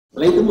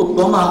lấy từ một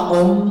tổ mà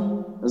ông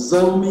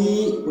dâu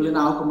mi của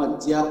nào của mặt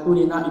chia tu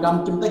ni na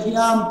idam kim ta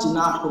hiam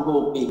china của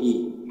hồ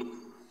kỳ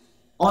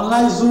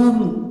online zoom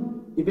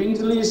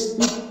evangelist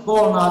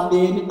people na te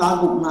ni ta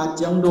gục na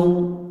chiang dong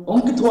ông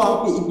cái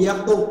thua bị biak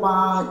to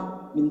pa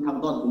min thang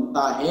ton chúng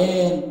ta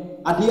hen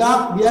adiak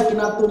biak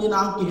kina tu ni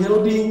na ki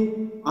helding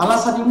ala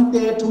sa ding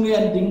te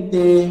thungen ding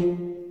te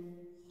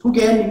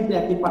thugen ding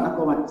te ki pan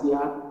ko mặt chia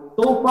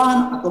to pan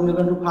atom ni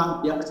ran phang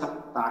biak sak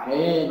ta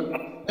hen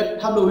et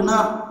thalo na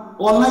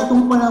online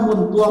tung pa na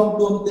mun tuam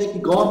te ki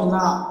gom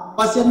na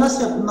pasien na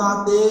sep na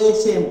te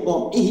sem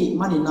khom hi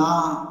manina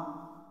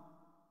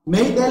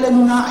mấy thế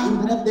lên na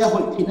internet để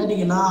hội thị na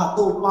đi na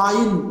tô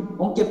pain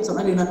ông kẹp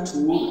sẵn đi na chú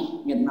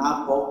nghiền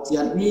na có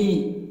chuyện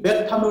đi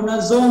biết tham luận na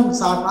zong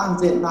sa tan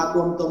dệt na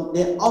tuom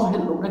để ông hết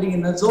lúc na đi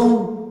na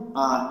zong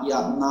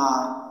yam na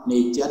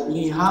này chết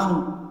đi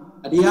hang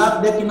dia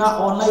để kina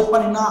online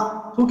pan na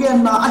thu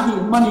gen na ahi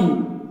mani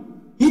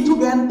hi thu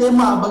gen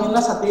tema bangin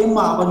la sa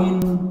tema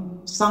bangin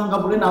sang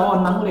gabule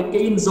na nang le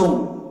kein zong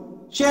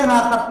share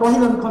na kat ko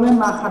hilan comment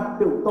na khat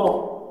pe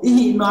to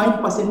ihi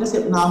 9% na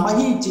sep na ma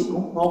hi chi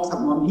kong ok sam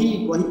mam hi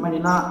ko hi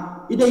manina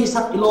idei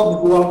sak kilo mi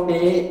hual te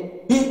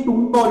hi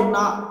tung to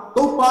na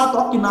to pa to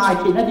kinai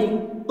ki na ding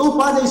to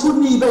pa dei sun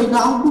ni bei na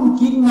ang kum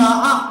king na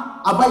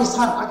abai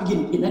san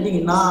akigin ki na ding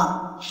na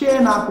she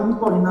na kum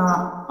ko na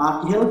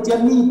ki hel chen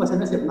ni percent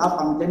na sep na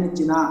pang chen ni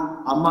china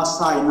amma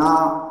sai na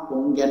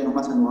kong gen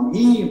ma san mam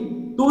hi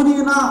tu ni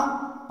na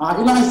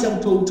ilai sang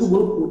thu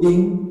bul pu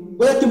ding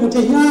we ti mu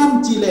the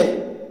yam chi le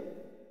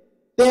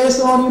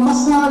Tesori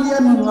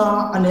masalian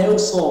nga aneu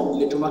som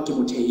le tuma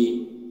kimuthei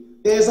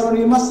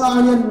Tesori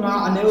masalian nga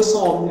aneu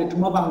som le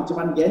tuma bang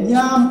chuman gen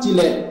yam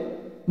chile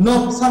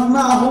nok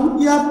sakna hong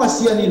pia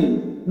pasianin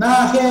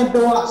na he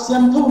do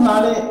Siantawng na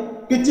le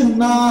kichin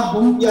na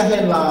hong pia he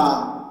la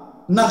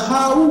na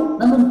khau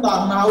na nun ta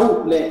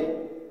nau le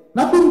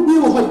na tung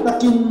piu hoi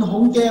takin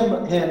hong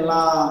kem he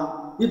la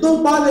ito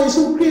pa le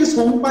su Chris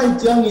hong pai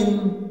jiangin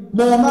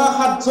mo na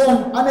khat zon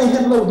ane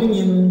hen lo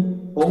dingin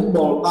hong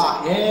bol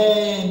ta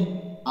hen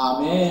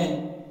Amen.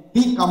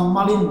 Hi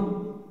kamalin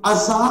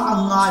asa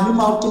angai mi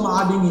mau ki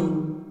ma dingin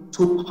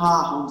thupha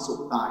hong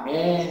su ta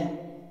he.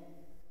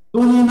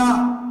 Tunina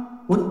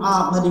hun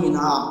ap na dingin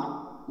ha.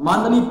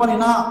 Mandali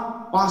panina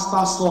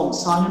pasta song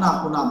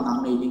sangina kunam nang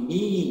nei ding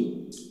hi.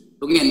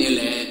 Tungen ni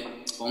le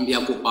ong bia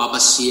ku pa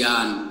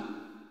pasian.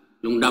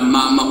 Lungdam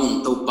ma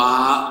ong to pa.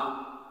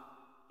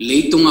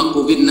 Leitung a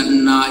covid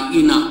na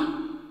ina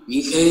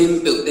mi khem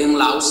pe teng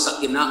lau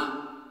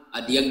sakina.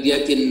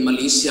 Adiak-diakin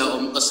Malaysia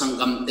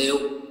kasanggam teo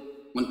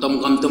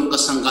muntom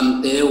kasanggam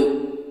teo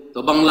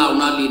to banglaw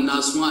na lina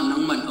sunga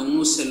nang man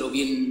ong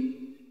selowin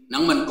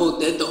nang man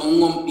ko te to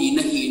ongom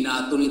pinahi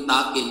na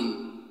tunitakin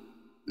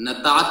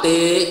na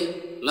tate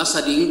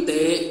lasading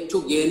te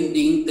chugen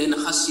ding te na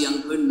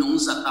khasyang kun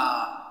nong sata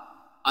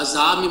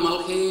azami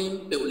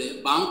malkhem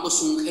peule bang ko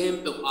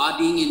sungkhem pe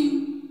adingin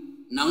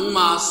nang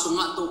ma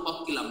sunga to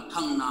pakilam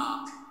thang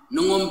na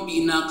nongom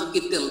pina ka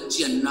kitel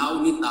chian naw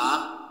ni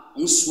ta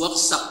ong suak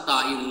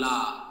sakta illa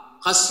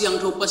khasyang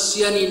tho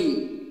pasianin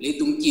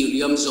leitung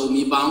kiliam zo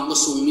mi bang ko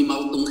sung mi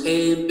mau tung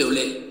khem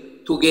peule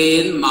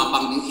thugen ma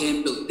bang ding khem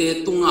pe te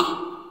tunga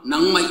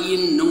nang mai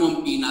in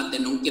nongom pina te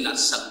nong kilat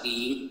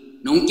sakti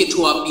nong ki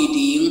thua pi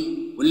ding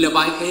un le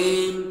bai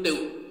khem pe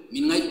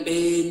min ngai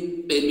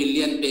pen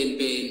million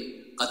pen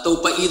ka to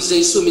pa i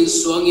jesu min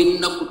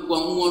suangin na kut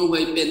kwang ngon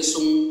hoi pen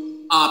sung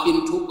a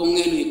pin thu kong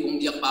ngen hi kong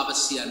dia pa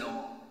pasiano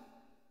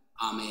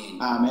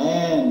amen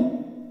amen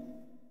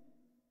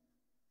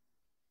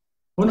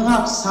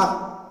Hunhak sak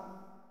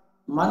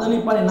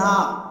manali panina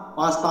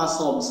pasta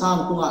som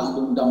sang tunga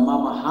lungdam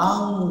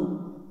mamahang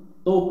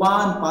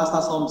topan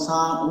pasta som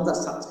sang ungza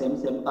sak sem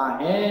ta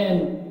hen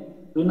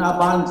tuna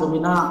ban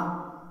somina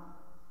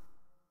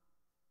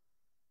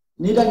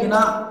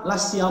nidagina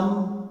lasiam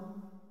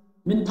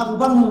min thang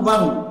vang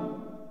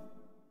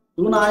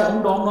tunai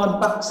ong dong non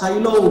tak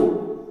sailo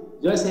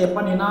joi se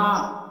panina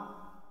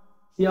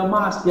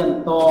siama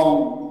Siantawng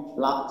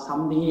la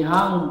samdi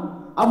hang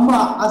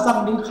amma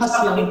asam din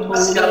khasyang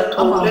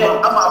thole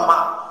amma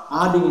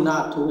ading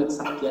na thule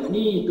sakyan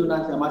ni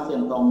tuna sama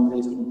Siantawng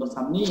resun to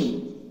samni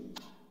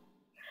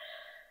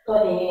to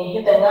ni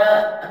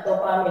hitanga to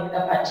pa min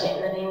ka pa che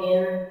na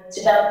nin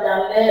sidap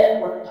na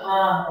le mun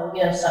pha ong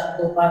ya sak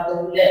to pa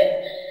to le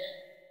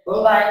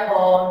bai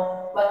ko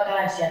ba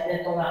ka sia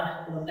te to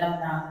nga mun dam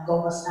na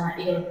ko sa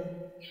il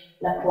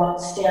la kwak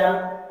siang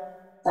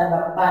sa ba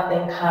pa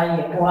teng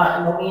khai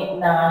wa no mi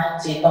na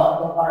chi to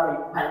pa min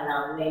phan na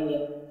ne ni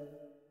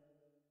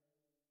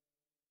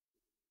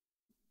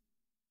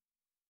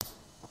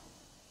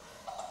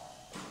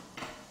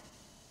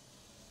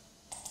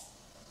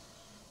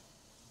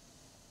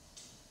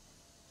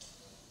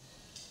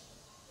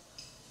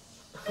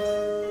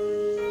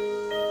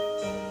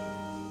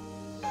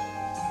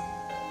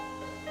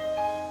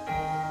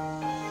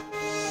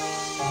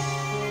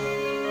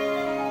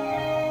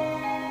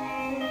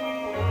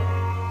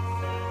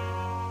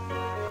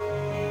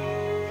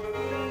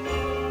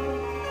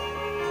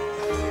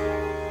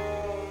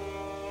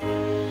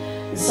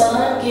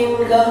kim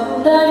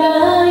gam da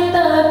lai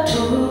ta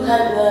thu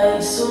khan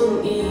ngai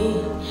sun i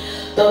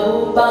to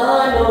ba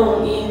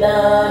nong ina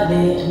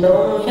le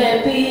nong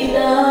happy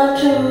na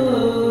thu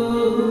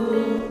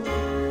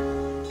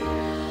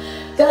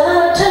ka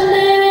than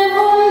ne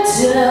mong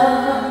ja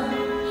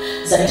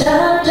giải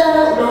thác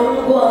trao nong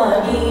qua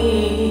hi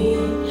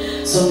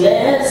sum le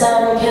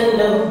san khen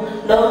lo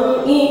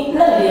nong i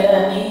na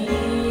lian hi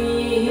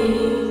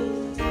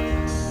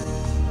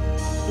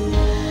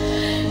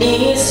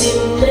đi xin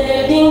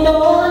lệ đinh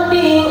đón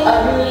đinh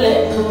ăn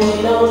lệ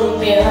thui nông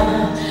bia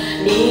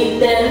đi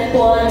tên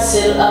quan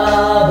sel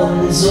a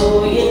bồn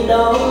rồi yên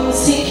đông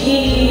xích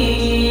hi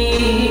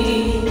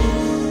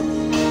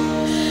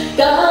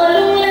cả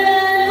lung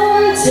lên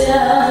hôn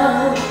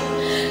chàng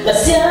cả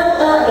sáng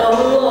a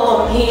đông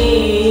ôm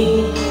hi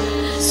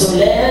sum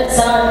lệ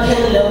san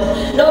khen lo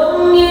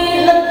nông nghi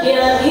lắc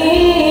kian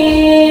hi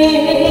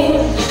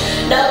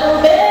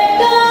nang bé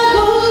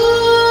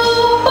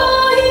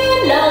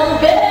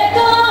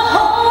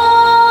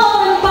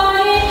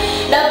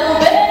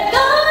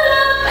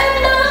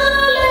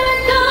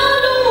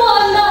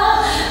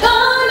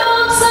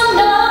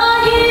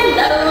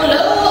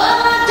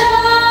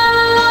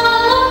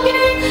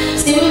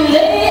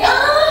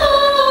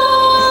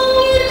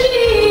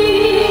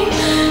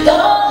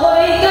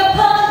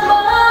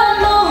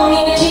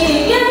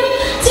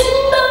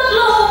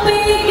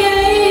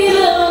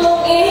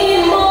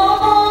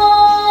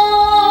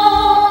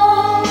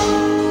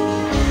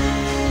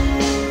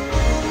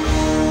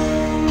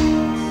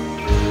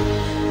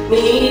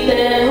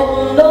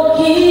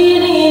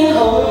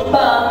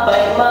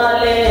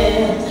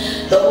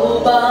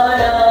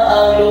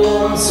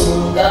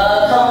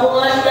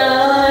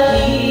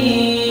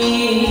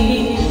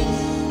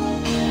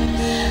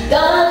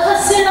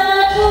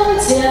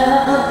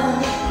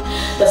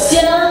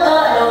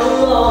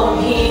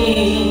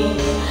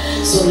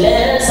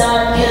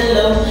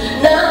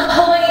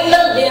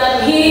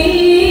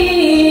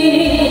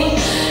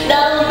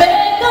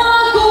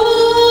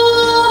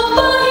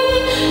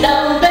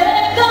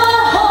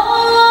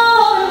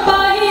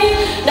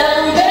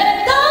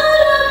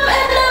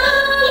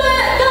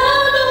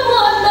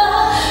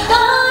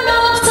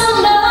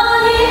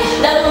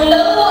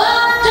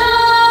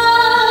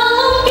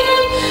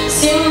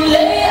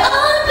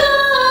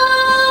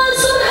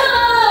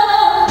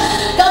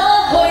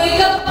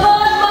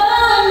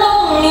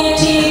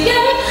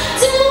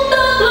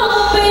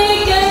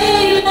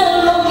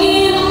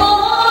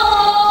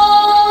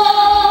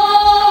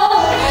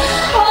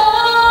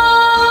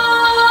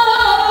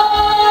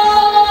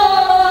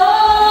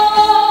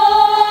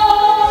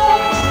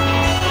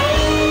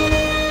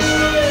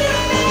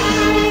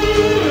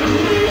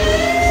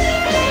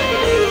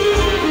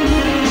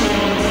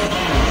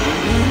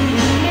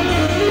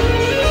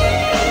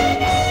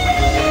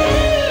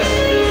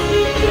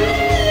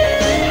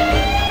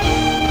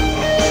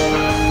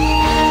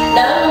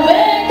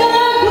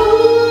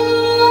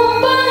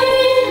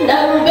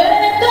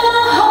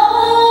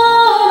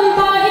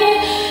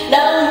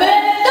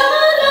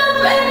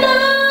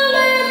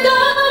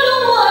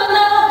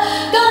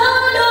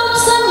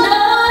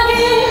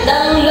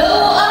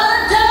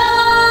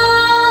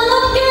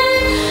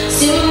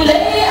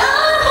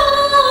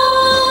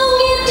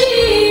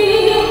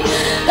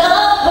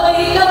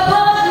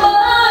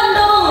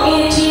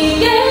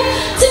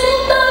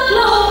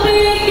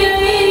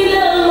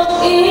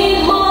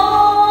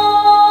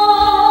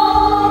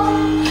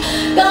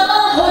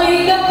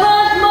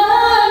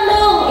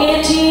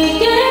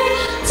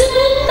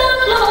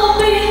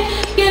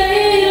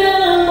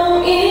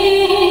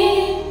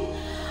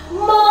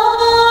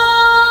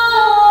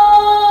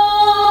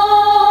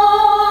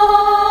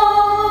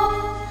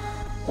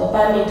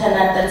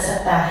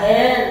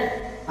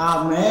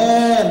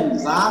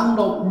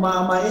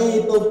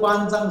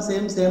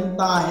sem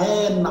ta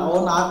hen na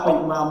ona pe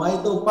ma mai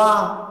tu pa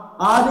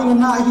adi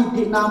na hi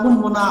thi na mun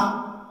muna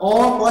o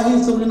ko hi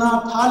sumina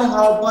thale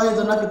hal ko hi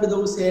jana ki du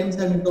sem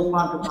tu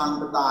pa tu phang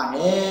ta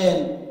hen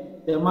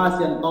te ma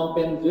sian tong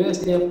pen jue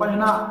se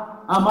panina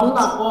amal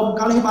la kom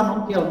kali ban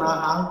ong kiel na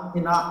hang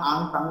hina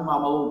ang tang ma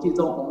mau chi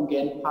jong ong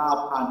gen pha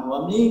phan wa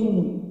ming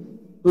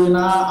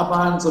tuina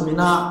apan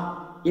sumina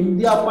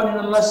India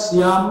panina la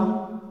siam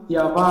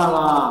tia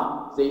Vala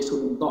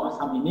Jesun to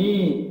samini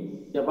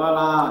tia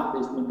Vala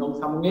Jesun dong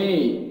samnge.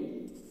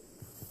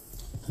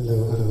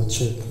 Hello,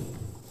 check.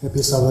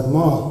 Happy Sabbath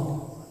mo.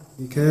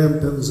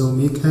 Ikem pe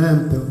zomi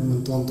kem pe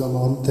munton to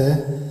monte.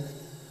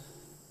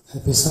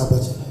 Happy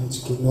Sabbath.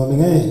 Chiki no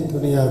mingai to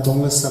ni ya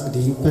dong la sak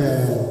ding pe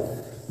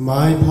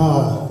mai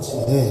pa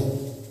che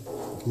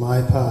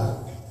mai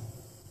pa.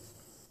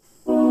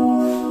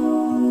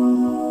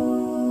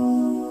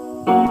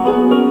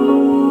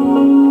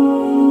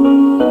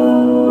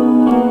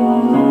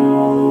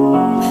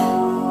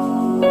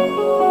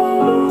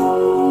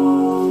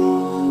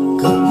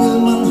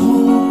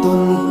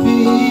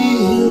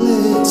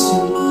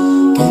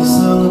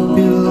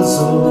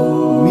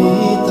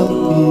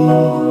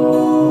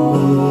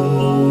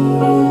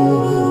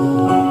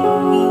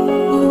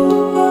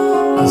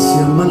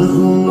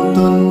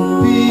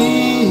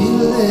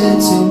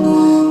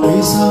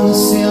 cây sang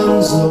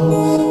xiang dầu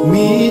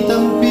mi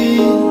tâm pi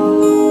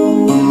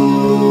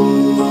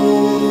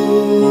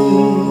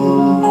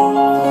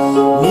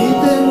mi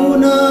tên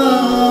una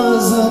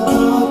za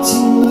ta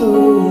chinh lâu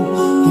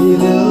kỳ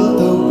lỡ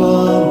tàu pa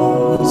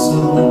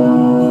sông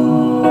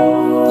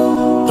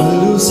cả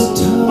lưu sát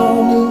thao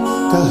ni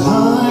cả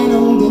hai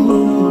nông đêm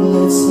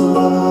lệ xa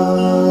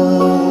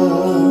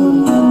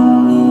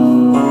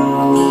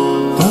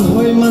cả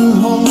hồi man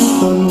hong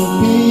tần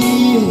pi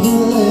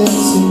lệ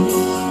xin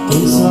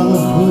cây sang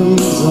hơi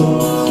dầu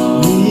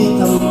mi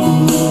tâm pi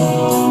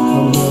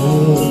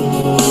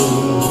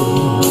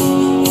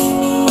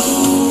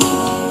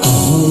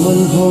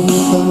man hong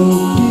tần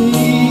pi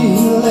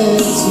lệ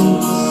xin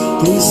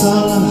cây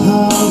sang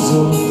ha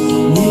dầu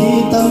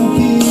mi tâm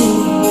pi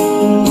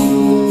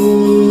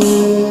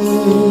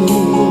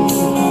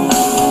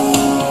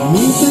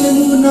mi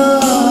tên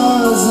na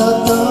za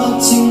ta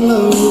chinh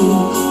lâu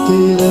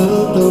cây lỡ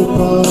tàu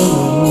pa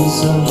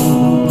sang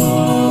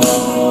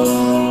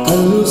cả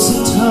lưu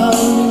sát thao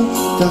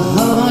cả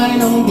hai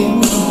nông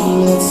đêm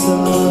lệ xa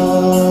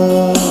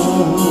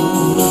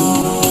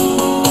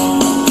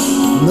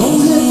nông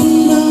hết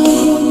na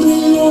con tùy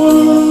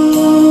loan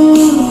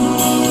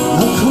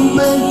không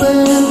bên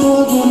bên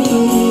tôi con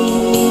tùy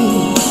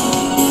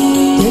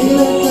cây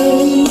lệ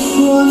cây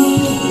quan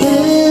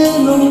tế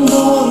nông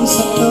đón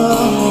sắc ta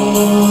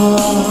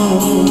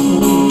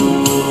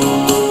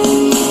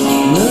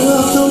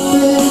nỡ tao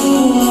tên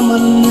qua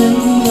mình em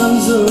nhắm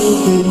dấu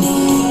tình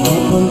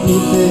con pi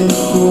tên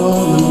qua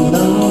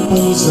mình đang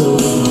phân dấu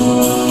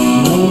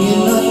nông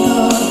yên đã ta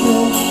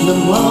tên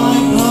nằm mãi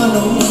hoa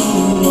nông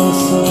hoa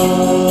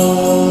xa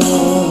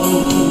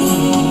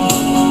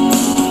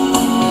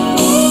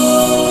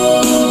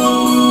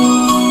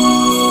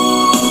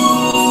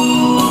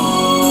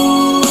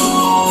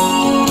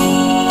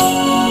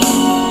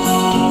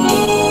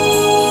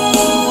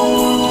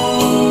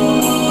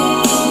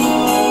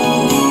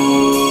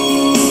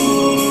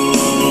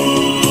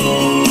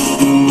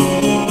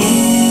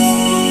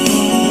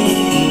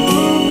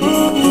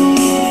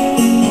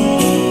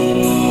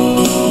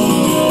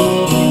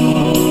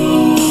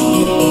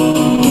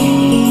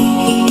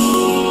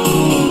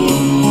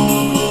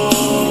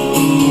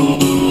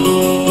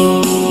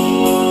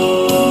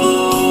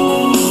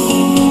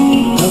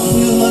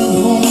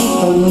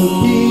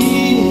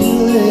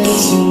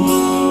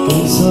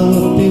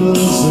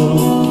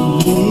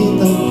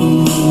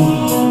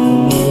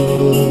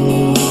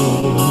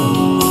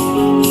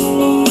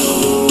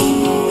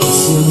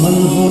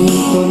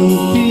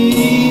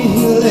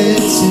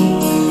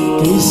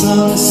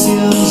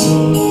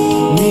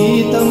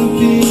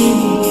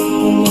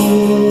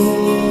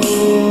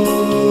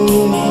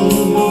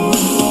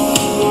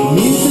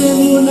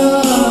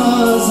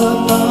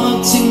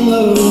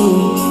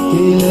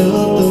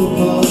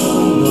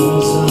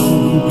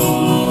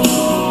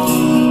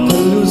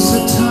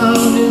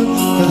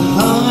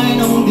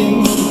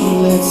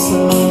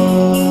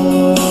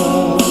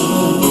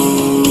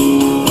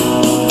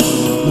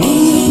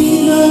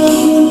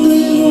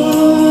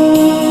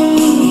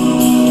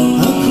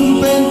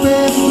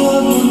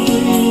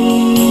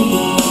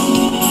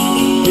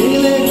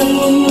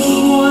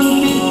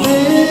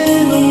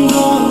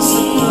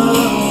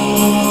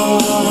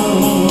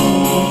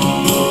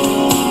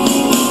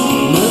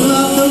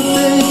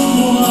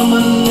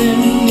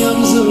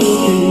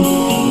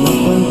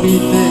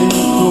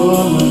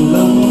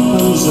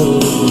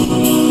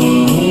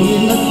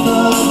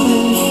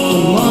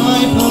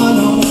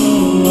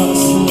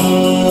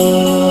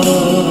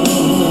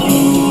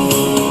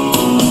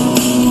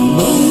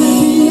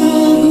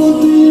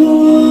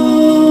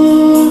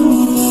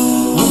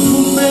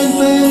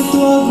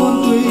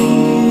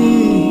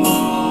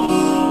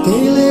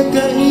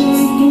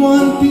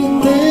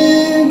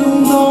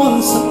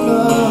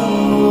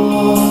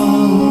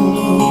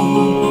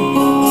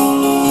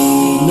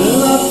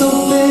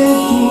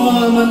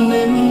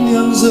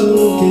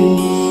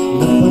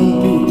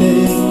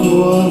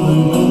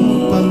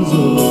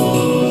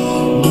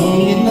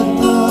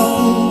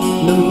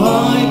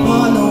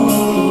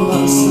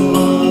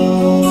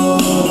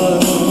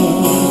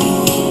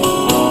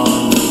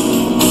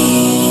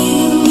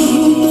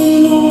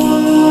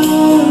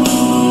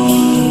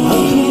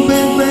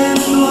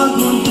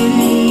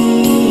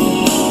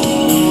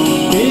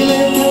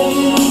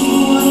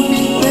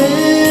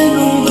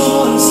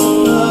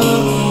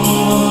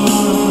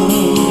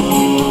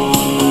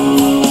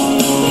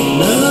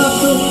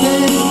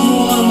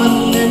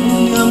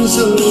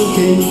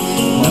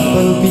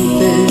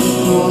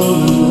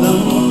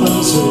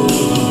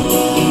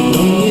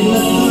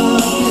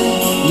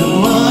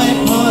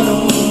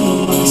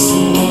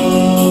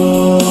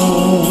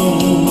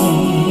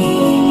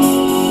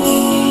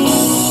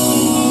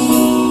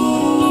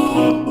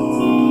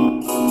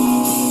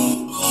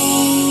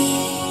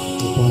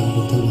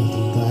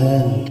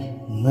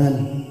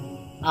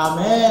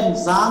Amen.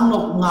 Giáng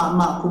nộp ngạ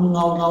mạ cùng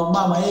ngầu ngầu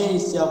ma mấy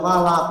xia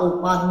Vala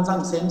tu pan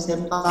sang xem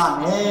ta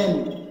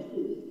hen.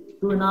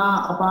 Tu na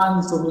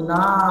apan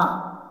sumina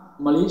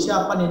Malaysia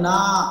panina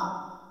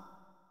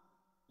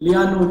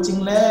lianu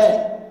chingle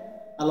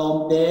alom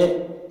te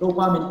to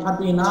pa min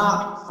phatina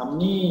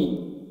samni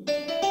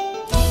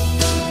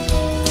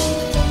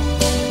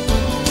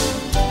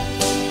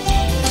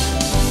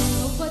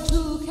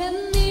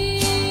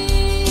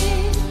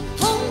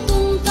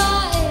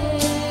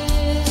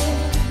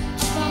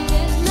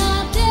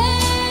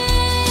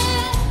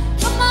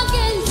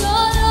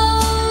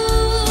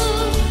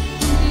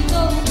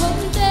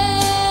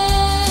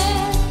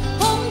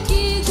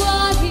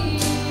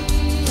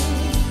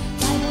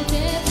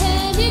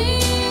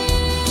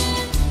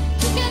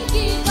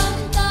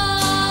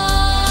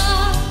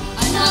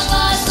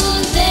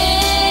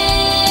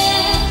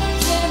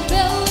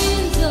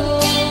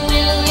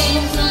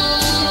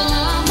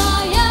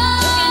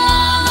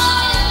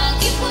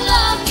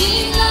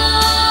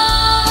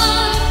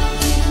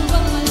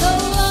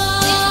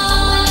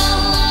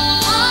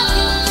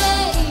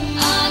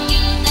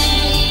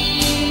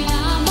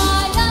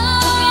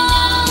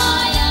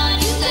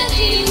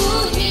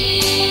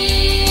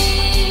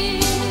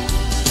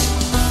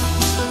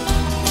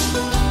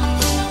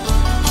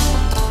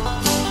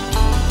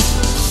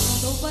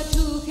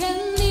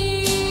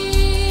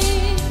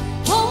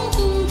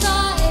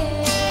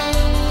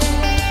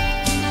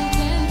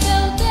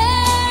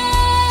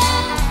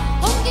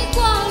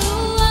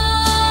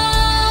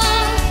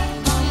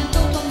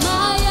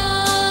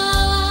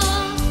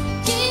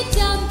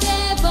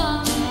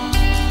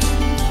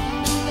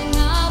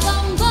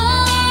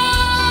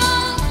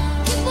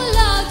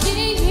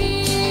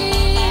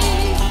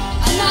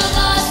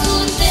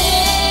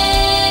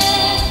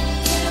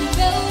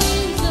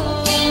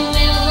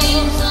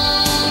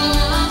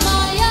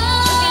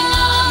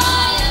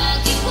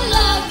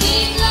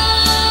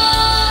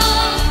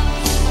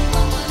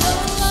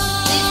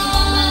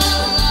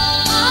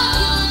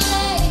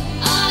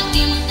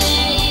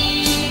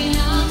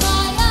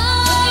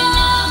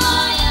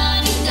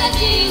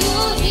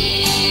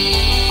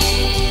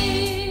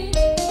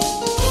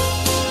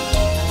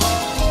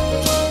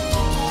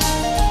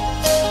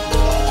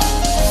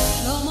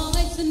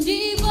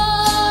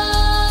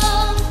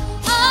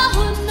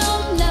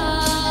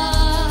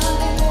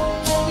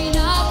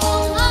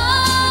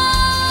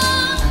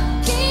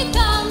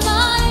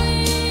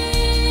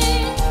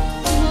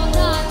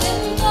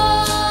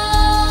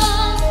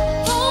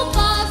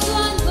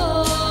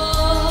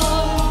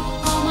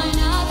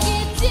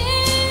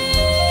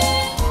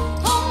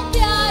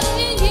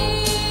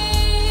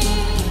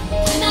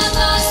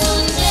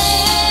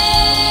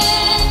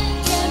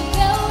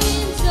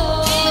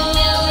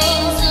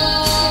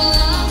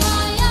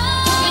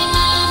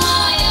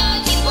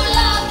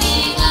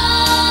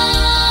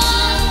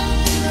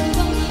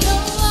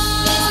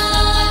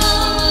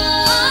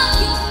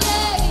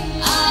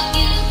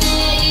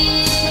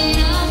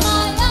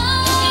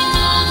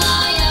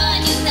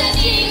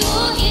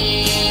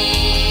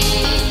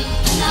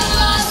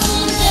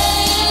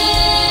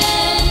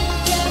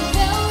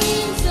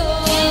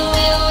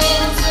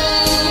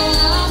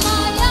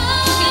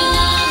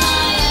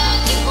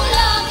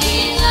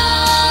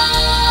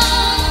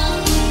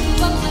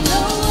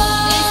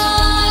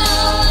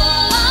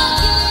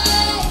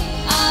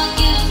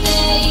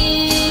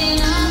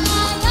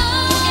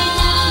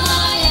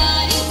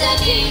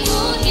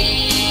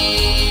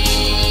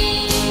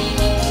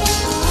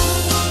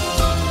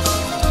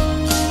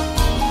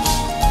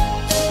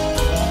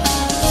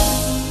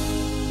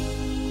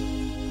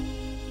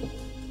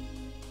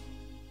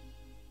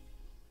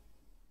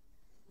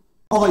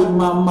hoi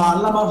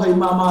mama lama hoi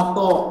mama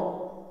to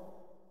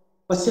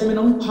pasien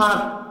nong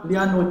phat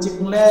lianu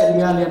chikle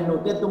lianu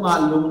te tunga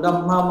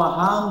lungdam mama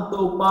hang to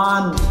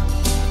pan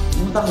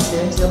tang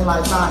sen sem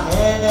lai ta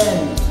hen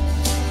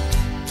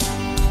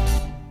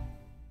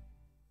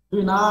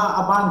tuina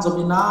aban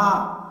jobina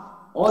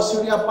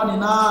Australia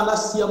panina la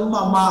siam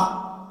mama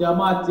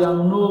tiama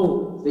Ciangnu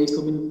de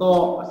suminto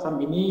asam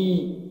ini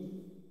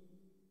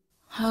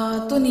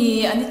ha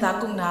tuni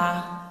anita kungna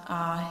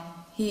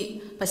hi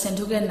pasien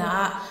thugen na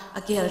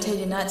aki hel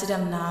theina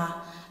chidam na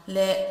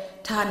le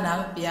tha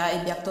nang pia I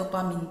byak to pa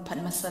min phat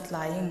masat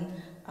laing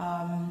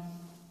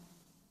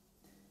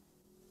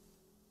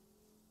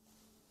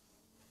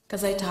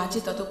kazai tha chi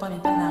to pa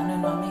min phat nang no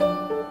no ming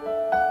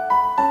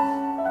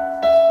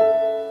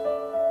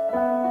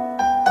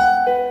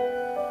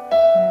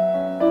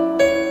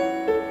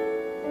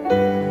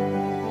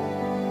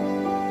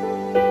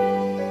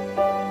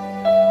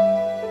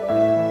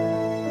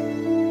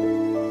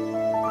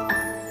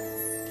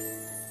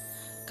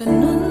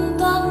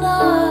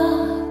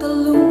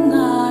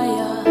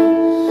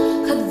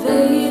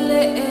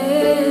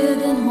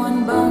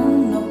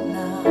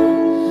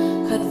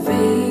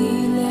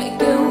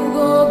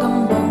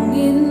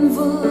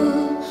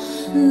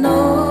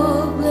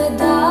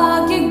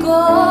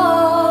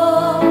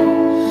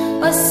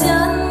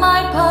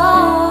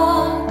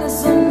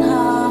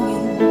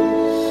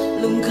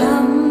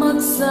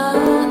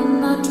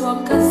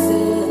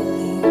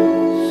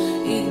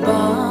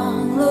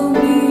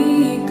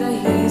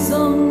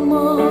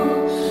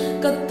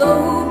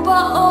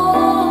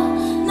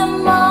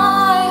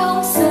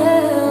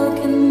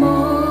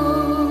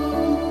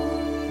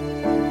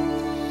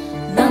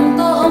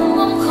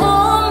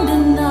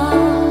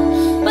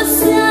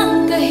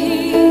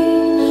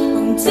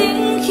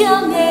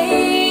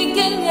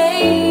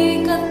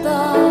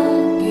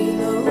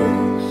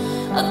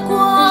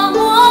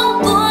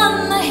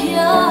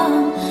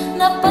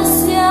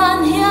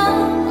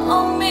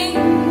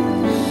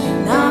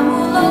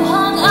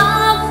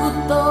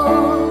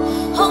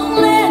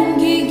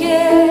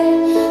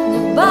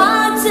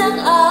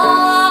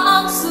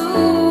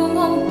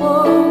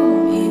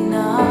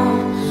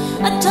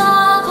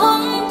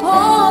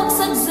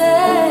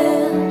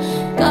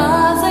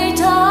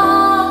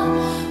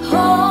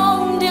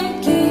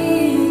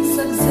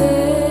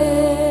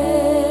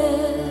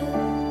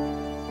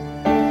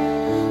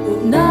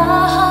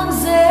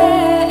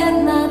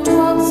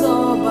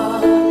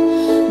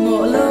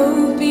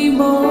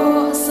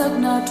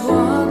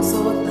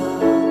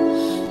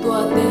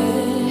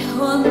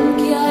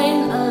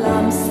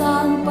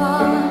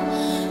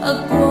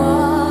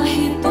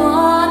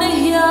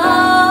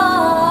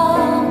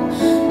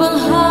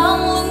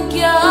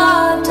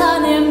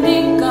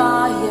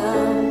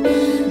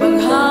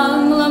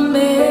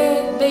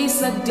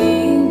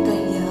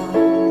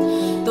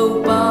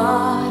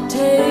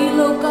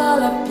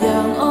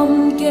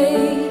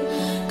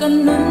kan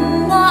nun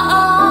na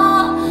a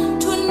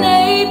thu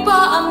nei pa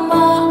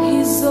ama hi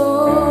zo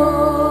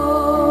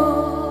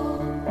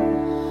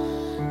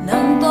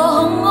nang to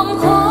hong om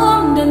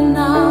khom den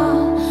na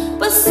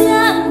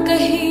pasian ka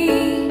hi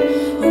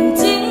hong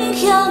jing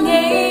khyang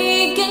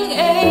ei keng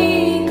ei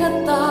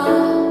kata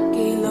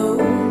ke lo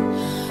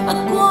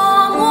akwa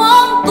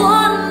muang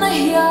tuan na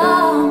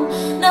hiam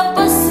na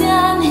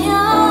pasian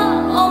hia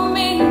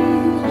omin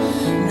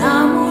na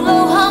mu lo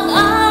hang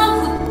a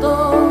khuto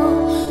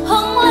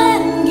hong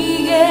len gi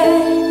ge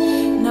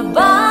na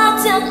ba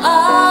chang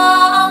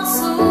ang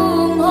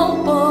sung hong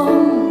pom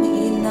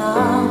ina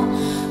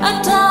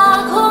ata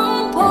hong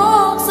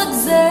pok sak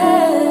ze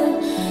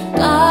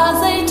ka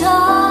zai tha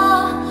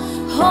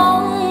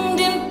hong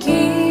dim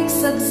kik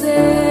sak ze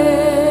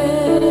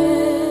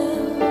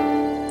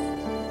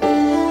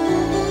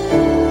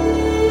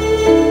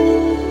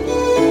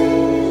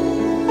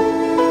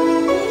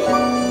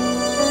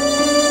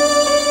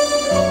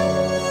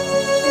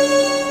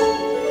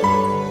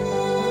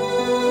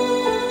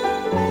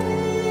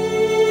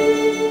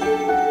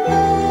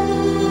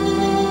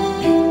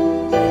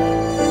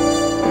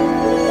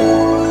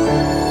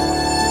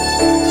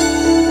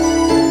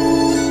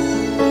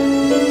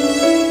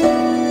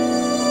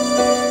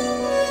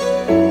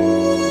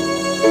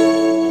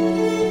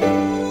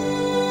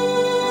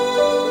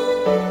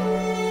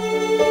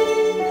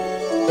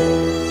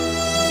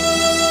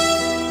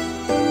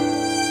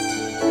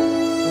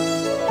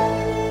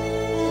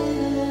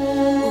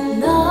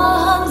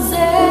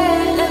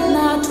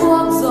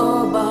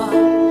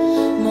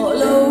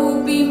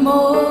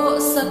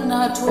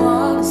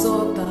thuak zo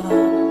ta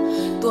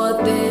tua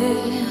te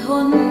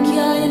hon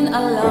kya in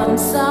alam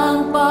sang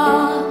pa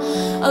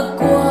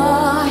akwa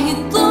hi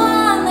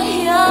tuan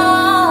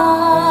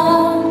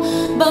hiam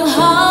bang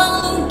hang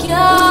lung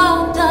kya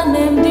ta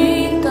nem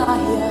ding ka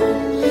hiam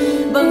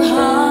bang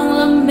hang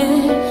lam me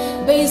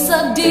be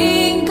sak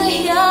ding ka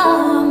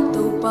hiam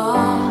tu pa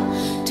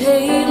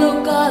thei lo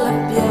ka la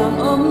piang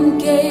om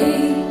ke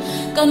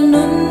kan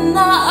nun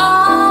na a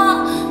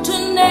thu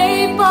nei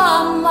pa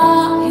ma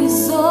hi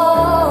zo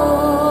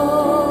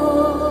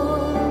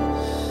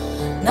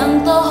nang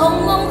to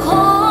hong om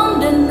khom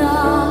den na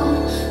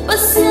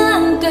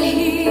pasian ka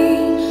hi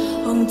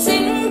hong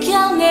jing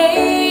khyang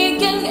ei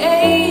keng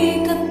ei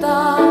kata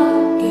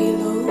ke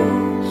lo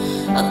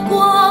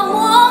akwa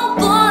muang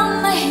tuan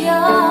na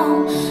hiam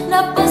na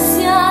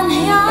pasian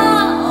hia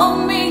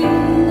oming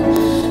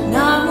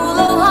na mu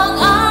lo hang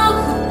a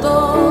khuto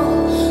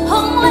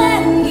hong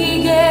len gi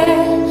ge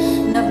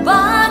na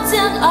ba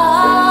chang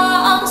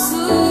ang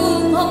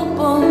sung hong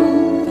pom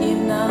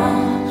ina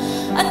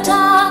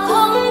ata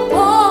hong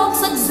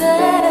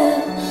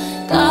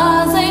ka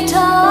zai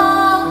tha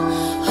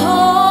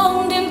hong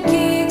dim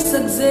kik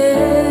sak ze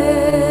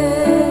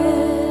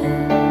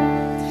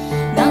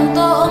nang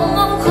to hong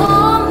om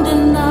khom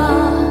den na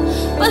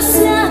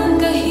pasian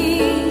ka hi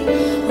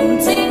hong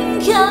jing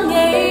khyang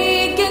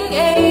ei keng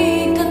ei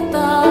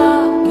kata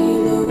ke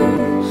lo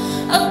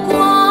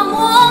akwa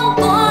muang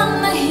tuan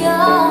na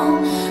hiam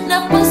na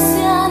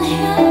pasian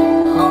hiam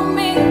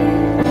oming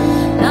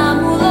na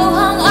mu lo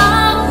hang a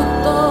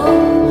khuto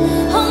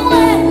hong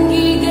len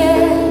gi ge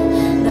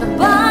na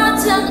ba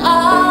chang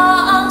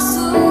ang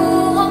su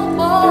hong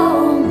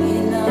pom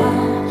ina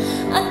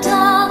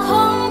ata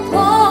hong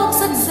pok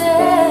sak ze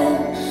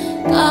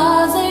ka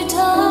zai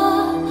tha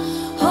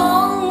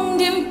hong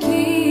dim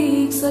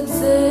kik sak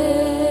ze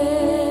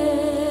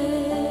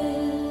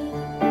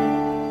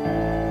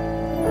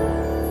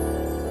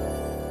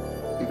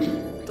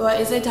tua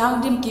isai thang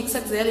dim kik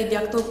sak ze li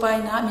biak to pai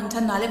na min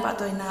than na le pa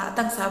toy na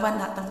tang sa ban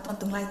na tang ton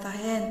tung lai ta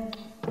hen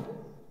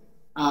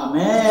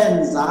Amen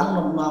giang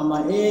nộp mà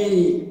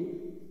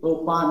tô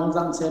pa nung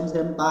giang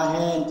xem ta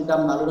hen chỉ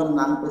đâm nào đâm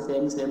nắngไป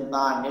xem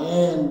ta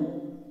hen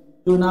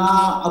tu na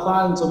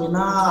aban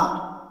somina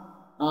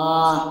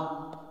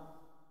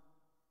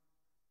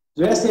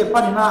dre se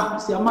panina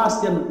siama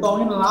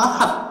Siantawng in la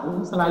khat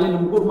salai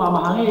lum ku ma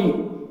hangi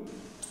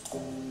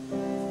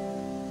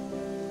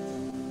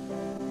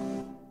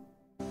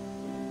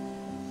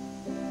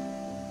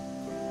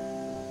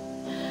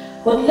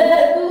Con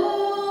lệ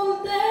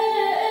cung tê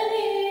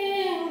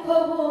ninh khó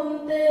bùm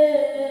tê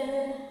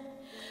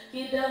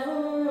Khi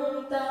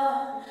đăng ta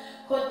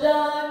khó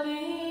đa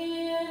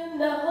kín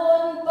đã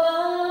hôn pa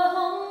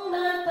hông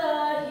na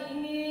ta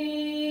hi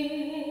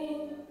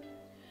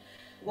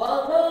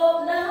Quang đốp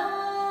na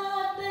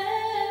tê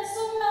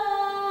sung na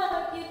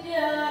khi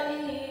tia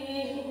y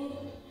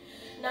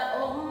Na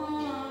ôm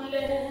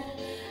lệ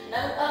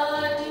nàng a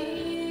đi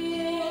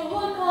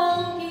hôn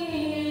hong kỳ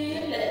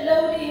lệ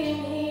lâu đi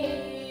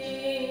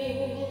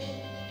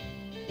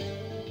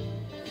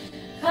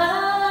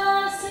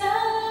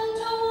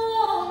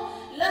Siantawng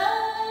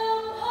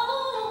lam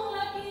hong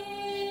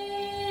lagi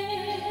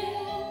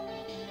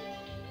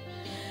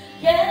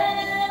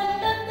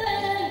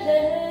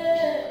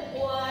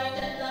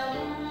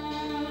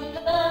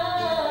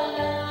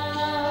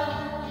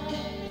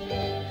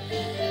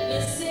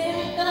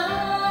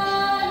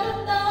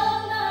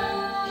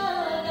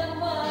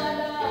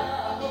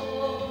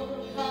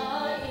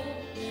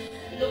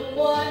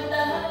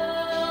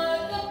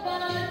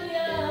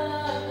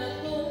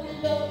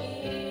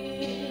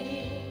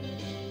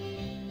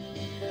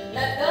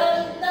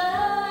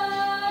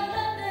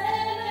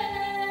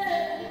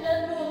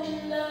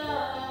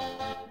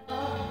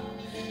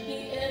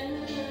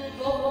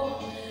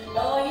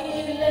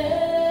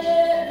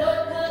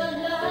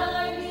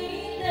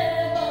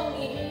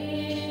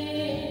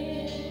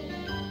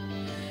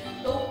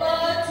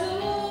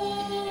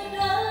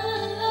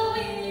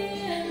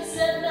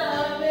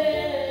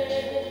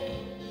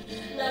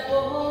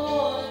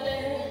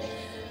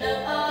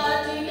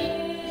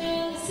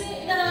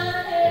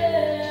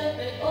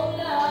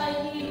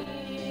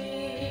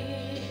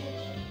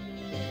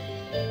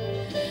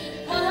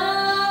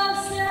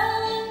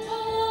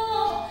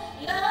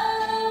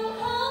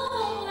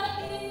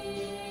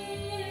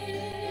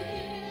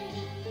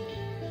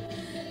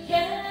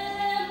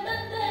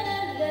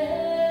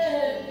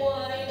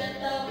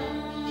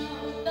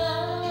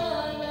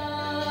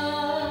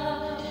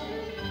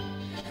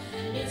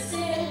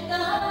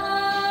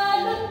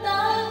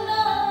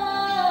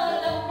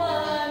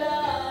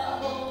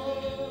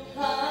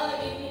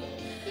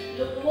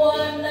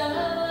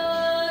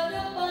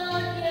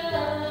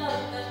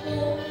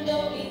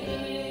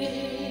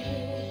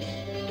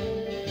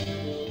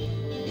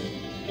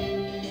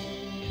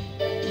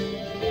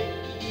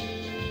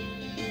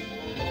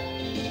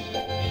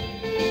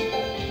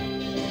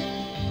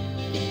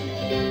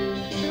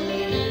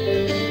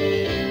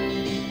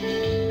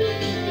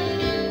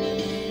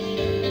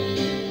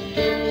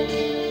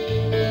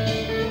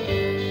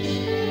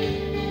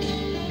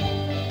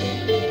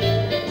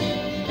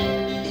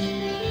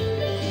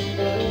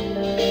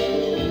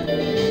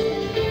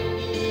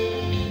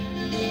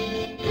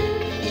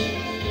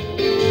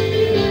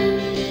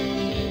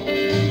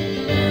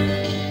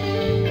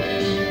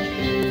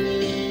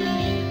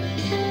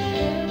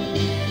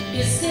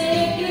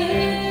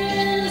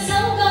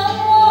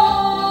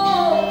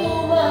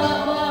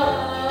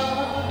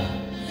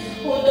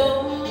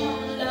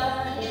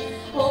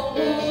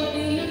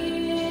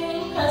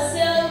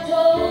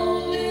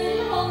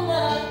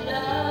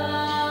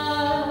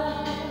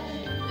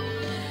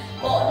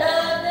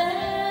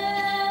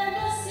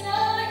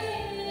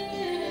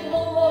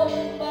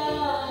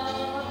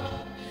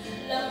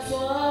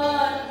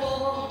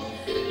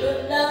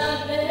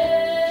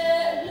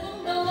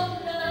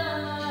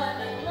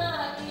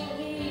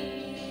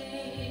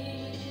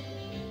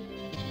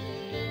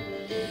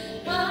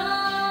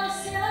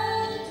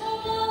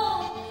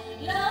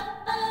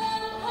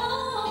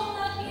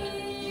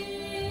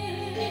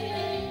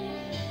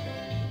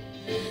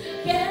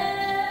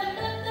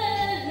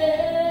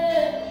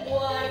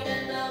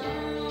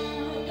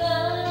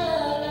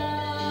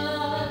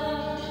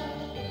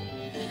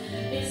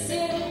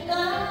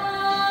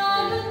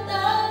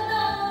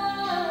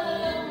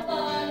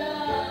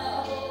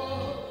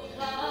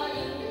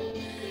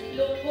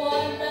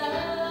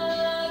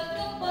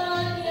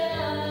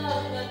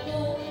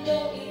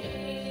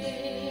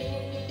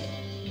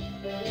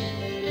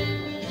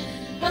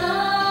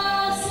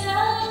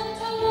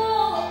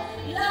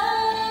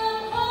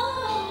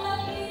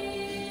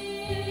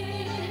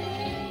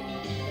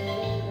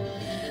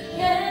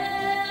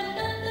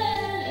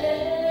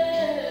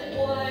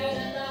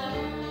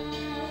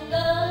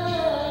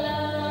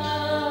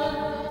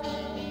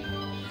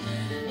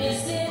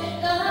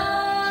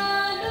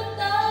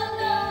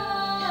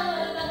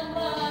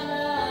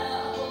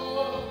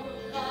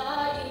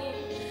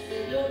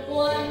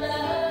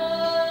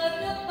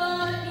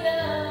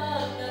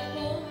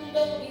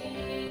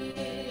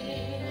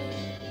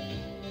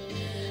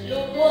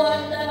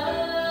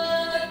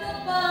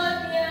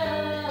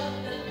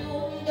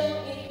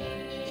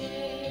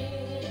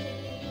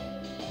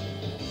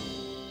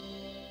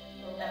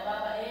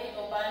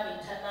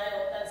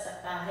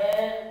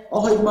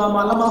Oi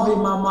mama lama oi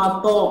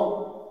mama to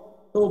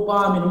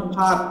pa minung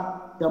phat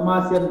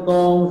jama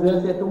Siantawng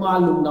zia se tunga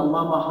lung dam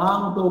mama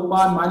hang to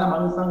pan mai lam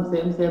ang sang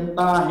sem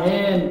ta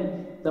hen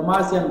jama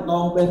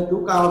Siantawng pen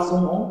tu kal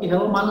sung ong ki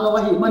hel man lo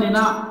hi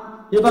manina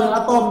hi bang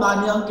atom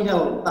na niang ki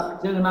hel tak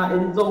jeng na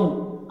en jong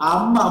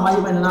amma mai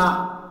manina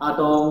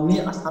adong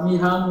ni asami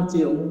hang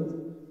chiung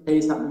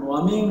thei sak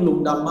nuaming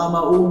lung dam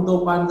mama to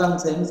pan jang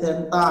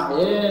sem ta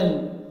hen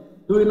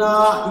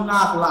tuina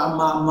ingak la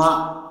mama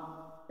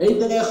ấy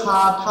thế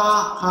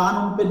khá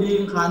nông bê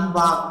điên khán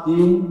bạc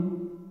điên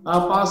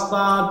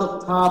pasta độc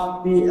tháp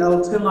PL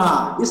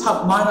Thlenga ít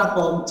hấp mai na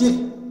tóm chích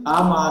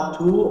mà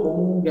chú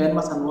ông ghen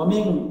mà sẵn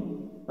mình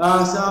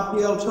sa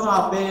PL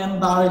Thlenga bên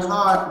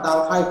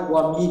đào khai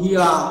của mi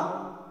hia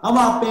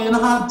mà bên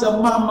ha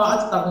chấm mà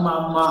tặng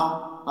mà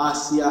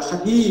Asia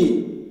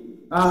khati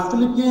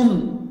Philippines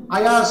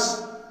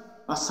ayas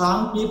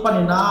sang pi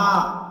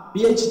panina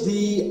PhD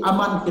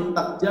aman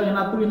kitak jang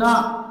na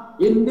tuina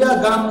India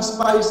Gun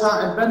Spice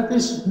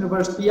Adventist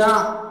University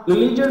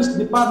Religions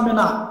Department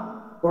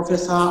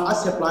Professor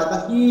Aseplai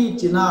tahi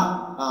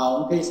China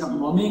ông cây sang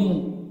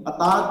morning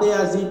atate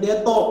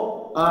azite to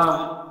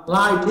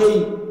lai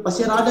thei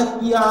pasien ada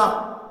kia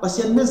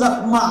pasien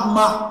mezat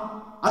ma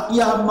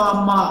akia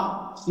mama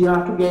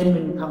sia tu gen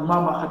min thang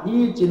mama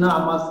khadi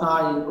China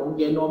masai ông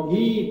genom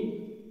hi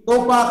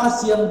topa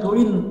khasiang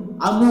thoin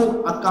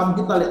amuk akam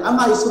hitale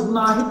angai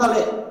subna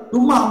hitale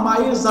tuma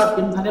mai zat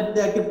internet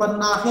te ke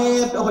panna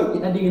he to hoi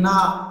kin adina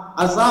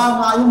aza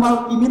nga yumal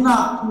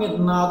kimina nget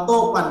na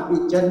to pan pi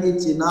chani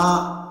China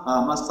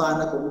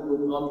masana ko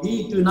ngom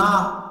hi tuna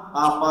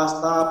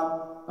pasta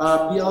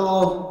pio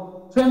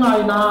Thlenga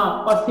na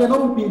pasien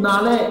ompi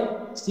na le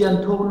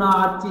Siantawng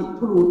na chi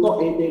thulu to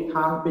e de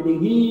khang pe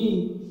ding hi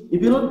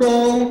ibilote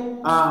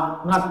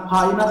ngat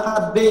phai na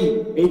khat be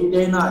e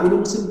te na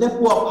ilung sim te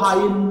puak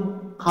phain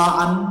kha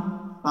an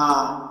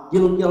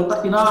gil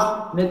takina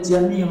ne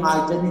chiani ngai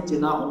chani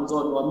China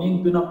onzon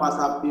waming tuna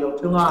pasa pio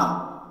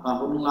Thlenga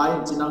hun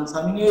ngai chinang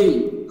samingi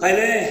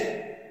khaile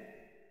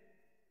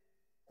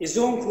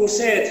izung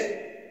crusade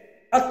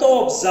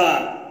atop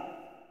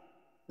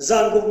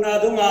zan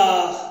bukna dunga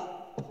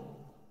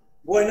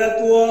boina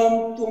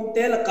tuam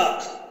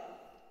telaka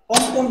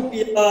ong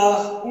pipa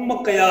ong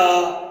makaya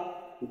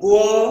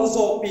guang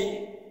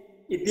zopi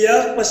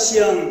ibiak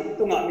pasiang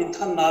tunga min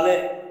than nale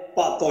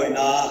pa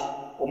toina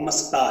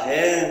omasta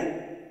hen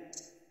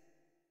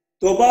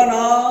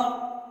tobana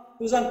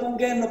tuzan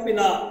punggen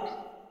nopina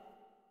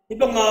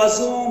ibanga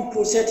zoom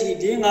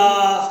crusade dinga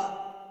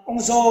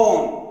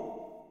ongzon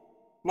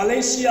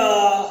Malaysia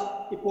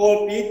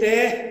ipol pite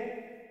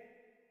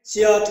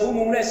sia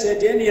thumung le se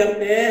denial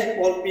te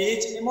pol pi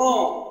chimo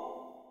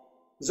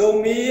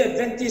zomi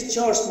Adventist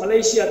Church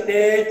Malaysia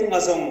te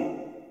tunga zong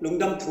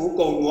lungdam thu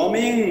ko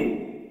nuaming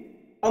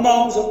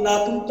amang zok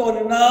na tum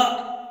ton na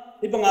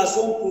ibanga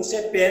zoom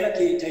crusade pe na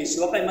ki thai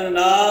suwa kai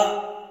manana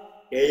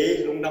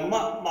e lungdam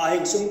ma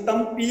heng sum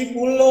tampi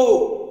kullo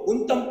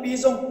un tampi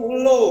zong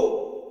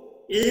kullo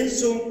in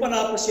sum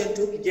pana pasien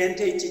thu ki gen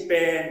thai chi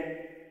pen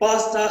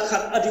pasta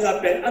khat adinga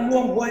pen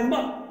anuam huai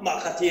ma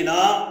khatina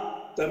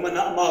toy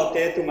mana mau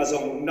te tu ma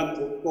zong nam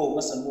thu ko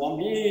ma san nuam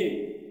hi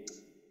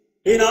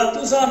hina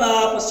tu zana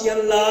pasien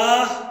la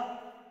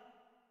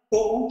to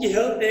ong ki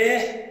helte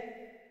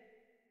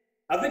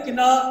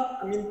avekina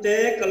aminte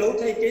kalau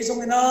thai ke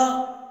zong ina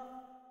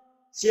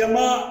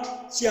siama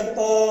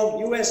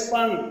Siantawng US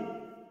pan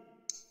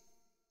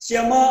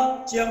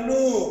siama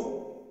Ciangnu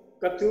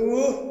katu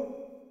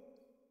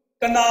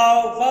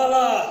kanau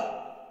Vala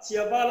เสี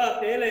ยบาลา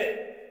เตเล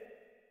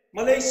ม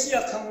าเลเซีย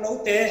ขังโน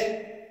เต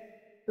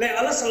เลอ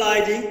ลาสลาย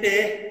ดิ้งเต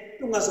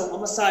ตุงอาสงอา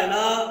มาใส่น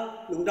ะ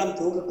ลุงดำ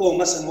ถูกโกง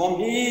มาสงอม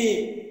ฮี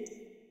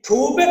ถู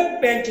เบ็ด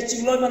เป็นกิจริ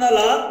งลอยมันล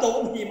ะโต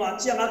มีมา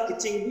เจียงกิ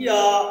จริงฮีอ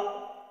า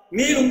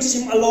มีลุงซิ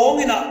มอลอง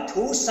นะ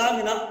ถูสา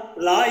มินะ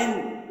ลาย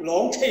หล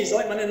งเทยซอ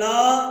ยมันนะ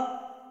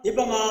ที่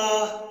บังอา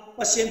ม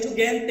าเสียงทุกเก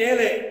นเตเ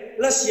ล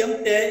และเสียง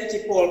เตอี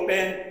กปอลเป็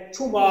น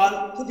ทุมาน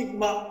ทุติก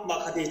มา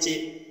คดีจิ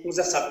มุจ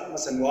ะสักมา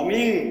สนว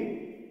มิง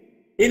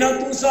อินัง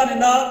ตุสาน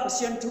นะเ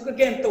สียงทุกเ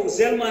กนตัวเซ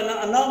ลมานะ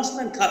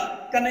announcement ขัด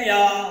กันเนี่ย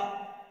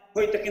เ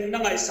ฮ้ยตะกินนั่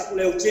งไอ้สักเ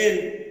ลวเจน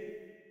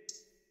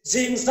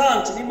จิงซัน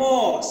ที่นี่โม่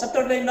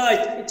Saturday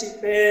night อีก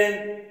เป็น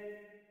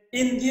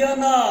อินเดีย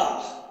นา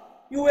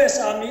US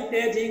Army เต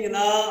จิงน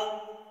ะ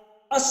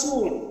อาสู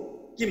น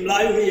กิมลา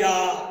ยวิยา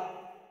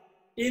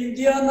อินเ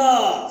ดียนา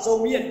โซ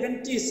เวียตเป็น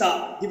ที่สัก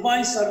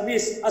Divine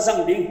Service อาจัง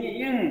ดิ่งหิ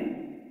ง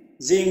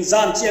จิง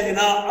ซันเชียง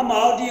นะอามา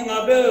เอาดิ่งอา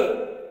เบล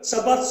ส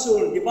บัดสู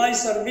น Divine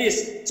Service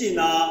จี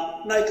น่า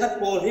ในขัดโ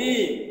พลี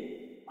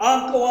อัง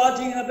กวา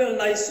ดิ่งอาเบล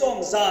ในส้ม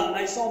ซันใน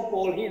ส้มโพ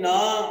ลีน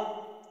ะ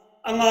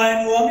อังไง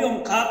นัวมี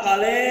ขากา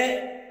เล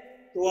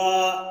ตัว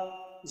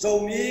โซ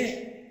มี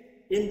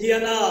อินเดีย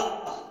นา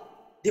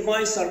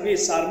Divine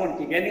Service สารมน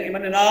กิเกนี่มั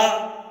นนะ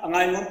อังไง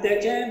นัวเต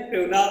เคนเป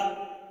ลนะ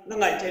นั่ง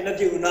ไงเทน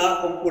ดิวนะ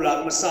องกุลา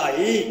มาใส่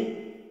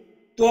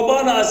ตัวบ้า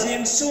นอาซิ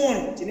มซุน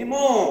ที่นี่โม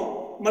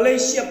มาเล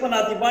เซียปนา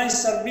Divine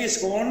Service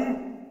คน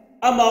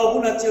อามาอุ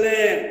ณจิเล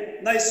น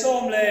ในส้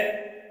มเลย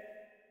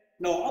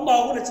โนอามา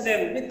อุณจิเลน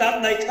ไม่ตัด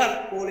ในขัด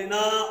โพลีน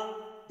ะ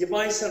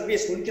Divine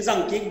Service คนกิจัง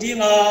กิกดี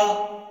งา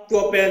ตั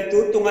วเป็นตั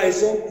วตรงไอ้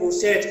ส่งผู้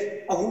เสด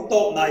อาหุ่นต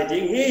บนาย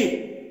ดิ่งฮี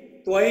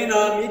ตัวเองน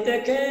ะมีแต่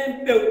แค่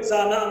เปิดจา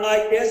นะไง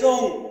เตะส่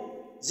ง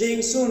จิง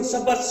ซุนส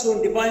บัดซุน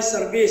Divine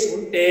Service หุ่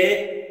นเตะ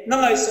นั่ง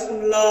ไอ้สกุ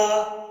ลลา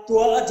ตั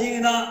วอดี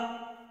นะ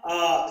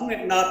ทุ่งเอ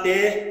กนาเตะ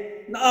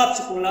น่าอับส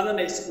กุลลานั่น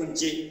ไอ้สกุล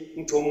จี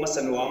มุ่งชมมาส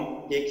นวม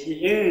เด็กฮี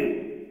อิง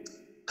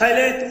ใครเ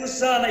ล่ตุ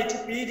สาในทุ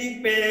กปีดิ่ง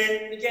เป็น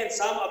มีแก่ส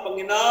ามอปัง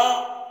กินา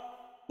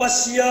ปั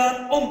สยาน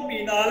อมปี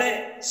นาเล่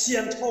เสีย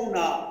งเท่าน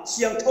า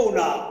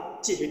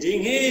จีดิ่ง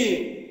ฮี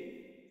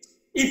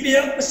อีเปีย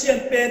กเสียง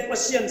เป็น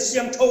เสีย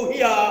งเท่าเฮี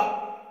ย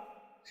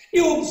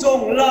อีอุบซง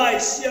ลาย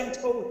เสียงเ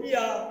ท่าเฮีย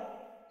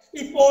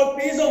อีปอล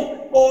ปี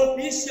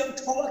เสียงเ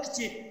ท่า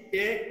จีเต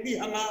ะมี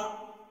หังอา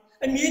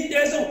อันนี้เตะ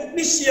ซง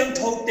มีเสียงเ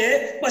ท่าเตะ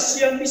มีเ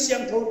สีย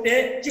งเท่าเตะ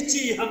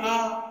จีหังอา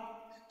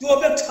ตัว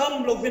แบบท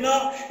ำลงไปนะ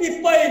อี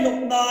ไปนก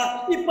นา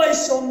อีไป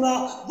สมนา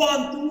วัน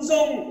ตุ้งซ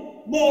ง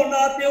โมน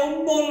าเตียว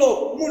โมโล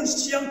มุนเ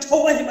สียงเท่า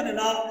ให้มัน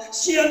นะ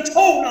เสียงเ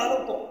ท่านาเรา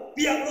ก็เ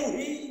ปียกเรา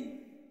ฮี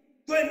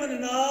ด้วยมัน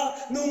นะ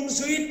นุ่ง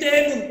สุยเต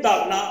นุ่งตัก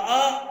นะ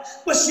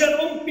ปัสยาน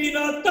อมปีน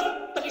ะตัก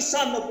อิส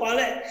านมาปาเล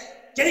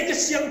เกี่ยกับ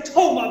เสียงเ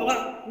ท่ามาบ้า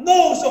งโน้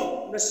ส่ง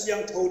นะเสียง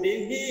เท่าดิ่ง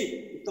ฮี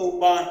ตัว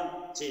บาน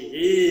จี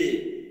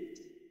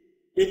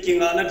อีกิ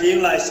งานะดิ่ง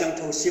ลายเสียงเ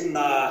ท่าซิมน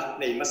าใ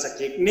นมาส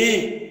กิกนี้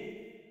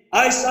ไอ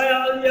ซายา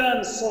เลียน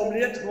สมเ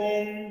ลียท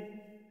ง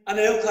อันเ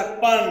อวขัด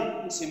ปัน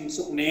ซิม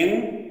สุกนิง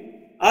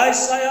ไอ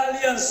ซายาเ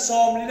ลียนส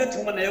มเลียท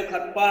งอันเอวขั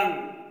ดปัน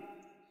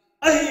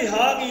ไอห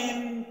ากิน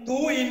ตู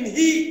อิน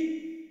ฮี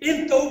อิน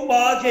ตัวป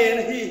าเกน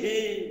ฮี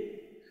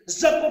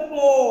จับป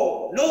อ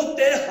โนเต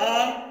หั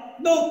ง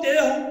โนเต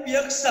หงเปีย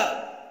กสัก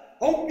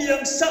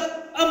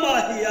อามา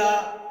ฮียา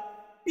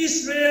อิส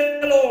ราเ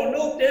อลโน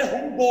เตห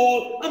งโบ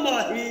อามา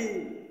ฮี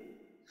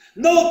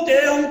โนเต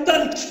หงตั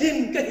นคิน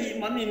กะฮี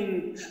มันิน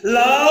ล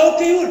าว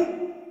กิยุน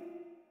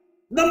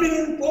นามิ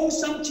นุนปง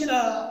สัมชิน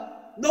า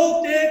โน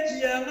เตกิ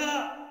ยางา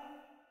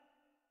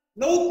โ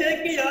นเต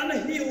กิยาน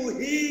ฮีอู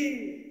ฮี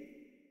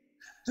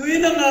ตุย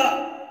นังา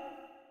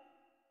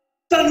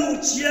ตันู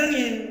เชียง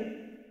อิน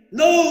โ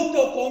นโต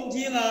กง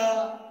จีงา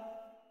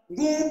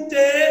กุนเต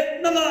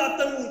นังา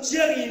ตันูเชี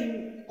ยงอิน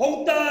หง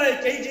ใต้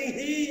เกจิง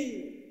ฮี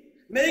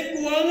ไม่ก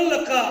วางละ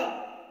ก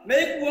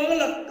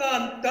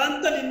าร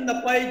ตันินนับ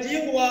ไปจิ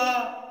งวา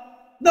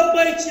นับไป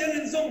เชียง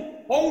อินทรง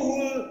หงหู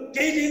เก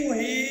จิง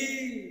ฮี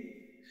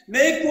ไ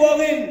ม่กวาง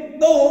อิน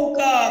โนหง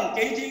กางเก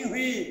จิง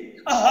ฮี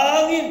อาหา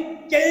งอิน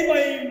เกยไ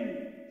ม่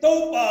โต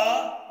ป่า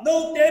โน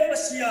เตป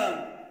เสียง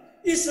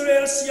อิสราเอ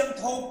ลเสียงเ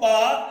ท่าป่า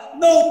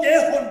โนเต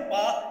หนป่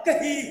ากะ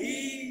ฮี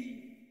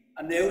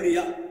อันเดียวเรี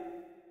ยก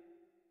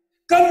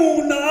มู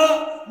นา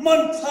มั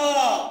นพา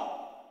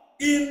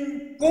อิน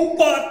กง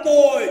ปาโต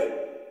ย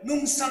นุ่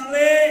งสังเล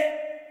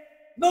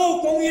โน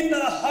กงอินน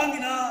าหางิ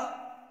นา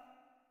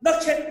นัก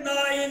เข็นน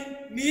าย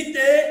มีเต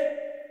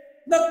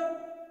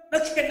นั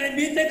กเข็นนาย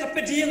มีเตกับเ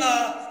ป็นดีงา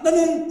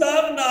นุ่งตา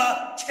มนา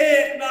เข็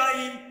นนาย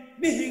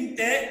มิหิงเ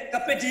ตกั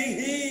บเป็นดี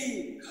ฮี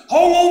ฮ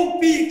อง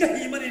ปีกะ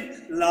ฮีมัน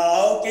ลา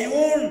วเก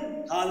ยุน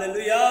ฮาเล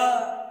ลูยา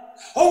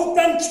ฮอง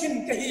ตันคิน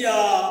กะฮีย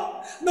า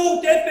โน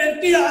เตเป็น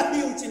กิยา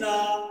ฮิวจินา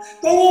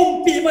กง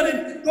ปีมัน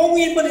กง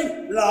อินมัน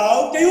ลาว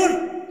เกยุน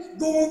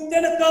กงเต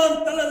นกัน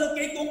ตะละเก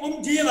กง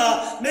ดีงา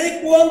ใน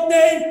กวงเต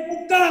นอุ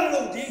กางโล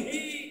ดีฮี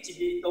จิ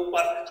บีโต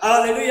ปัดฮา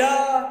เลลูยา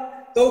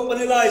โตป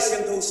นิลายเสีย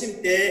งโทซิม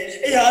เต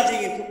เอฮาจิ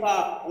งทุปา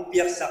องเปี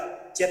ยกสัก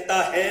เจตา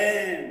เฮ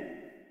น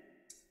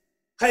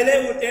ใครเล่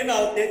อุเตนเอา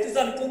เตตุ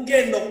จันกุงเก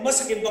นนกมาส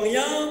กินบางอ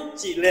ย่าง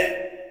จีเล่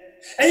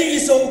ไอ้อิ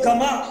โซกา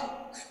มา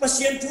ภาษ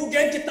าทุกเก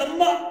นกิตัม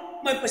มา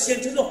ไม่ภาษา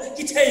ทุกโล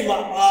กิเทมา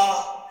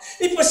ไ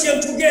อ้ภาษา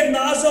ทุกเกน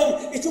น่าจง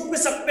ไอ้ทุกภา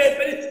ษาเป็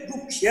นบุ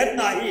กเขียนไห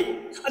น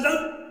อันนั้น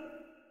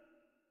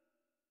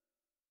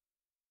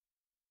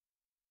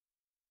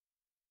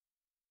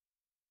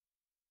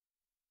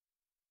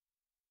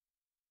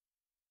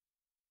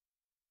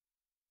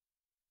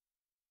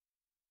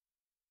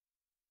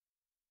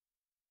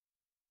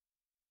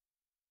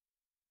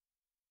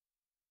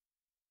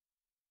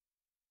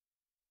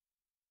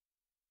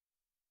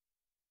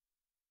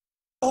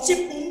จิ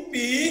ปุ่ม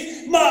ปี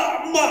มา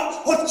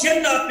หดเขียน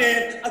นาเป็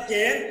นอาเก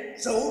น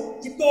เจ้า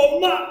จิโต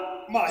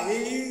มา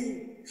ฮี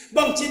บ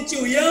างชิ้นจิ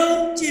วยัง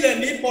จีเล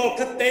มีบอล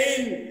คัตเต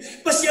น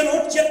ภาษาห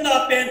ดเขียนนา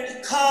เป็น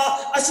ข้า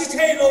อาชิเท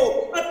โล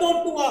อาตอน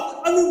ตัว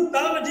อนุต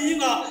ามดี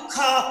งา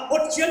ข้าห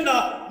ดเขียนนา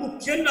บุก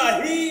เขียนนา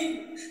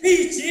ฮี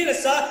จีเล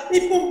สาอี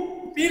ปุ่ม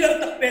ปีเล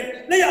ตักเป็น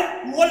เนี่ย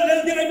วันเลน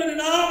เดียร์มัน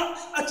นะ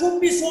อาชุม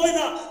ปีซอยน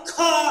ะ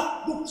ข้า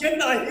บุกเขียน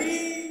นาฮี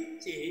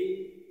จี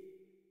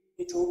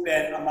itu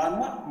ben aman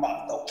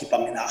ma to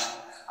kipamina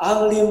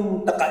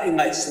anglim taka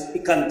ingai su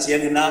ikan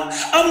chiangina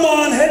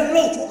aman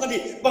hello thukani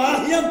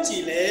ba hiam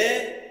chi le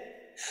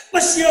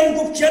pasiam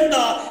gup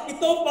chenna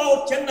ito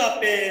pau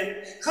chenna pen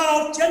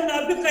khau chenna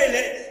bi kai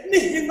le ni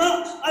hinga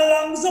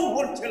alang zam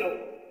hol chelo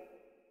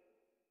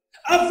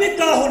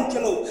aveka hol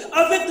chelo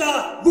aveka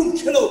gum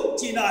chelo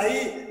china hi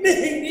ni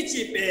hing ni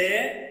chi pe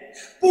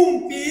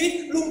pumpi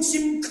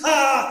lungsim kha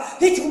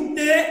hi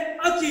thumte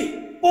aki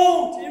ป้อง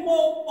ที่ม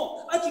อง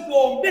อาจิโก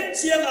มเบ็ดเ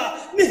ชียง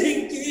ไม่หิง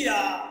กี้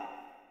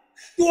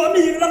ตัวมี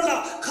หิงละค่ะ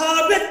คา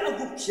เบ็ดอา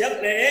บุกเขียด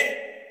เละ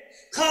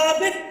คาเ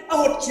บ็ดอา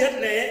หดเขียด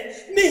เละ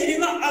ไม่หิ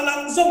งอลั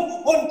งซง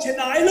หนเช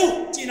นายลูก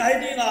จีนาย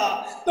ดี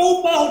ตัว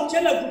ป้าหดเขีย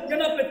ดบุกเขีย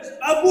ดเป็น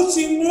อาบุ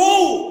ชิงโล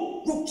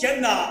บุกเขียด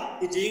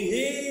จริง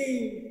ฮี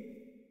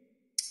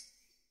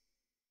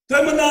ตัว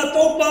มัน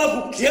ตัวป้า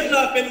บุกเขียด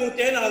เป็นอุเต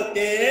นอุเต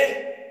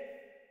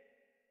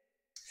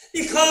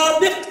อีคาเ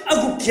บ็ดอา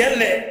บุกเขียด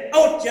เละอา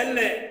หดเขียดเ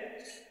ละ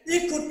อี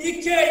กุดอี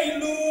แค่อี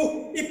ลู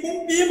อีปุ่ม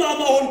ปีมา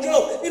หอนเก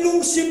ลอีลุง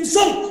ซิม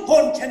ซังหอ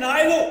นแค่ไหน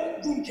ลูก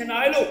ดุงแค่ไหน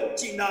ลูก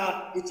จริงนะ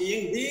จริง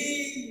ดี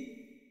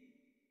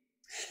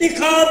อี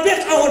ข้าเบ็ด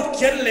เอาหดเ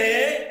ขียนเล่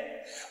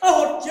เอาห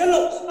ดเขียน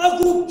ลูกเอา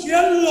กุดเขีย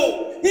นลูก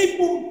อี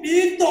ปุ่มปี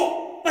ตก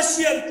ปัส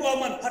ยานตัว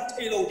มันพัดใ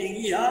ห้ลูกดิ่ง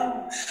ยัง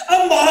อา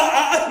มา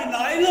ที่ไหน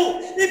ลูก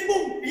อีปุ่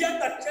มปี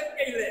ตัดเช็ดเก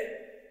ล่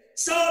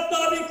ซาต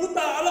านิคุต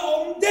าละอ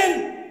มเด่น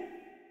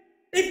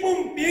อีปุ่ม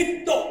ปี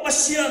ตกปั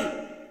สยาน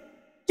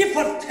ที่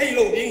พัดให้เร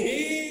าดี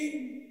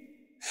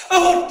อา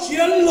หดเขี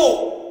ยนโล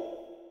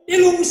อี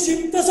ลุงซิม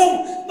ตะส่ง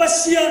ปั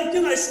สยาน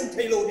ที่ไหนสุดใ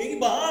ห้เราดี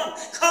บ้าง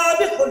ข้าเ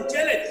ป็นคนเจ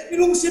ริญอี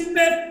ลุงซิมเ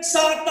ป็นซ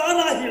าตาน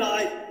าฮิไล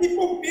อี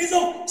ปุ่มปี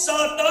ส่งซา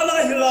ตานา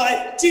ฮิไล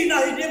จีน่า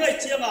ฮิดีไง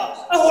เจ้า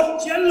อาหด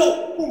เขียนโล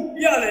ปุ่ม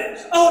ปีอะไร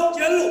อาหดเ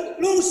ขียนโล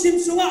ลุงซิม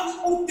สุง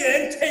เอาเต็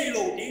นให้เร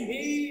าดี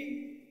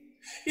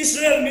อิส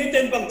ราเอลมีเต็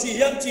นบางที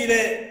ยังจีเล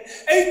ย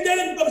ไอ้เต็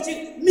นบางที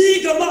มี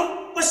กันมา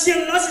ปัสยาน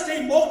น่าจะให้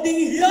หมดดี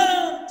ยั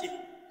งจี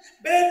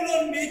เบงลอ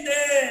นมีเต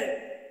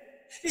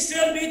อิสรา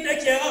เอลมีเต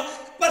แค่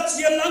ปัจจั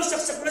ยลัง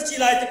สักประชิ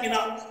ลายตะกิน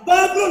ะบา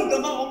บลอนก็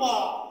มาออกมา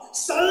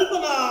สัลบ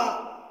มา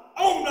เ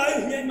อาไหน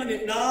เฮียมันเนี่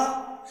ยนะ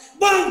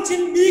บางชิ้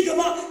นมีก็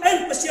มาเอ็น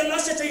ปัจจัยลั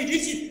งสักที่ดี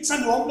สิสัน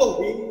หวงโล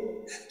หิ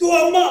ตัว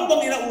มาบัง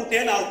อีละอุเต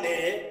นเอาเต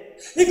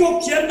นี่ก็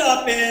เขียนนา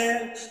เป็น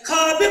ข้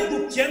าเบ็ดกุ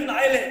เขียนไหน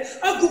เลย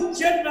อากุเ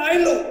ขียนไหน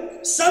ลูก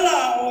สลา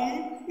อง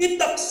อิ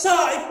ตักซา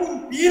ไอปุ่ม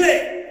ปีเลย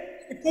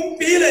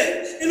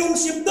ไอลุง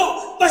สิมโต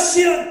ปัจ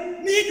จัย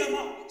มีก็ม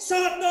าซ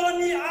าตา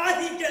นีอา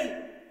ฮิเกน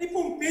นี่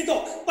ปุ่มปีโต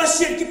ปัส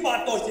ยานกิปา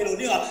โตเทโล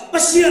ดีอ่ะปั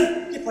สยาน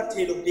กิปาเท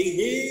โลดี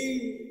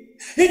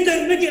ฮิตเต็ม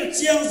ไม่เกี่ยวเ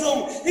ชียงซง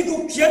ฮิกุ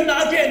เขียนนา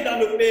เกนดา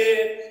นุเป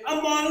อา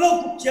มาโล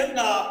กุเขียนน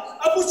า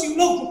อาบุชิงโ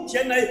ลกุเขี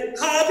ยนใน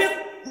คาเบ็ด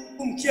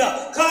กุมเขีย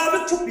คาเบ็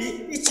ดชุบี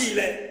อิจิเล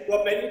ว่า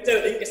เป็นอิเตอ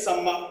ร์ลิงก์สั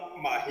ม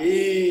มาฮิ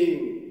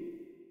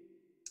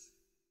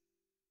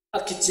อา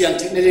คิเชียนเ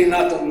ทคนิคนา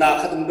ตนา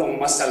ขัดดง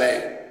มาสเล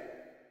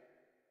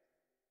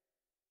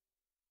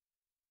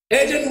เอ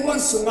เดนวัน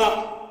สุงะ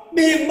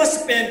มีมัส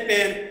เป็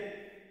น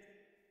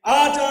อา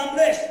จารย์เ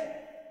ลย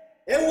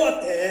เอว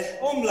เตะ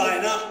อมไล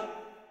น์นะ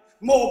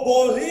โมบอ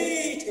ลฮี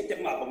ที่จะ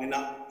มาบังน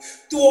ะ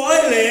ตัวไอ้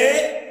เล่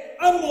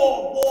อะโม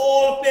บอ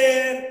ลเป็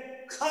น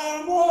ข้า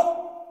โม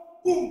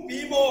ปุ่มปี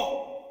โม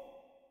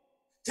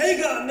เท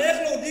กันเนก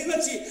โลดีกั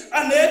นสิอั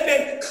นเนเป็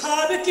นข้า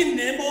ไปกินเ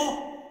นโม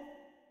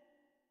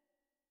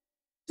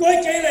ตัวไอ้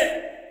เกล่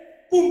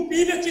ปุ่มปี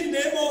ไปกินเน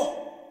โม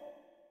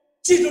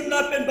จีดน่า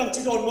เป็นบาง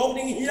จีดมอง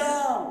นิ่งเฮีย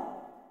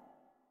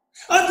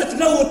อันแต่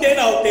ถ้าหัวเตน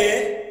เอาเต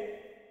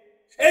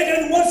เอเด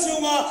นวันสุ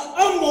มา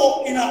อัมโม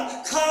อินะ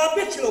ข้าเ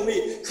บ็ดเชลวี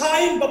ข้า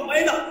อินแบบไอ้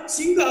น่ะ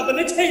สิงคาบัน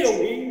เทโล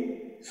วี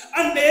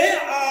อันเนี้ย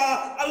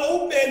อาโล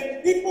เป็น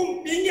ที่ปุ่ม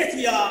ปิ้งเ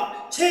ทีย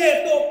เช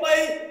โตไป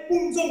ปุ่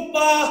มจงป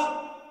า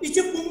อีเ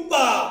จ้าปุ่มป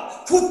า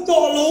ฟุตโต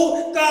โล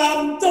กาม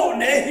โต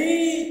เนฮี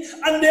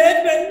อันเนี้ย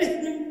เป็นนิ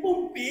หิมปุ่ม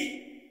ปี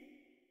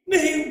นิ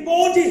หิมบอ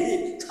ดี้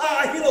ข้า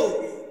ฮิโล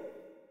วี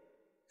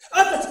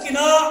อันแต่กิน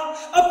ะ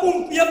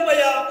apung pia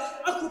paya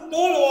aku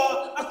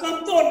tolo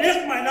akam to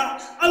nek mai na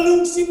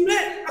alung simle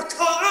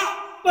akha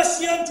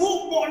pasian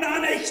thu mo na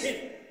nei khin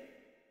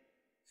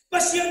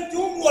pasian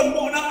thu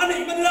mo na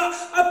anei manla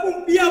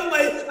apung pia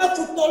pai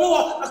aku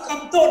tolo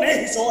akam to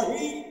nei so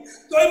hi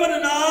toy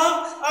manana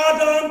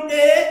adam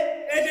te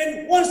eden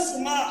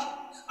wansuma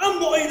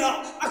amoina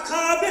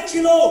akabe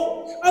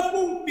kilo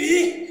apung pi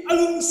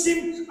alung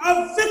sim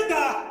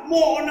aveka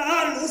mo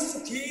na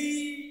lusuki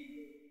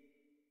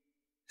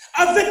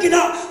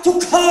avekina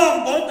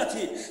tukam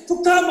baltati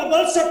tukam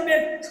bal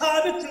sakmen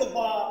kabe kilo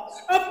ba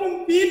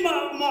apung pi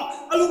ma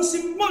alung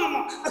sim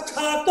mama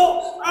akato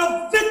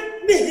avek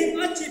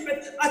mihing achipet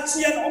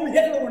achian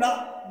omheluna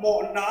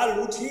mo na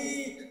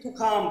luthi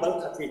tukam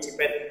baltati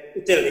chipet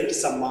utelin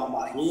kisama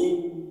mahi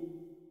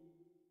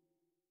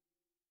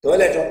ตัว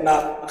เล็กจบนั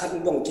กขัน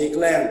ต้องจีแก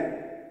ล้ง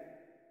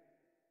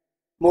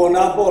โมน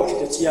าโบลคิ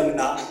ดเชียง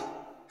นะ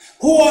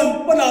ฮวน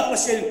ปนาประ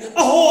สิทธิ์อ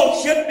โหเ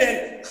ขียนเป็น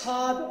ข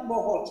าดโม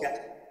โหเขียน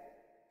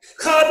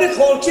ขาดโห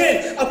เขียน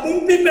อปุ่ม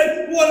ปีเป็น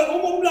ฮวนอ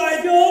มลาย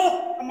โย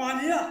อามา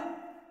นี่ะ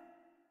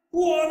ฮ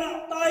วน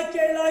ตายเก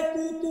ลาย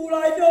ตูล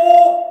ายโย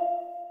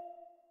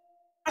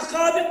อาข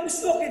าดกุ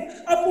ศลกิน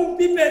อปุ่ม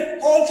ปีเป็น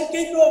โหเ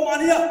ขียนโยมา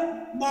นี่ะ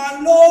มา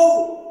โล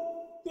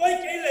ตัว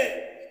เกลเลย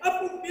อ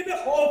ปุ่มปีเป็น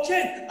โหเขีย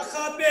นอาข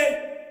าดเป็น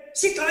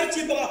สิกาย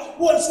จีบว่า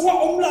วันสวะ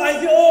อมลาย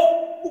โย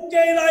ปุกเก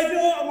ยลายโย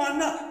อามัน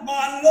นะ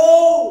มันโล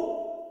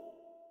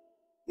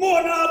โม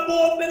นาโบ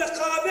เป็นค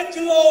าเบก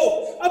โล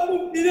อาบุ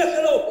มบิเบก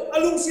โลอา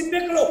ลุงสิเบ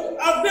กโล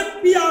อาเบก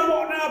ปิอาโม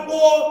นาโบ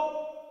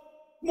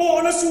โม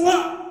นาสวะ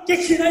เก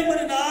ขินัยมั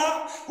นนะ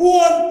ฮว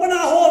นปน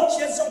าฮอลเ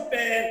ขียนส่งเ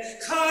ป็น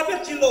คาเบ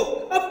กโล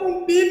อาบุม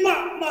บิ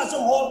มาส่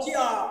งฮอลที่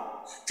อา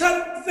คัน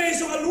เฟซ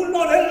ส่งอาลุนน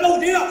อนเฮลโล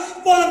ดีละ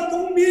วันตร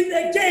งมีเด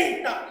เก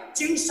ตา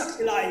จึงสัก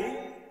ไหล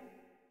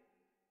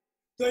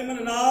ตัวมั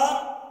นนะ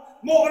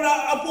โมนา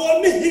อโบ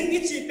มิหิงอิ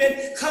จิเป็น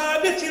คา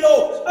เบกิโล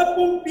อ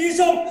ปุ่มปีซ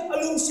งอ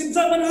ลุงซิม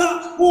ซันมันนะ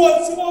หัว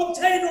สมองใ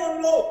ช้นอน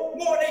โลโ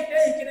มได้เก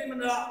ยกินมัน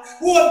นะ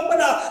หัวป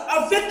นาอ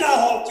เวกา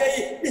ฮอลเกย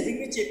มิหิง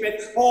อิจิเป็น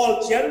ฮอล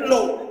เขียนโล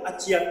อา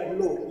เจียนโ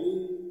ลนี้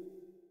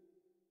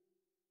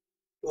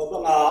ตัวบั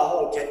งอาฮอ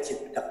ลเกยจิต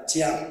ดับเ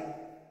จียง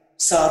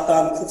ซาตา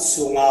นขุด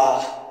สุงา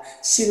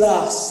ศิลา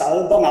สัล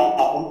บังอ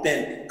าอมเป็น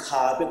ค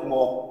าเบกโม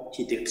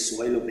ที่เด็กส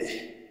วยลูเบ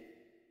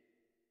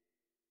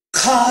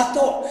ข้าโต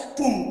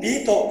ปุ่มปี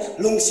โต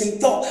ลุงสิม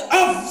โตอ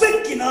าเว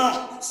กินา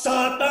ซา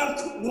ตาน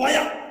ขุดนวย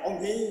อม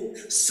ฮี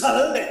สัล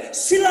เล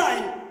สิไล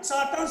ซา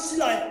ตานสิ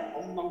ไลอ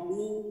มมัง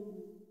ฮี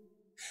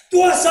ตั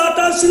วซาต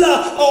านสิลา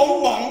อม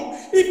มัง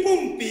อีปุ่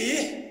มปี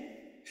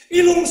อี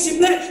ลุงสิม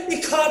เลอี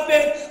ข้าเป็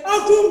นอา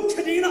กุมค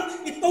ดีนะ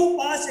อีโตป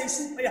าเส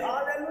สุไปหา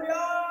เลลุย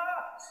า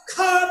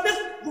ข้าเป็น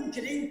กุมค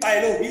ดีไป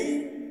โลฮี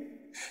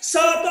ซ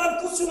าตาน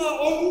ขุดสุงา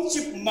อม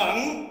จิบมัง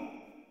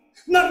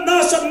นักนา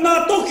สันนา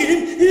โตกิน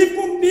อี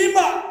ปุ่มปีม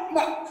า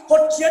ห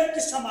ดเขียน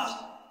กิสมา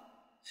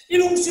อี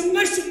ลุงซิมไง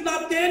สุดนา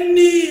เตน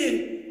นี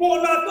โม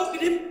นาโต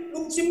กินลุ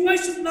งซิมไง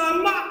สุดนา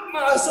ม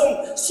าส่ง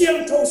เสียง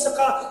โทสก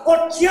าห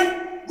ดเขียน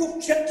กุบ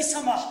เขียนกิส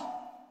มา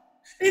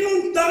อีลุง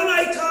ตังนา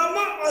อีขาม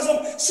าส่ง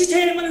สิเท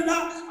มันนะ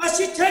อา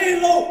สิเท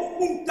โล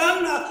มุงตัง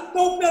นาโต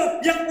เปรย์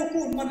ยักบุ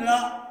กุมันนะ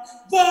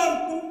วาง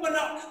ตุมมันน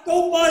ะโต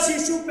ปาสิ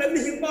สุเป็นมิ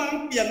หิมัง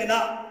เปียงน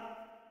ะ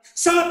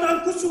ซาตาน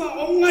กุศล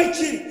องไง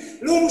คิน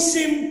ลุง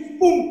ซิม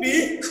ปุ่มปี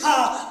ข้า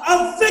อา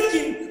เว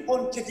กินค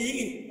นคดี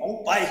อินอง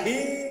ไปฮี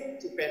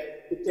ที่เป็น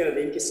อุเท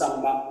ลิงกิสัม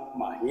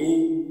มาฮี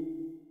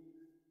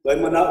โดย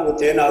มันอุเ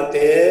ทนาเต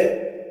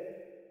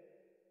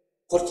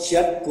กดเชี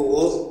ยดกู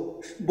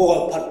บอล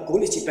ผัดกู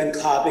นี่ที่เป็น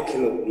ข้าไปคิ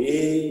โล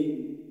นี้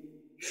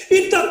อี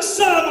ตักซ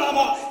าม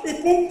าอี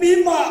ปุ่มปี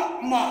ม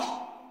า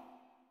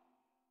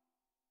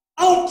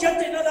เอาเขียน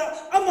ในนั้น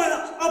อามานะ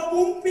อา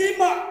ปุ่มปี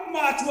ม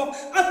าชัว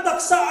อัตัก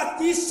ษา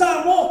ติสาม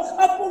โม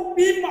อาปุ่ม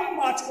ปี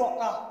มาชัว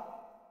อ่ะ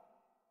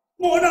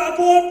โมนาโบ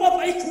ปะไป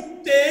ขุด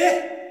เตะ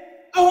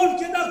เอาเ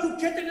ขียนอาคุเ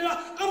ขียนในนั้น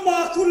อามา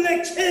คุเล็ก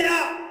เชีย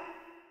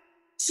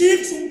ชีก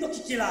สุนทร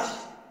กิลา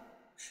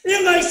ยั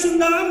งไงสุน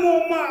นะโม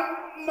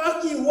มา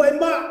กี่หวย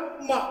มา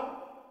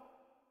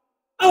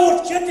เอา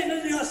เขียนในนั้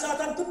นซา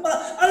ตานทุบมา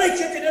อะไรเ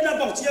ขียนในนั้น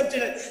บางเชียบเจ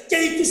เลยเจ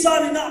ตุสา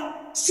นีนะ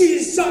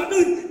si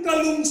zadun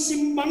kalung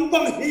simbang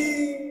bang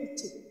hit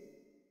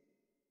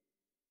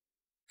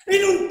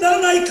inun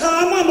tanai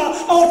kama ma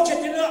out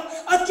chetina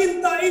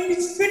akinta it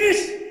is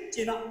finished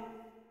tina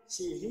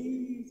si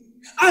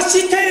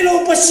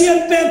asitelo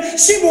pasien pen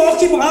si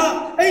moki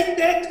ma ei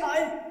te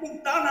khai kun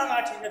tana nga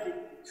thina di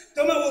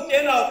tama ute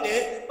na ute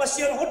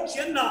pasien hot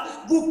khian na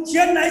bu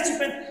khian nai chi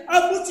pen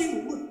abu ching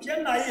bu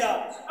khian nai ya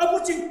abu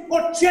ching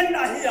hot khian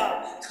nai ya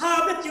kha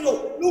be kilo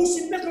lung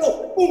sim be kilo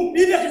pum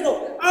bi be kilo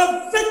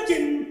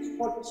avekin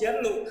hot khian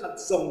lo khat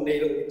song nei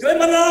lo toi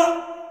mana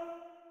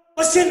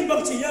pasien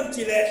bang chi yam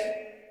chi le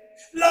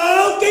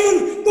lao ke un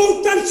ko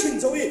tan chin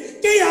zo wi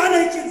ke ya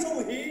nai chin zo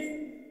hi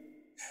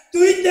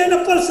tui te na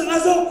person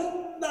azo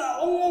na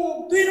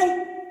ong tui no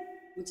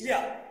chi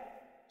ya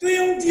tui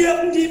ong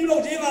di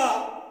lo di ma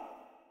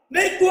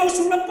mấy con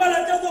xuống lâm ba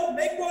là cho tôi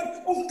mấy con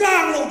ông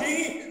càng lâu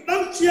đi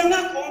đang chiang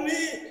á có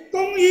mi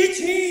công ý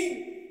chi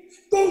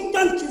công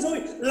tan chỉ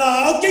rồi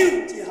lão kêu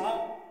chỉ hả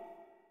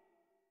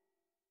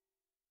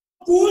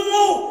cú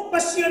lâu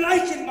PASIA'N ai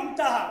khiến mang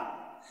ta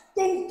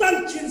công tan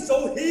chỉ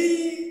rồi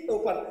hi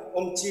đâu còn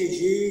ông chỉ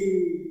hi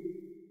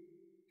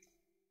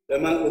để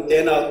mang ưu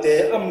tiên nào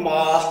thế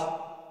amma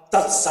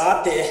tắt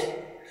xá thế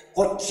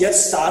hốt khiết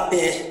xá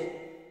thế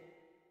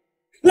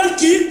là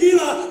chỉ đi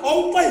là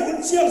ông phải huấn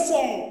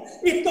Ciangnu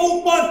ít tàu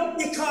pan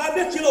ít khai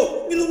biết kilo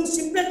ít lùng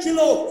sim biết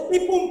kilo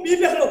ít pum pi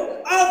biết kilo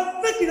à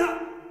biết kina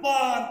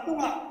pan tung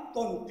à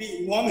tôn pi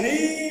ngoam hi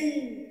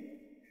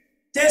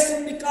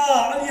Tesnika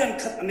alian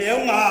khát nêu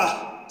ngà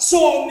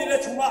Sawm ni le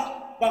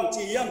thuma bằng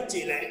chỉ yam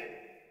chỉ lệ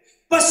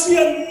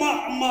PASIA'N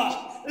mà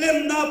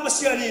lem na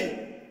PASIA'N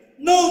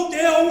nô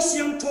te ông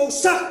xiang thâu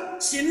sắc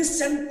xin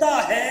sen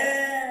ta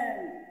hen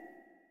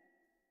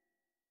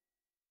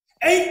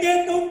ấy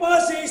te tàu pa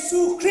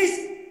Jesus Christ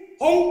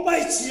hong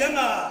pai chiang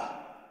à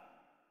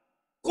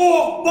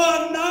có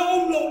ban na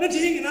ông lộ na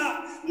thing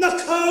na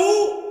khâu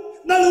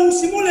na lung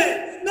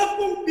simule na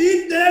pum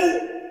pi teu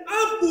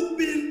apu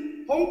pin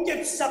hong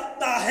kep sak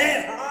ta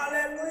hen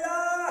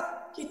hallelujah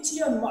ki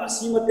chian ma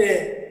si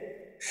mate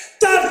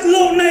tat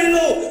lo nei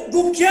lo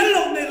gup khian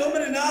lo nei lo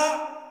mane na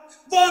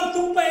van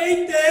tung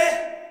pai te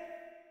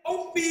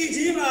ông pi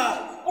ji ma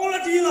ông la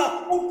ji ma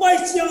ông pai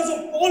chiang zo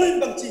polin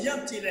bang chi yam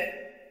chi le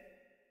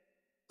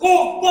có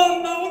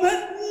ban na ông hết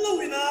lo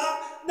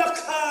na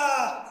kha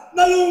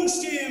na lung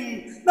sim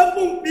na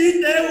pum pi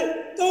teu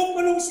to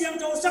pa lung siang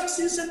to sak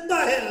sin sen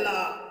ta hen la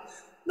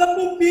na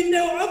pum pi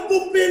teu apu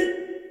pin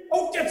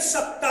ông kep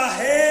sak ta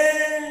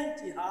hen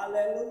chi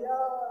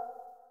hallelujah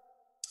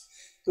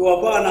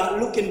tua ba na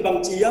lukin bang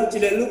chi yam chi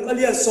le luk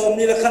alian Sawm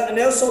ni la khat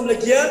neu Sawm le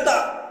gia ta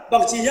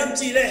bang chi yam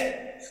chi le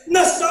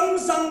na sam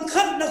sang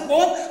khat na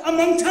ko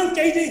amang thang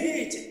kai di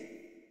hi chi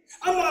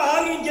ama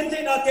hangi yen te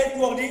na te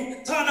tuang di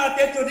thana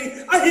te tu di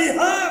a hi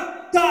ha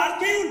ta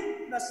ke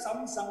na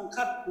sam sang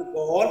khat na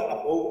ko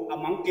apo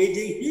amang kai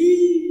di hi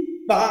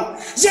bang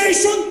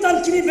Jason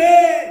tan chi ve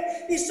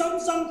i sam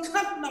sang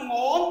khat na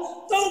ngon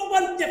tau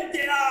pan tep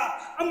te a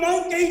amang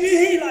kai di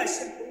hi lai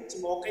sen chi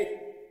mo kai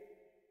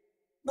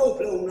đâu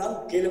phải lắm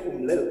kia là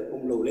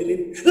lầu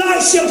lên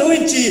lại xem thôi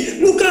chỉ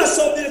Lucas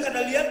Sawm đi cái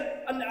này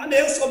anh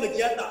em Sawm được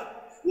kia ta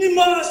nhưng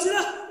mà là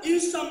in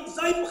sam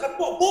zai bắt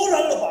bỏ ra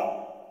là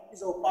bằng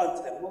iso pan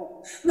thế mà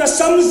là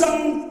sam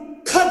sang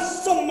khát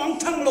sông mang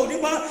thang lầu đi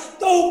mà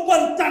đâu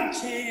quan tâm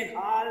chi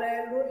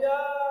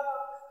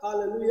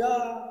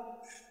hallelujah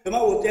nhưng mà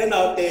ưu tiên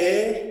nào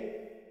thế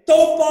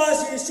đâu pa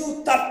si su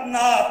tắt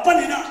na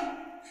panina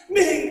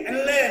mình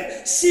anh lên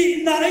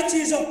si na ấy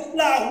chỉ xong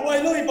là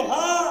huay lôi bằng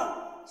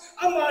ha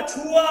ama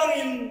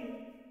chuangin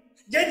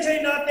yen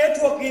chaina te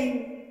thuakin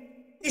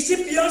isi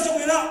piang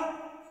songina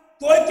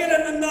toy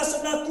kelan na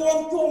sana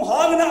tuam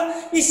hangna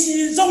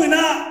isi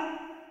zongina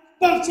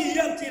pangchi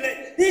yam chile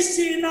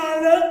isi na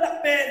le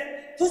takpe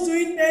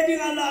thuzui te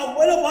dinga la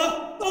wala ba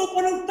to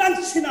panong tan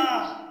china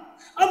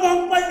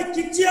amang pai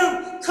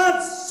kichiang khat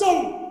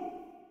song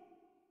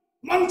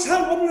mang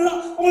chang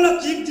ông la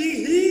kim ji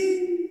hi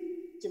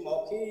chi mo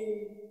khi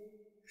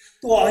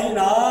tua hi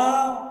na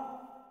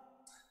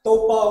tàu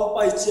bao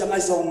bay chiang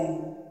ai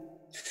sông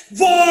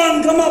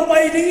van cái mà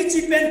bay đi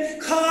chỉ bên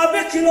khá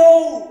biết kilo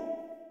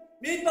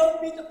mi tàu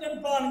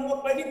tên van mà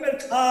bay đi bên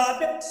khá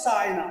biết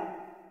sai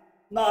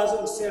na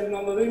dùng xem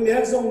mà mình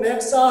nét dùng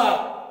nét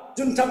xa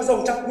dùng thằng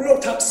dùng thằng pulo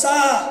thằng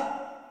xa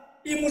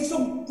imu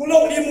dùng pulo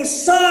imu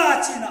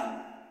xa chỉ na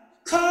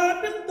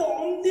khá biết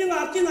tổng tiếng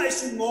à cái này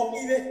sùng mọc đi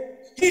về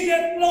khi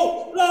đẹp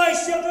lâu lại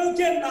xem trong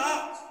trên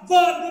na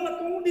van cái mà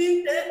tung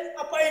đi thế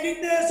à bay đi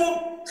thế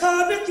xong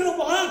khá biết kilo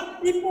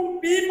bằng đi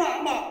pum pi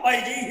mà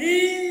bay đi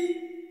hi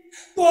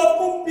tua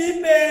pum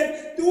pi bên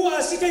tua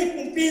asitay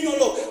pum pi nó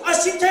lo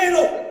asitay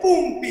lo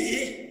pum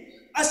pi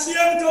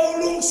Siantawng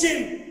lung sim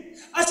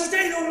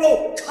asitay lo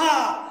kha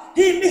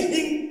hi mi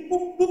hing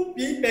pum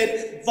pi bên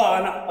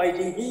và na bay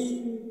đi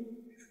hi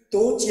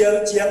tu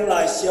chiang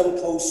lại xem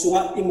thâu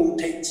xuống imu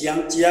thấy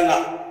chiang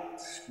à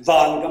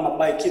van cái mà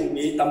bay kinh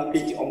mi tâm pi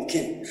cái ông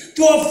kinh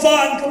tua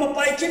van cái mà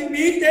bay kinh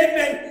mi thế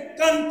bên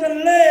กันทะ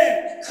เล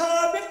ข้า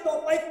เบ็ดต่อ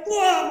ไปก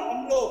ว้างอ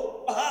มโล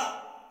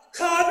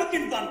ข้าเบ็ดกิ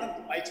นวันกัน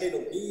ไปเทโล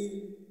กี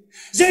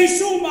เย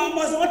ซูมา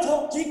สวัสดิ์ทอ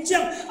กจิกจั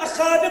ง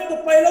ข้าเบ็ดต่อ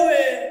ไปแล้ว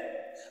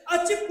อา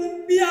จิปุ่ม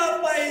ปีอา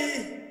ไป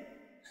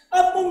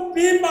ปุ่ม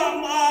ปีม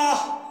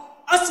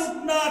าสุด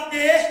นาเต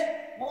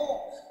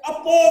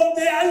ปอมเต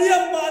อเลีย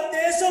มมาเต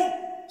สม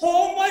โท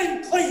ไม่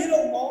ค่อยฮิโล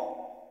โม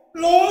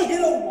โลฮิ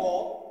โลโม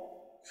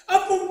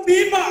ปุ่มปี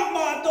ม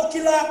าตัว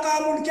กีฬากา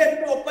มุนเก็บ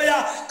ตัวไป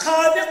ข้า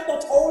เบ็ดต่อ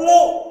โทโล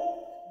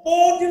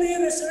bodily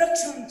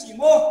resurrection จีโ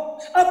ม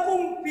ปุ่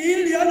มปี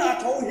เลียนา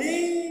โทฮี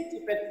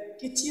ที่เป็น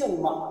กิเชียน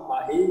มา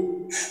ฮี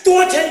ตัว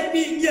เท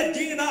ปีเงีย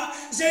ดีนะ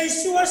เย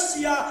ซูเ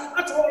สีย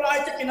อัทโลาย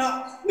จะกินะ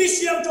มีเ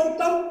สียงจง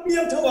ตั้มเปีย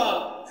งเถอะ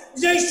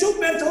เยซูเ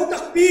ป็นเถาตั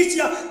กปีเสี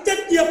ยเจ็ด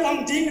เดียบัง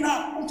ดีนะ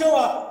องเถ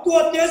อะตัว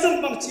เดียง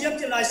บังเสีย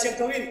ที่ลายเสียงเ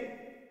ถอะ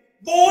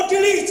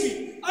bodily จี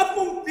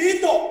ปุ่มปี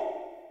โต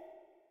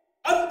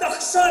ตัก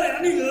ษาเลย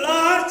นี่ล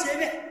าเจ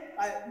เนี่ยไ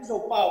ม่รู้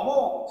เปล่าโม่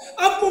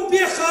ปุ่มปี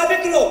ขาเด็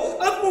กโล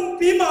ปุ่ม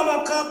ปีมา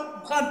ครับ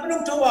ผ่านพน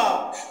มทว่า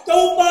ตั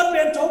วป้าเ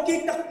ป็นทกิ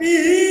ตักปี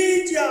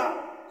จ้า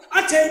อา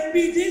เช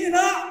ปีที่น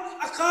ะ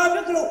อาคาเบ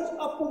กโล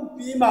อาปุ่ม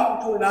ปีมา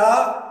ทุนะ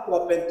ว่า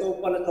เป็นตัว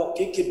ปนท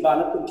กิคิดบา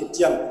นตุนคิดเ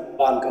จียง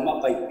บานกำมา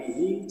ไปปี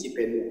จีเ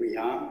ป็นมุขย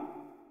าม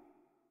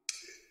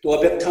ตัว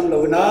เบกทำเล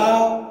วนะ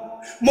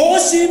โม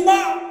สี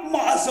ม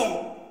าส่ง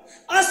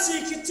อาศิ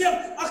คิดเจียง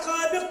อาคา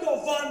เบกตัว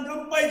ฟันก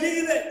ำไปดี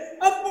เลย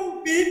อาปุ่ม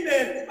ปีเป็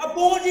นอาบ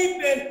อดีเ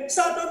ป็นซ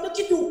าตานต้อง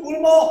คิดดูกุล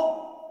โม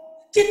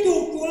คิดดู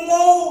กุลโล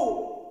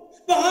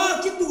บ้า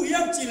คิดดู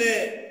ยังจีเลย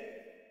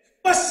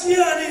ปัสย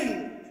านิน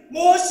โม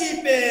สี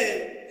เป็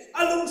นอ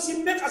ารมณ์สิ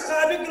เบกอาคา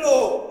เบกโล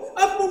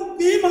อาปุ่ม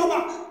ปีมา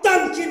ตั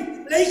นกิน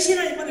เลยชิ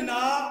นัยมันน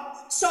ะ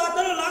ซาต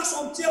านลักส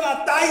มเจียง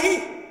ตาย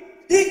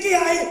ฮิกิ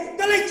ไอ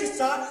ก็เลยคิด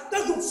ซาตะ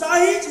กุบสา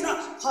ฮิจินะ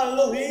ฮัลโห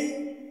ลฮิ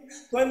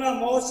ตัวนั้น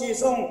โมสี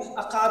ส่ง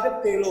อาคาเบก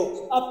เตโล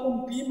อาปุ่ม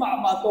ปี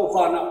มาโตฟ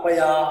านะไป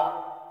ยา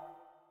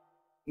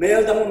เมล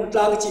ดังมันต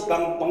ากจีบั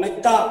งไอ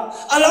ตา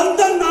อลัม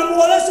ดังนามั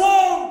วละส่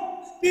ง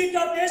ปีต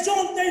าเตส่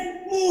งเต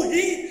มู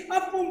ฮีอา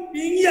ปุ่ม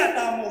ปีเงียต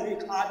ามูฮี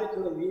คาเบก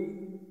โลฮี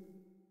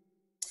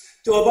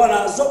ตัวบ้าน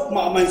จบม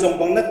ามันส่ง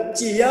บังนัด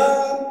จีย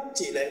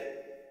จีเลย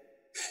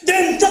เดิ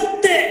นจัด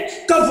เตะ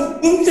กับ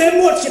บุ้งเตะห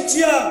มดเ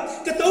ชียร์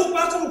กับตัวป้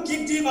ากับมุกิ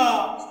นดีมา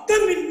กับ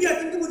มินเงีย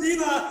ติกับมุดี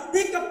มา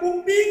ที่กับปุ่ม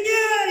ปีเงี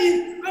ย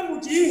อามุ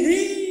จี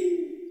ฮี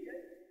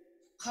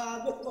ข้า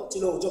เด็กก็จิ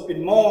โร่จะเป็น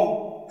มอง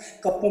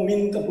กับปุ่มมิ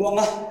นกับบัวง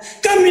ะ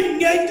กับมิน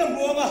เงียกับ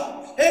บัวงะ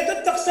เฮกับ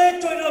ตักเซ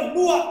จอยเรา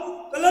บัว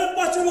กับลัลป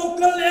าจิโร่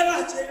กับเลงะ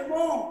เจม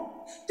อง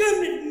กับ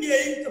มินเงีย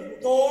กับบุ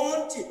ตร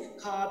จี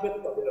ข้าเด็ก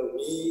ก็เป็นเรา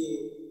นี้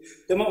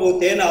แต่มาโอ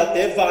เตน่าเต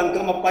ฟันก็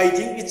มาไป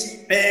ทิ้งอิจิ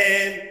เป็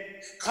น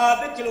ข้า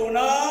เด็กกิโลน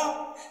ะ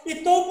อิ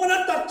โตปนั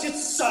ดตัดจิต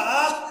สา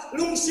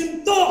ลุงซิม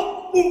โต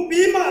ปุ่ม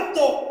ปีมาโต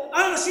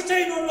อังสิใจ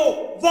นนโล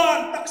วัน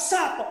ตักซ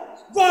าโต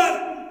วัน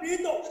ปุ่มปี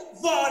โต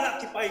วันอั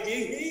กไปดี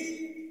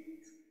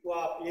ว่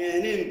าเพีย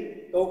นิน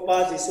ตัวป้า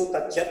ที่สุด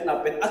ตัดเขียนน่ะ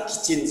เป็นอัก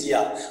จินเจีย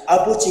อา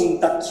บุจิง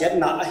ตัดเขียน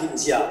น่ะอหิน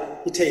เจีย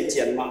อิเทเจี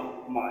ยน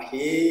มา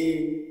ฮี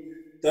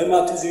โดยมา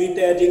ทุจุยเต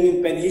ดิ้ง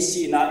เป็นฮิ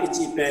สีน่ะอิ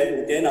จิเป็น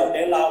อุเตน่ะเต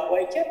ลาไว้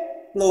แค่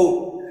โล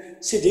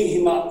สิดิ้งหิ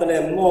มะตะเล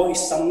โมอิ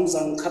สัง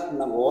สังขัด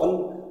นังอน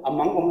อา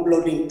มังอมโล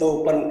ดิ้งโต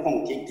ปันของ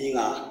กิดิ้ง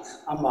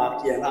อามาเ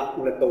กียง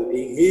อุลโต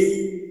ดิ้งฮี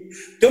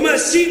ตัวมา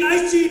สินไอ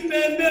จีเ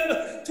ป็นเบ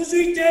ทุจุ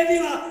ยเตดิ้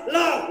งล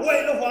าไว้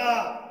ละว่า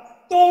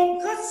ตอง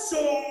คัด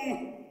ส่ง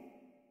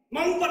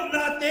มังปัตน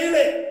าเตเล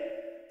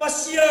ปั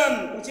สยาน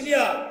อุจิเลีย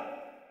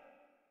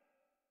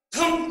ท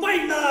ำไป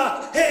นา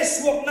เฮส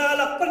วกนา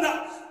ลักปนะ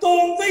ตร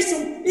งไปส่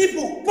งอี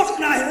บุกปัก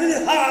นาเฮ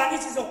หานี่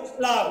สิส่ง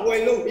ลาหวย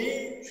โลหี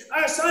อ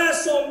าศัย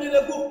สมนี่ล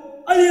ะบุก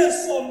อาเลีย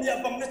สมเนี่ย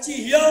บังนัจี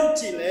ยาม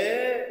จิเล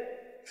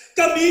ก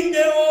ามีเด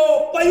โอ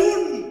ปายุ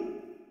น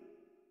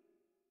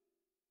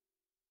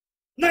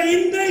ในอิ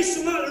นเดียสุ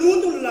มาลู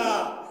ดุลลา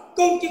ก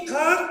งกิ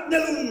คักเน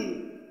ลุน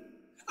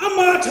อาม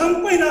าท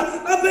ำไปนะ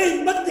อาเบ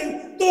ย์มัดถึง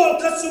ตัว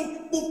กระสุน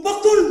บุป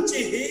กุล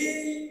จี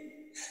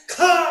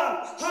ข้า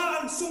หา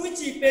นสุวิ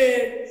จีเป็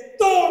น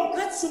ตัวก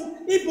ระสุน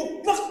อีบุป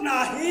ปักนา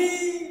ฮี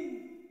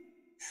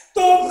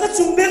ตัวกระ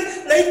สุนเบ็ด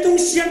เลยตุง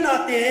เสียนา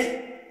เต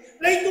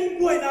เลยตุง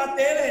ป่วยนาเต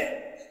เลย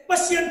ปั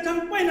สยันท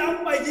ำไปน้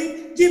ำไปดิ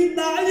จิมน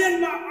าเลียน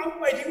มาเอาไ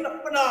ปดิหลับ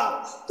ปนา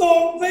ตัว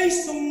เว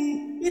สุง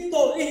อี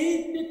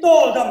โต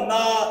ดำน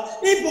า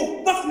อีบุป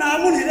ปักนา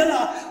มุนเห็นล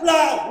ะล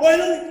าไว้แ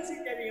ล้วสิ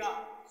แกนี่ละ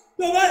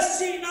ตัวว่า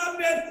สีนาเ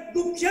ป็น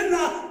ดุเขียนน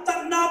าตัด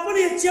นาป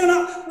นิเจียนะ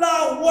ลา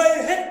ไว้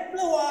เฮ็ดล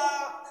ะว่า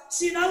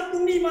สีนาตร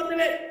งนี้มา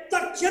เลยตั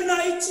ดเขียนนา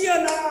อิเจีย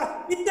นา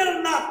อิเตอ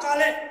ร์นากาเ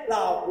ลล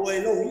าไว้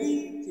โลหี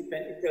ที่เป็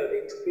นอิเตอร์เล็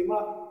กพิมา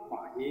มา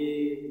ฮี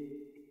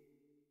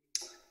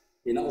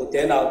นี่นะโอเต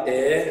นาเต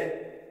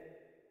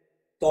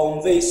ตอง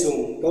เวซุง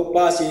ตัว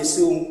ป้าสี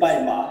ซุงไป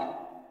มา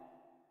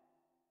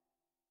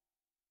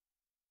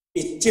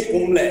อิจิ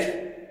ปุ่มเล่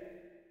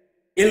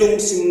อิลุง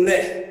ซิมเล่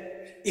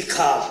อิข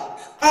า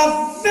อา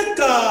เว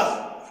กา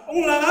อง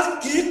ลา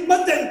กิกมา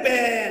เต็งเป็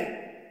น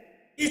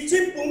อิจิ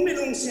ปุ่มมิ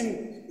ลุงซิม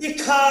อิ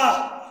ขา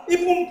อิ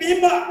ปุ่มปี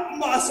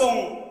มาส่ง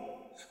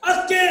อา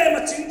เกมา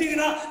จิงดี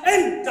นะเอ็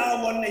นตา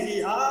วันนี้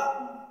ฮะ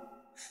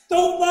ตั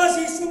วป้า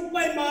สีซุงไป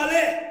มาเล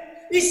ย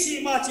อิสิ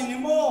มาจินิ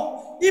โม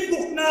อิบุ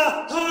กนา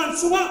ทาน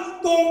สุวะ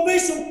ตรงไป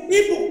สุอิ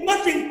บุกมา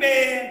เต็งเป็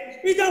น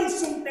อิดำ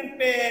สุงเต็งเ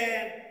ป็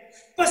น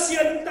ปัส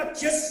ยันตักเ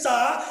ขียสา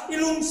อิ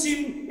ลุงซิม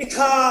อิข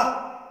า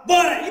บ้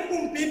านอีปุ่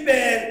มปีเ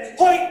ป็น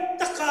หอย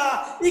ตะคา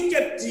อีเ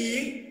ก็บจี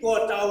ตัว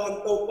ตาวัน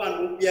โตปัน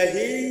เบีย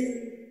ฮี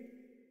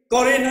กอ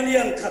รินเลี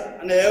ยนขัด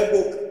อันเอว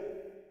บุก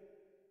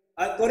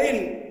กอริน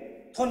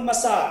ทนมา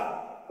ซา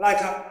ลาย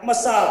ขับมา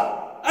ซา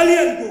อเลี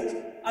ยนบุก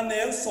อันเอ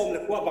วสมเล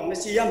ยกว่าบังใน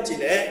ชียมจี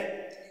เล่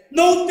โน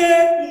เต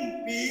ปุ่ม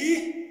ปี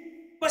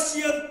ปัส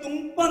ยันตุง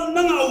ปัน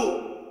นังเอา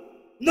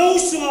โน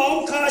สวง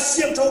คาเ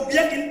สียงเท่าเบี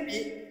ยกินปี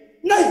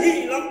น่าหิ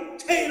ลัง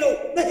เทโล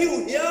น่าหิว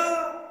เฮีย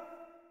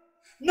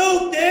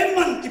no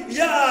teman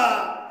kipya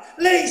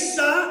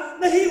leisa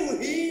na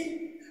hiuhi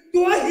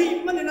tua hi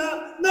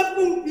manena na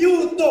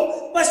pumpiu to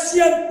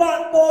pasyan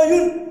pa to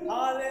yun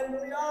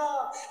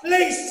hallelujah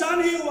leisa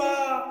hiwa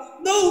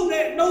no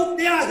te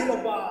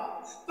hiloba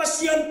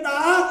pasyan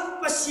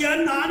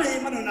na hi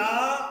manena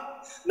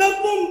na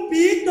pum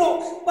pi to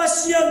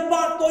pasian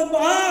pa to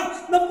ma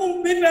na pum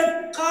pi ben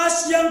kha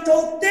siang tho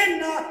ten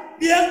na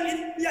biang in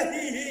bia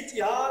hi ti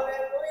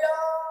hallelujah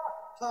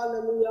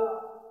hallelujah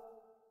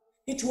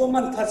itu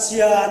man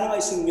phasia na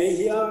isu nge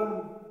hiang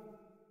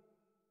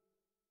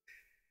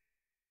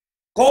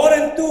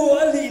koren tu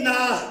alina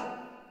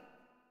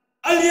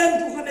alian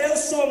tu kan el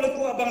som le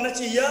ku abang na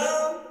chi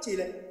yang chi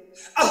le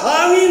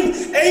ahangin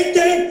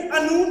eiten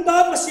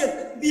anunta pasien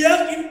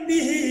biak in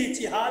bihi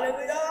chi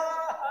hallelujah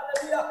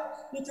hallelujah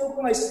ni tu ko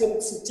ngai siam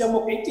siam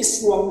ok ti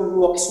suang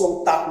luak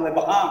suang tak le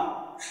bahang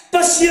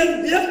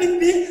pasien biak in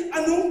bi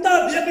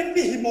anunta biak in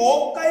bihi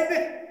mo kai ve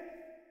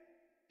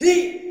hi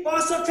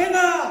pasal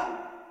kena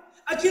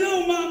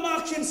akilo ma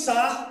kinsa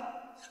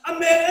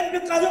amel et be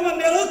kalong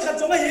amel khat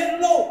joma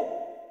hello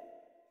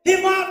hi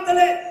ma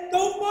tale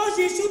to po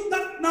si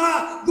sutak na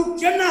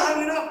gukena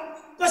hangina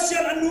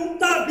pasien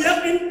anunta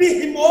biak in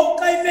bihi mo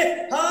kai ve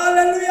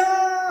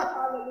hallelujah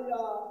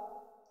hallelujah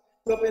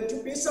to pen tu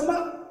pi sama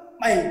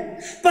mai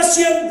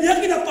pasien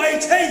biak in pai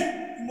chai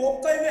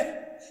mo kai ve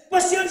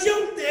pasien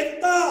siang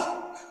tenta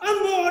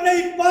amo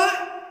nei pa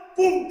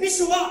pum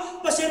pisua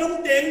pasien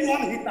ong teng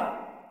nuam hita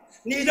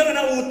ni dang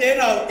na u te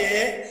nau te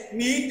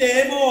mi te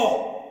mo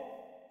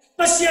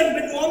pasien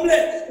ben nuam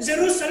le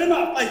Jerusalem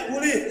pai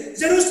kuli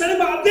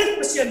Jerusalem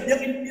abet pasien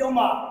biak in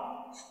pioma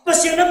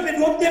pasien ben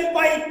nuam te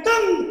pai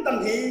tang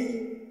tang hi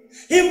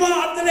hima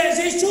atale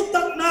jesu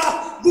tak na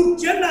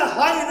gukjana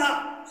haina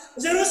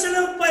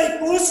Jerusalem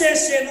pai kul se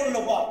no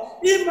loba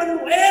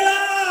Immanuela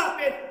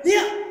pe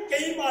dia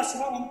ke ma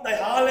samam tai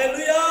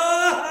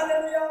hallelujah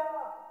hallelujah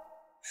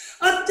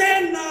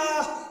Atena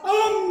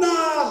omna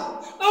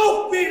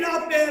au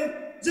pina pen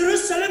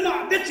Jerusalem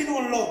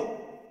bekinon lo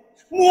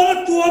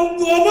mo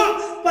tuama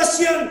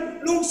pasien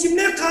lung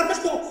simne khabat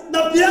to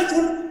na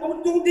biakun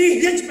ong tung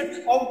di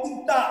hechpet ong tung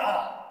ta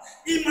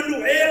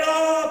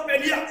Immanuela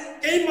pelia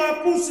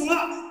keima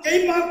pusunga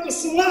keima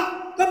kusunga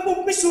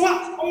kapung pisunga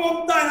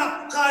ong ta na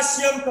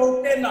khasyam to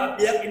tena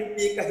biak in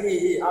pi ka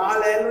hi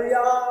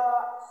hallelujah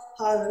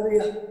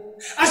hallelujah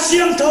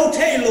asyam to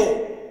thelo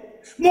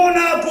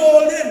mona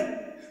bolin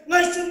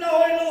ngai sunna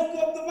hoilo ko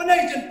to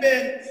manai jen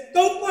pen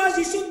to pa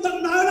ji sun tang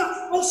na na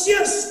o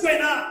sian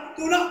skwena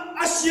tu na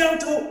asyam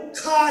tho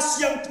kha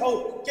siam tho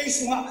ke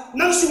sunga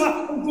nang sunga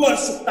gol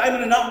su tai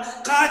man na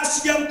kha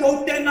siam tho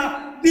ten na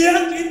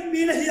biang in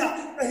pi na hiya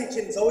ka hi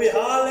kin zoi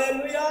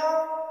hallelujah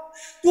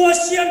tu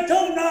siam tho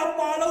na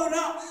pa lo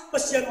na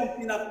pasian om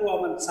pina ko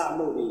man sam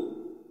lo ni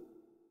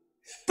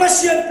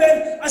pasian pen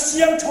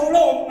asyam tho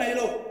lo om ngai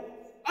lo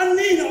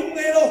Ani nong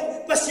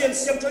ngelo pasien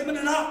siam thoi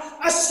manana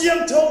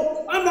asiam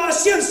tho ama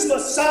sian su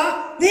sa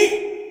ni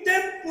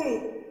temple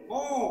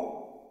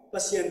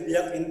pasien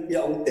biak in pia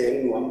ong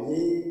teng nuam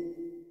hi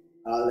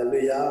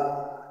hallelujah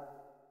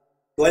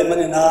toy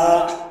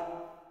manana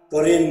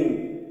torin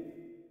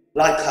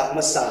lai khak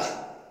masa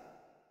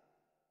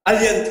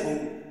alien thum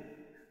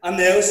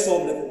anel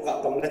som le ka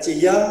tong na chi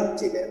ya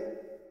chi le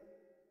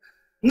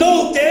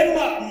no te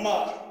ma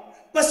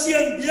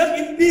pasien biak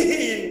in pi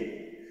hin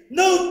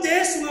no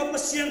tes ma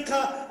pasien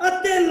kha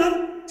atelam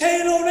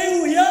thelo nei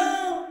uya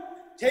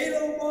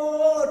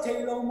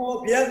thelo mo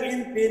biak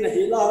in pin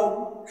hilam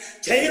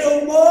thelo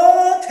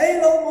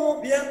mo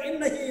biak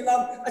in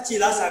hilam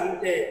achila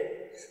sangte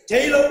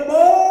thelo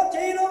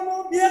mo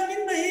biak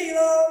in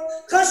hilam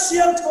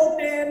khasyam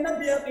thote na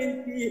biak in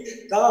pi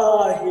ka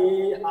hi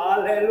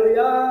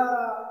hallelujah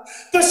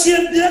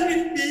pasien biak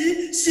in pi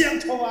siam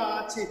thowa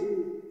chi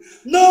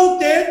no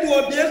te tu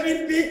biak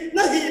in pi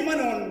na hi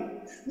manon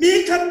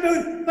mi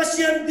kapun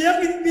pasien biak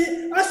in pi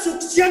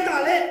asuk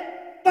siatale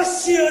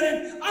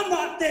pasien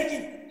ama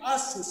tekin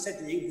asu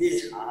seding hi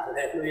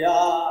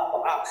hallelujah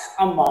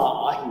ama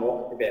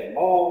ahmo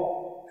bemo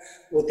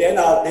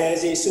utena de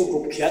jesu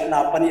gup khiat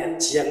na pani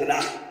chiang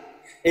na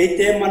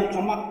ete man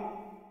thama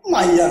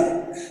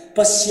mayan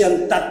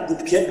pasien tat gup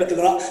khiat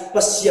bekla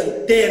pasien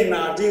ten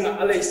na dinga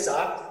alesa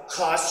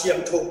kha siam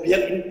tho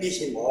biak in pi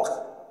hi mo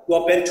wa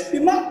pen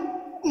thupima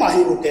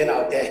mahi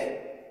utena de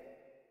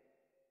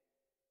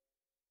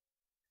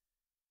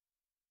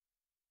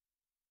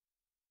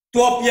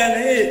tua pian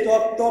hi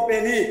tua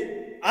pen hi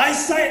ai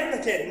sai la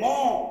chen mo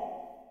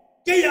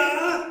ke ya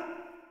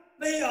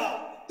bây giờ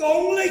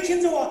con lấy khiến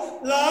cho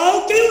lão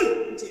kêu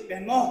chỉ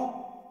bên mo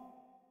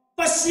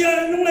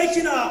pasien nung lấy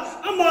khiến à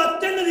ama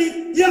tên là đi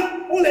ya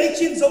ông lấy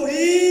khiến rồi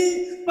hi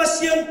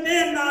pasien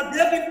tên là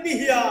biết bên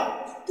bi ya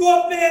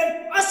tua pen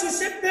asu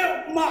sep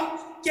ma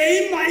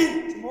cái mai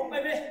moไป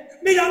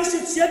ไม่làm sự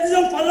เสีย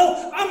trong phần lâu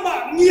ama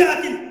nia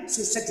tin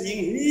sự sẽ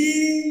tiếng hi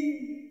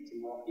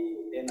mo đi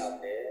tên nào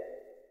thế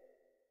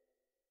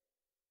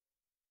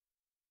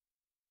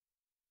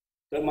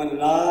teman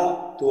la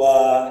tua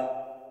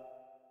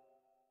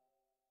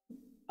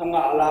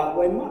anga la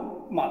koi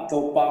ma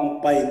to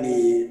pang pai ni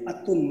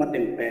atun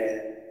mateng pe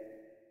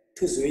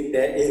thu zui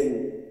te in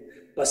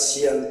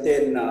pasien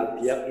ten na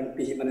biak in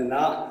pi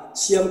manana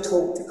siam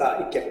thok ka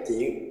ikek ti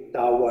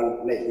tawan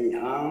le hi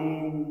hang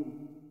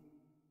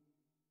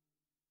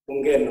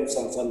tungen nok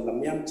son son lam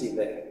yam chi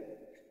le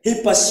hi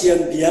pasien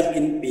biak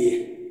in pi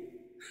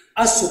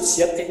asut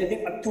siat te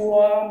ding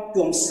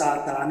tuam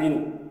satanin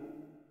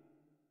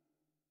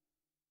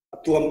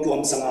tuam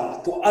sanga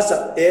tu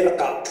azat te la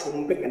ka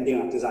thum pe kan ding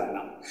atu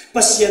zana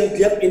pasien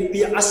biak in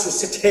pi asut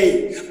se thei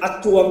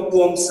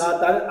tuam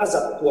satan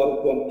azat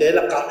tuam te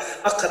la ka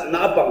akhat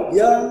na bang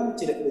yang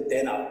chile ku te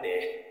na te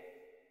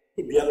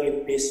ti biak in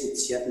pi sut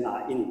siat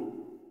na in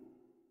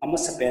ama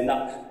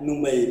sapena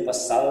numei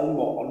pasal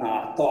mo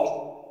na to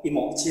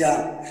imo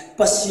chiang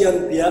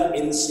pasien biak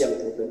in siang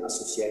tu pen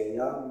asosiai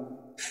yang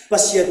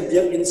pasien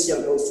biak in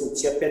siang do su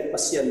chia pen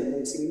pasien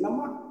mung sing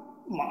nama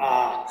ma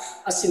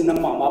asin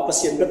nama ma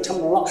pasien bet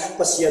thamwa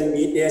pasien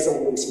mi te so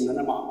mung sing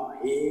nama ma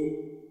he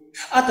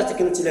ata te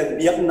kin chile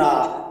biak na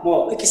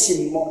mo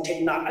ikisim mo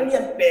thekna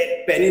alian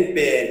penin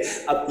pen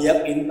a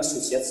biak in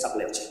asosiat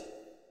sakle che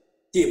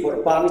ti bor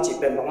pa mi chi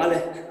pen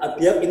bangale a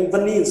biak in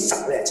vanin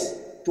sakle che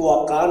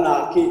tua ka na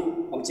ki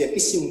om che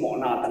kisim mo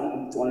na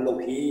tan tuan lo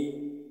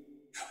hi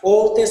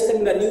Old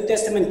Testament and New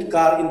Testament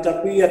kar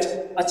interpret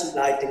achi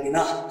lai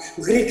tengina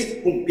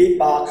Greek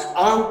kumpipa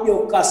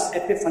Antiochus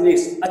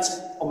Epiphanes achi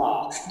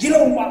ama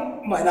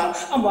giloma mana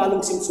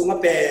amalung simsunga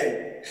pen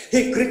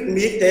he Greek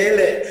mi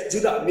tele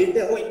Judah mi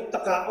te hoi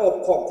taka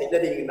op khom te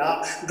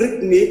dingina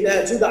Greek mi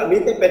te Judah mi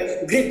te pen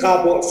Greek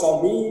ka bol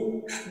somi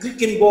Greek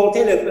in bol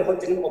tele pe hoi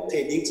tin op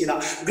te ding china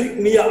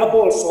Greek mi a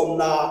bol som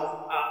na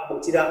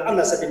chira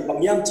ana sa tin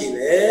bangyam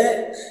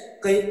chile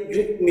cái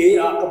Greek mi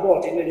a bol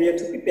tin le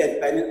tu pi pen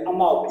pen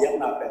amao biak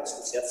na pen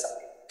susiat sak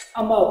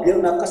amao biak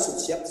na ka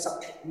susiat sak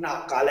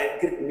na ka le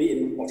Greek mi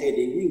in mo the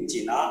ding ning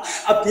china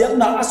a biak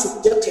na a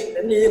susiat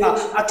the ni nga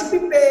a tu pi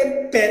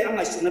pen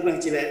angai suna bang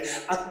chile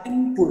a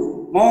tin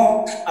pulu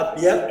mo a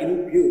biak in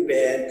piu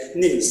pen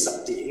ni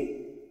sak ding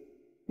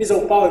mi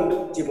zo pau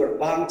ji bor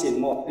bang chin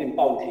mo tin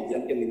pau thi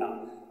yang ke na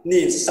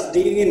ni sak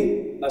ding in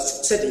ma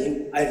susiat ding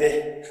ai ve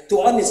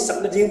tu an ni sak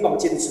ding bang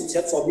chin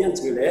susiat so mian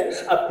chile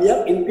a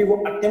biak in piu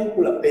atem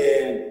pula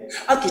pen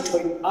a ki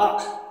thoi a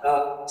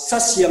sa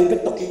siang be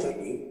to ki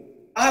thoi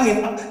angin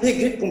he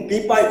Greek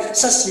kumpipai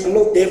sa siang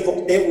lo te vok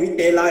te ui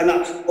te lai na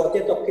ko te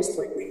to ki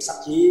thoi ui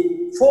sakhi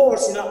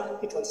force na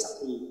ki thoi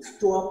sakhi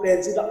tua pen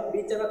ju da bi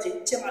te na thi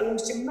chang alung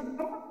sim na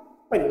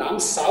ไปน้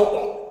ำสาว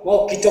ก็ว่า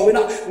กิจวัตร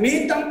มี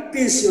ตั้ง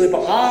ปีสิบ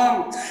ห้า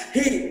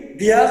ที่เ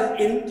บียร์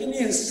อินที่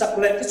นี่สัก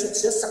เล็กที่สุดเ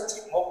สียสัก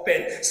ที่หกเป็น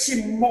สิ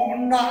มอ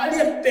นาเลี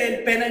ยเป็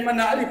นไอ้มัน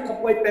นาลีขับ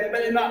ไปเป็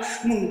นนะ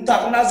มึงตั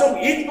กน่าจง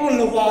อินนน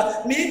ลว่า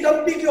มีตั้ง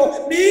ปีเกี่ยว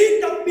มี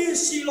ตั้งปี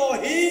สิโล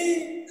ฮี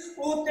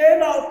อุเต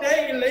น่าเต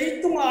อิเลย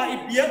ตุ้งอี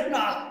เบียร์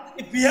น่ะ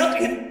อีเบียร์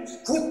อิน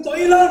ขุดตั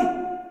วลัง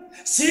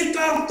สิก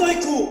างตัว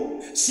กู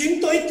สิง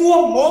ตัวตัว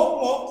หมก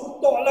ขุด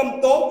ตัวลำ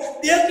โต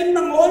เบียร์อิน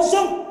นั่งอ่อน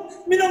ส่ง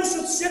มีน้องสุ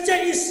ดเสียใจ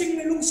อีสิ่งใน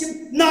ลุงสิม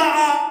นา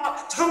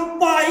ทำ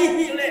ไป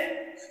ฮีเล่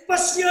ปั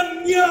สยาม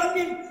ยา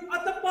ดินอั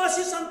ตปา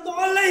สิสันโต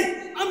อะไร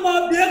อามา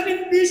เบียกิน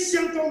บิส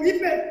ยังตรงนี้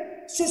เป็น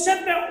สุดเสีย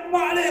เปม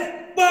าเลย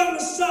บาง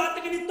สาตะ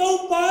กินโต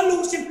ปาลุ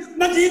งสิม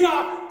นาทีน่ะ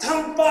ท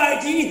ำไป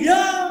ที่ย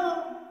า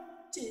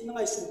จีนั่งไ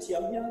อ้สุดเทีย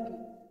มยัง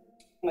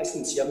ไอ้สุ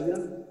ดเทียมยั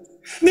ง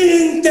มิ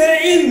นเต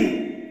อิน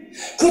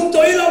คุดตั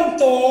วลำ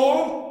โต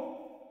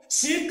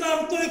สีกาม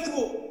ตัว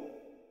กู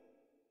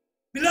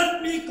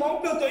bilat mi kong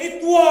pe to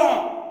itwa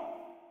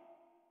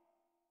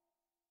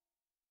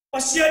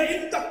pasien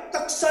in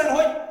tak san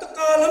hoi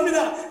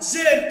takalamina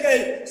zk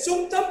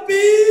sum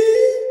tampi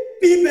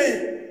pibe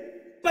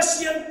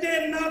pasien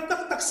ten na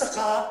tak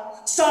saka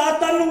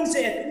satanung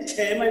ze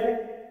khe mai be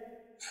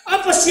a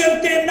pasien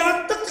ten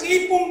na tak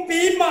ipum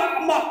pi ma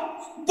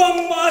bang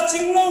ma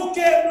ching lo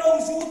ke lo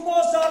ju to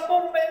sa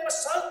ton pe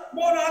pasal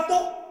mona to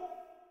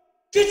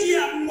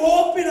kitia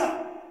mo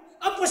pina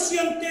apa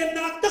siang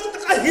tena tak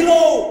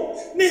ahilo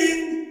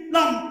min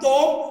lam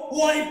tom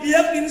wai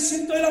biak in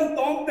sin toi lam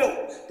tom pe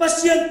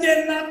pasien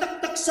tena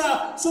tak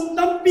sa sum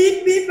tam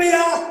pi pe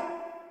ya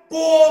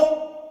po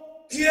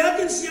kia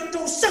tin siang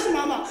to sak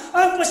mama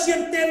apa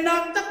siang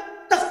tena tak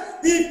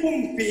di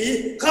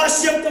pumpi ka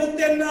siang to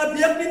tena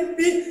biak in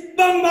pi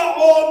bang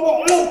ma o mo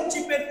lo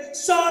chi pe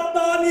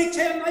satani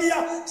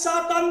khemaya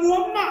satan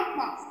nuam ma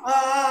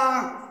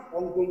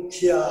ông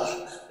kia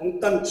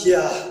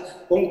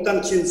ông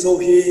tan chín dâu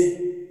hi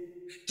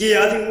kia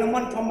đình năm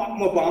ăn phàm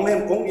mà bang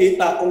em ông ý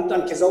ta ông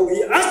tan kia dâu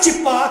hi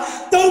achipa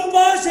tàu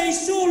pa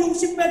Giêsu lung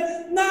sip bên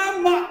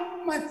nam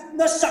mà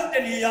nó sạch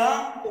đến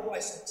ya tôi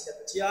phải sạch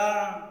chia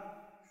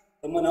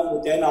tụi mình học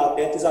thế nào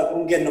thế tôi ra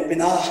cũng ghen nó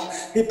pina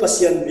hi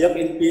pasien biak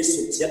in pi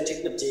sụt chết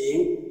chết được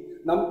chính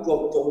nắm cột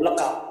tôm lắc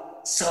cả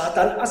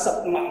Satan asap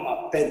mà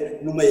pen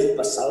numai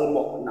pasal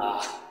mo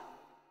na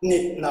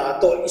nit na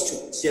tôi sụt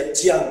chết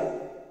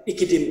chiang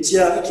ikidim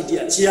chiang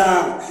ikidia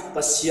chiang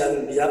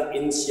pasien biak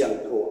in siang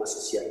tho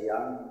asosian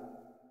yang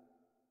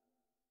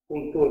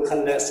tul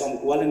khan le som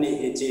kwal ni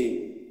hi chi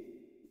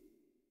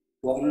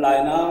wom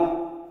lai na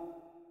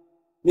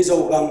mi zo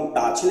gam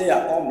ta chile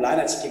ya kom lai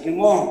na chi ki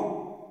mo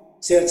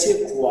se chi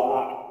khwa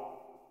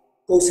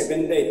ko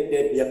 7 day te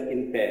biak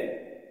in pe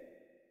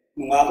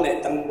ngak le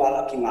tang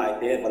wala ki ngai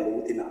te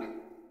balu tina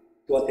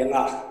to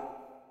tenga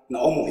na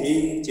om hi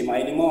chi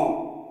mai ni mo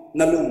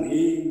na lum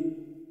hi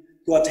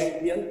tua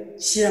thạch biến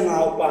xiang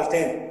ao pa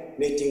ten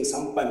lấy tiếng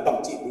sắm bàn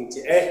bằng chỉ tiếng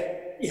chỉ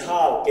i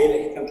hal cái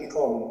này thằng cái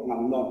con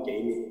ngắm non cái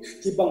này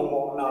khi bằng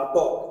mỏ na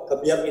to cái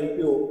việc in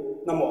piu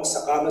na mỏ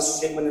saka na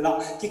suy mình na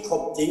cái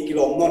khop tiếng cái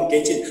lom non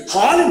cái chín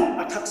hal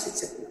attack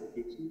sẽ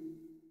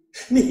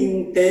ni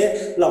hình tế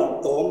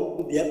lòng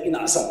tóm việc in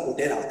ả sống của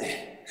tế nào tế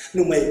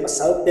nụ mày bắt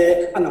sáu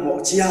tế anh mỏ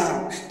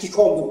chiang cái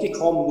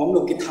khom ngóm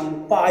được cái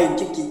thằng pai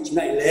cái kỳ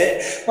này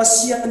lẽ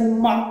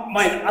PASIA'N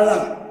mày alam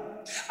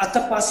ata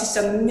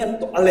PASIA'N nhận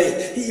to ale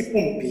hi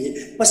pumpi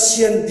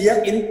PASIA'N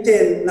việc in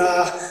tên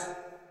na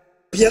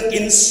việc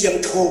in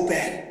Siantawng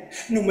pen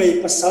nụ mày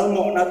bắt sáu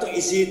mỏ na to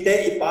easy tế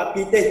ipa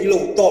pi tế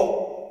hilong to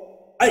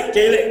ai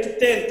kể lệ cái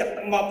tên chắc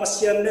mà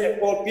PASIA'N lệ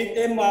còn pi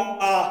tế mà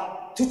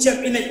thu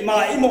chém in này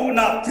mà im mỏ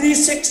na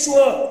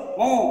pre-sexual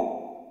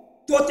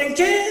tua tiếng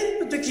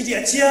kén tôi kia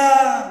dia chia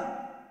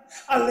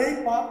alei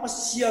pa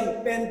PASIA'N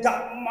pen da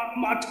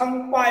mà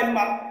thăng pai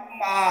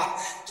mà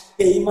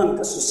cái man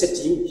cái sự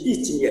setting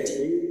hi chi ya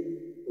thi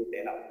tu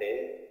te nào te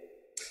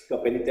cái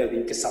bên tel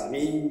din cái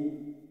sami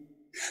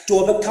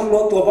tua bác tham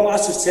lo tua bang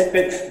asu set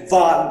pen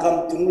van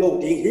gam tung lo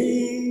ding hi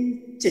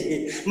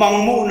chi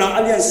mang mu na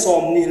alian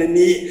Sawm ni le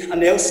ni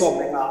anel Sawm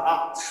le nga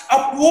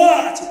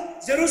apwa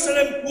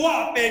Jerusalem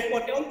qua pe ko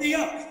te om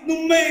dia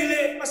nu mei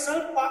le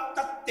pasal pak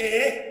tak te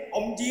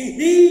om di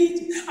hi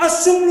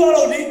asum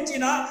lo ding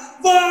china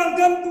van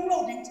gam tung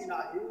lo ding china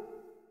hi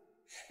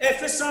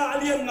Efesa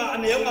alian nga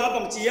anel nga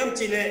bang chiam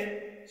chile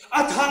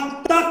athang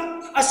tak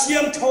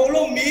asiam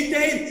tholo mi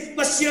te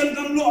PASIA'N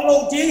gam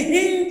lo ding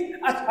hi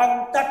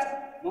athang tak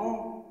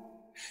no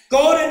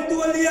koren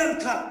tu alian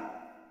khat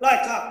lai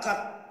khat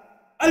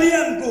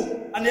alian bu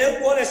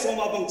anel ko le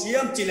soma bang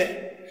chiam chile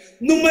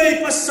numai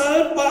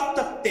pasal pak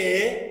tak te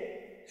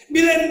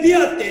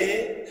milendia te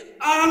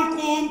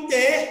angkom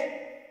te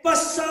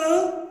pasal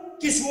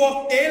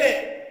kiswak te le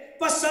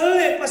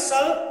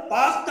pasal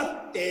pak tak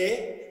te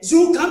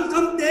zu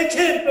kham te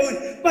khen pun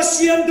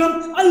PASIA'N gam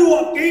alwa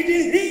ke di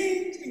hi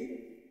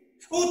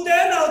ute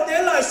nào te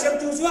lai sem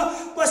tu zua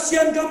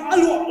PASIA'N gam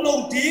alwa lo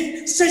di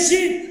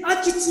sejin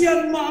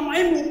akichian ma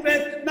mai mu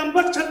pe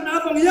number chat na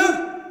bang yang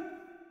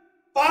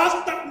pak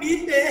tak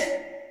mi te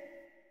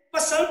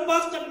pasal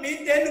pak tan mi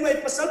te numai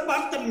pasal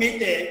pak tan mi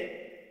te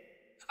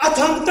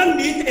athang tan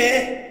mi te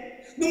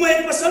numai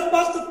pasal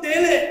pak tan te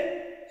le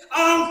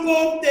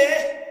angkom te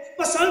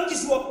pasal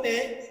kiswak te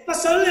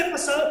pasal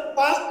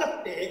pak tan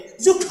te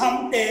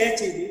zukham te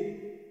chi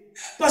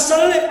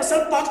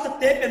pasal pak tan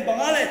te pen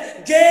bangale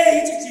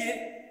gay chi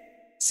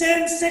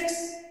same sex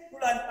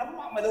pulan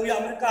amma maluya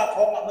Amerika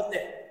khong amate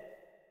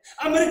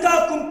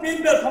Amerika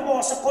kumpin bel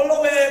phamo sa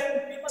kolowe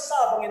kumpi masa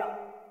bangina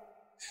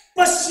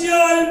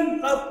PASIA'N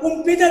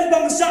kumpidan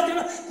bangsa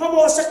na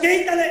pamo sa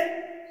keitale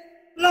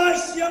lai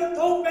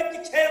Siantawng pe ki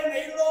khel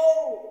nei lo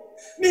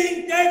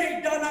ming te dei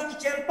dana ki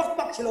khel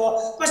pak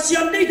khilo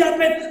PASIA'N dei da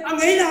pen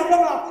angai na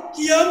banga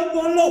kiam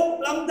kon lo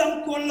lamdang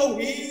kon lo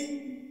hi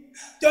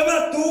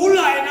tama tu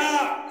lai na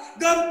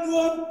gam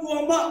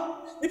tuama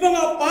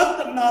ibanga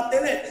pat na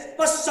tele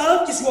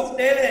pasal kiswak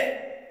tele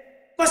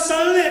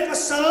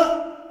pasal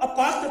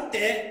apat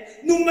te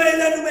numai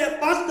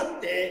apat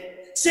te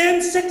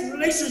same sex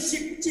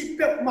relationship chi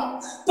pek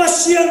ma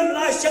PASIA'N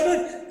lai sang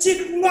chi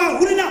ma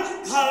hulina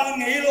thang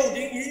ngei lo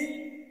ding hi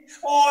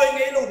oi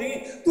ngei lo ding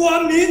tua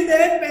mi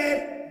te pe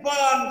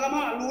ban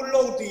kama lu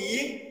lo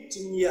ding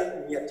chinya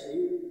thi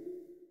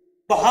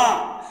baha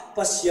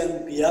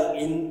PASIA'N biak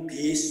in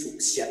pi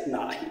suksiat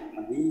na hi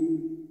mani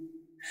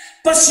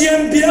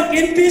PASIA'N biak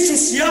in pi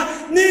susia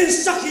ni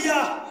sakhia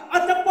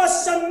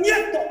atapasan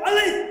nyet to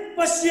alai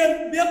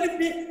PASIA'N biak in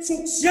pi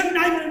suksiat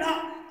nai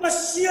na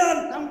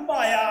PASIA'N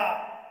tampaya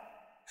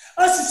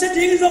asu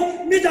setting zo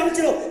midang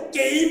chilo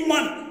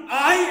keiman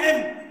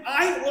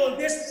I will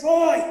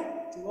destroy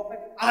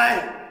I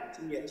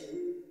chinya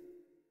thi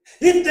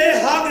hinte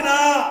hagna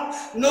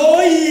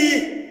noi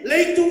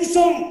leitung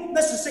som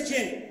na su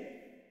sekin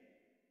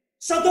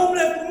Sodom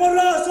le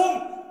Gomorra som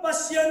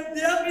PASIA'N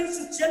dia in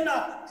su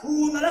chena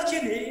thu na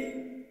lakhin hi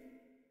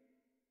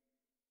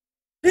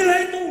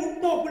hilai to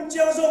to pun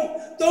chia som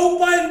to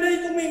pai nei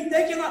to ming te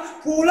kinga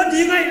thu la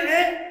di ngai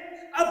le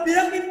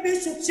abiak in pi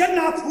su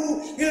chena thu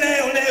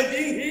hileo le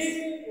ding hi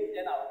tu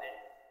te nào te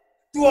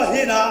tua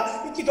hina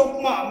ikidok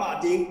ma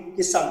ding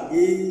ki sam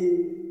hi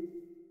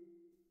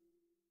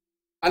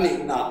ani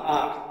na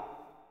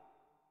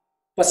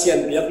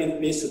PASIA'N biak in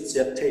pi su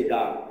chet thei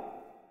da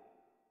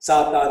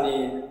satani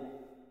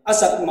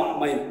asat ma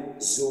mai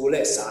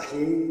zule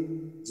sahi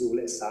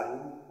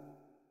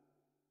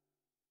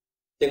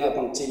tenga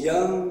pang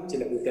chiyang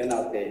chile ute na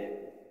te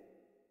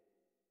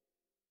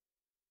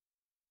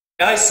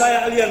ai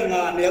saya alian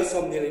nga nel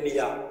som ni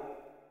ya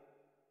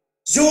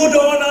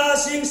judona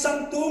sing sam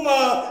tu ma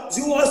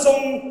ju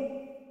asong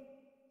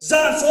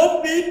zan so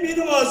pi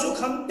no zu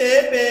kham te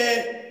pe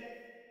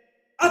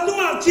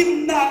atunga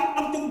kim na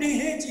am tung ding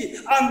he chi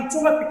am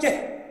chunga pike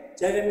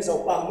jai mi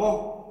so pa mo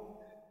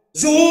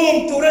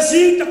zoom tu ra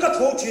sing ta ka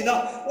tho thina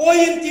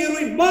oin ti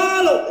rui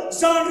malo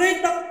zan re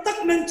tak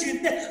men chin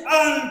te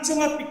an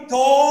chunga pik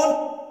ton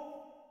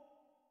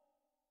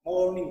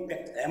morning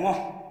pek te mo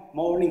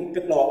morning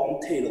pek lo om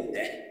thei lo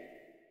te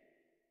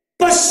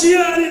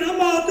PASIA'N in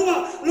ama tunga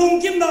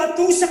lungkim na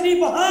tu sakni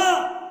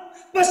baha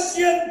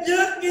PASIA'N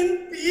yakin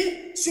pi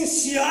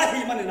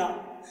susiahi manina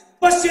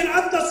PASIA'N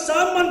atas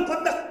saman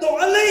patak to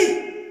alai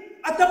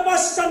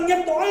atapasan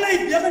ngem to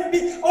alai biakan pi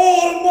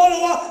all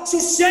molwa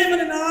susiai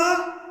manina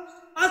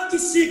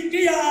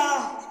akisikia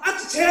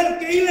akhel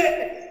keile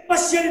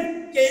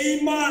PASIA'N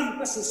keiman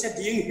ka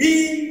suseding hi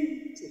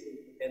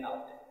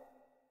tenau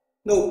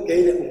no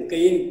keile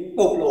kein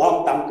no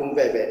loham tam tung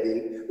ve ve ding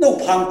no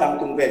phang tam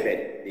tung ve ve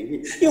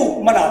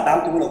yêu mana tam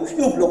tung lo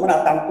yêu lo mana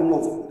tam tung lo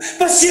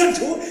PASIA'N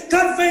thu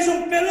kan fe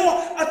song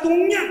pelo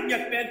atung nyak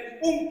nyak pen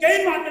kei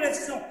ma te le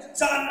song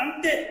san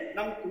ante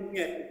nam tung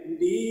nge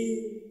di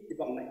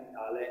ibang nai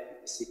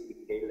ale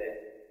sikik keile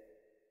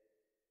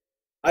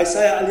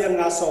Isaiah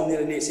aliang nga som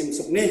ni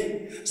simsuk ni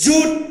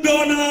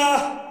judona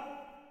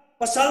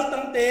pasal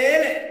tang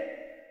tele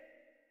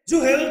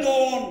juhel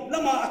don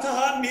lama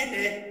athahan mi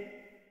te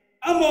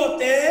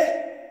amote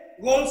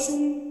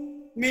golsum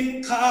min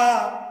kha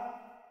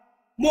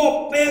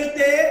mo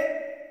perte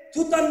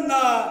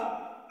thutanna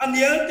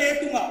aniel te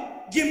tunga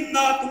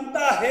gimna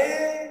tumta he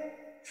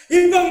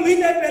ibang mi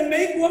te pen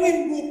mei kuang in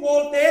gu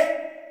polte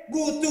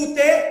gu tu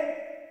te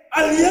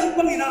aliak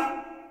pangina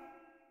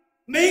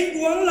mei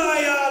kuang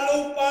laya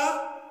lopa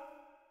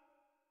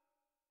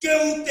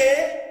keute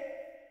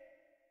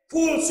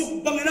phul suk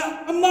bangina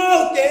amau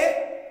te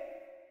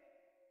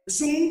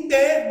zung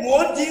te mo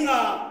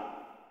dinga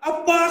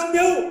apak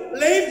teu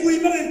lei vui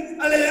bangin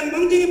ale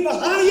mangdi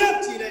bahaya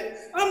chile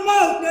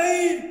amau te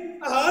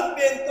ahat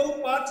ben to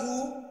pa thu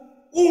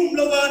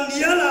lawan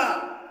niala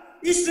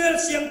Israel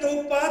siam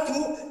to pa thu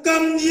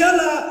kam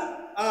niala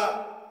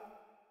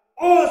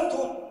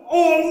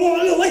all mo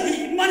lo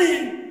hi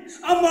manin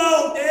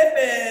amau te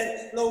ben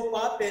lo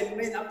pa ben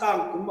men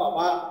akang kum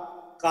ba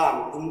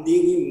kang kum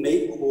ding hi mei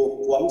kho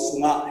kuam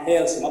sunga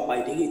hel sunga pai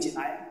ding hi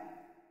chinai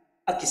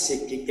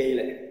akisik ki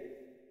kele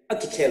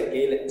akikhel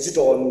kele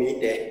judon mi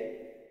de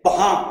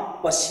baha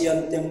PASIA'N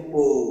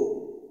temple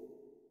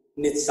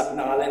nit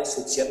sakna le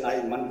suchiat ai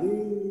man hi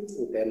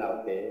u te nau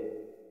te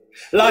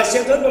la se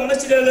thon bang na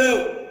chile le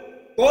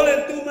kolen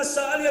tu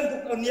masalian tu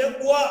ania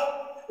kwa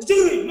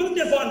jui mang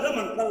te van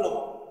raman kallo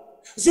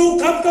zu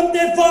kham kam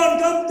te van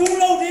kam tu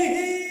lo di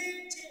hi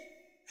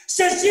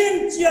se sin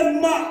chian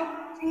ma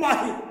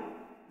mai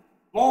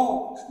mo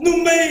nu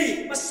mei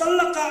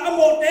masalaka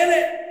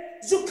amotele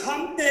zu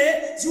kham te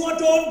zu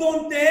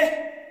don te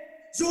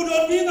zu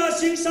don ni nga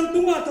sing sang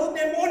tunga tho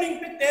te morning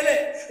pe tele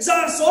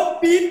zan so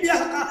pi pia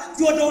ka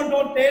zu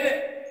don tele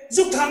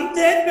zu kham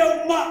te pe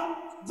ma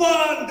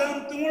van gam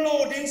tung lo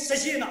din se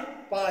sina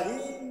pa hi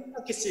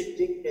akisi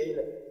tik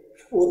tele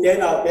u te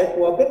nào te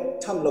tua bet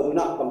tham lo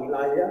na bang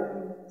lai ya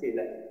ti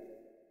le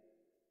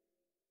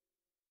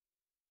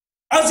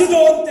azu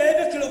don te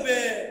be kilobe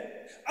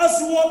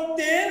azuak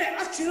te le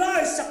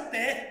akilai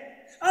sakte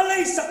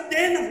alai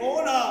sakte na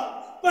gona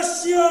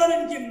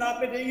PASIA'N kim na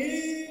pe dei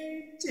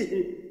chi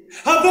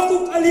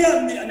habakuk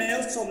alian ni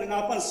anel som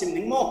nga pan sim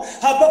ning mo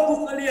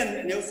habakuk alian ni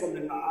anel som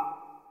nga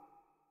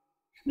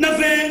na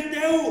ven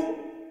teu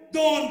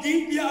don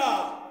ding pia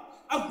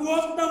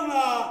aguak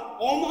tanga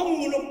om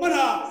amulok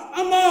mana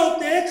amau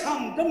te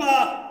kham tama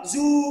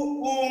zu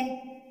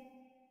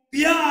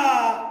pia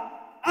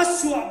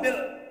aswa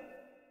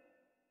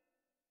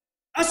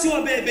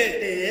be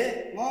te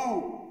mo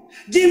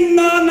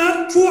gimna na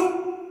thuak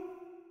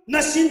na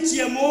sin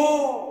chiamo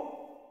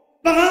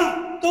banga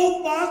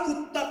to pa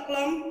kutak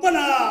lam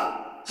pana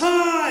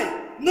hai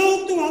no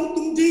tung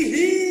tung di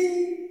hi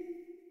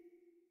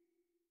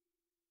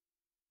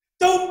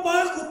to pa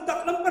kutak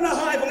lam pana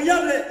hai bang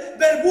yan le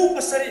berbu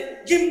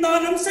pasari gimna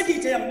nam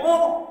sagi te mo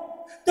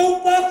to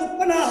pa kut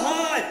pana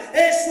hai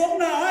e suak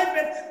na hai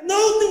pen no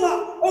tung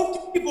ong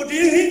ki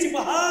bodi hi chi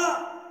ba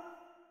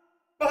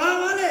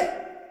male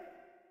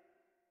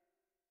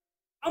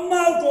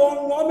amau don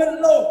nomen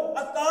lo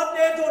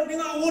atate don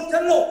dinga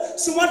utan lo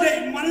sumade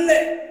manle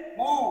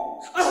mo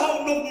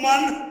ahau nuk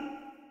man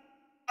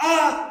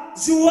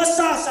zua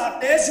sa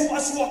te zua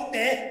suak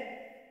te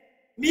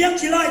miang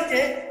khilai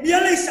te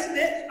miang lei sak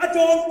te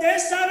adon te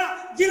sara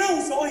gilau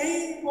zo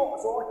hi mo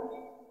zo hi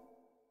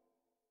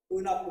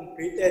una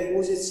kumpriten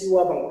muzi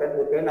siwa bang pen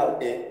ut pen au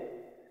te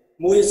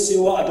muzi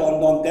siwa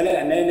adon te le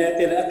ne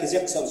te le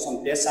akizek som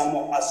te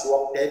samo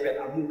asuak te pen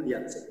amu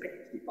lian se pek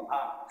hi pang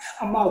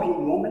amau hi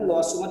nomen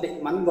lo sumade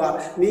manwa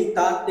mi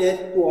ta te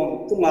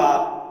tuom tunga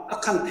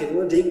akan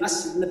thelo ding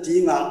asin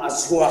dinga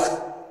azwa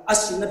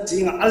asin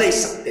dinga alai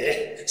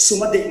sakte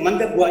sumade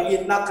mande bua i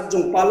na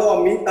kajung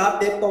palo mi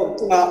ta te ton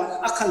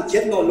tunga akan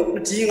ket no luk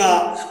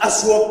dinga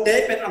azwa te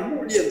pen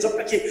amu lian jok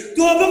ki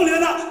to bang le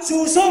na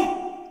su som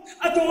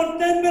aton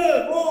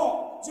tembel bo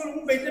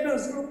zulum be tembel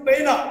zulum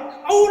be na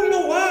au lo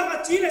wa ka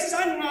chi le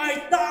san ngai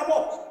ta bo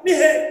mi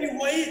he pi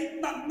wai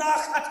na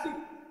khati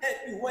he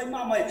pi wai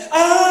ma mai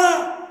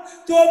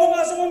to bang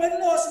asmo men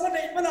lo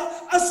sumade mana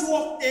azwa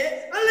te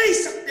alai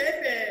sakte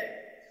pe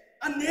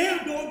ane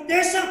don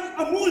desa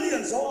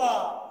amulian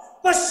zoa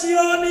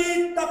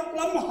PASIA'N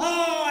taklam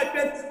hai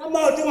pen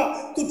amau tunga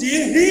tu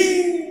ding hi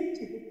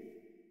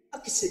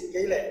akisik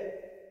kele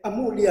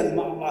amu lian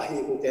ma hi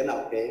u te na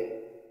te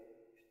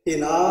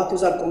ina tu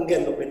zan kong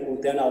gen lo pen u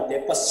te na te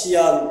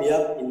pasian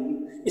biak in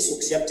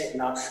isuk siap che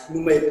na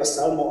numei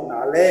pasal mo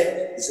na le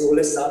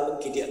zule sa tu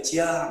ki dia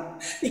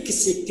chiang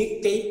ikisik tik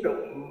ke pro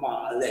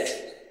ma le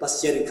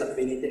pasian khat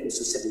veni te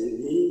su se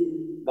ni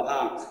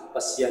bahang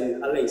pasian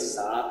alai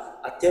sa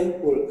a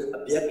temple a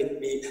biak in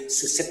bi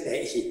su se te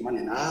hi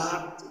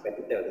manena ti pe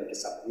te le ke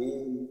sap ni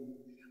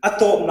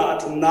atom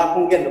na thum na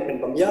kong gen lo pen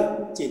pamya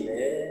chi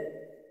le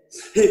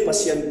he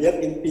pasian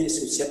biak in bi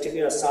su se te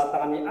ke sa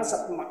ta ni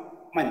asat ma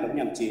man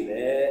pamya chi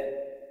le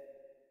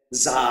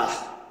za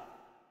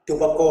tu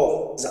ba ko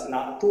giặc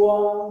na tua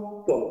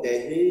tuồng tê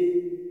hi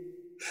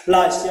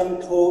lại xem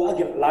thô ác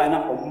nghiệp lại na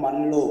ông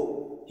man lô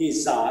hi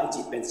za chỉ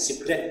bên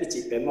secret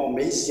chỉ bên mau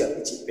mấy giờ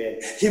chỉ bên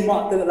hi mà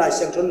từ lại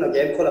xem thôn là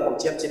game có là bằng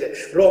chiếm chỉ để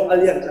rong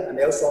alien thật là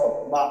nếu so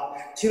mà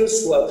thiếu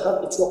suy thắt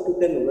cái chuột tu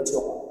tên nó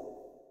chuột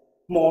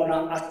mò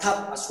na attack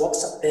a suak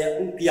sắc tê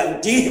ông piang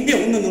chỉ biểu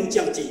nó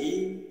chẳng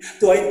chỉ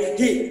tuổi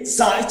hi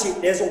za chỉ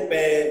để dùng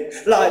bên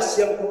lại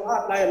xem thô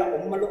ác lại là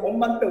ông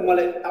man bên mà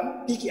lại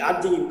tắm đi cái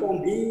ăn gì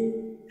cũng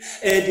đi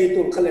edi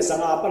tu khale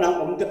sanga panang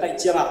om te tai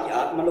chianga ya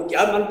manu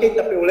kya man ke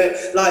ta peule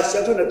la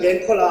sia thon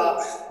again khola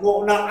ngo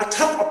na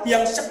athak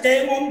apiang sakte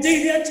ngom ji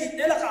ria chi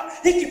te la ka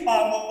hiki pa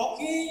mo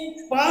ki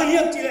pa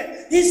hiam chi le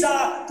hi sa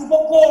tu bo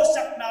ko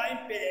sak na in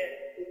pe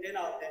tu te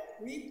na te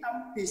mi tam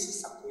pi si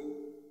sak ni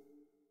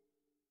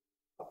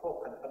apo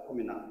kan apo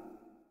mina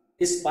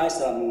is pai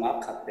sa nu ma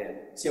khat te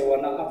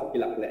siawana ka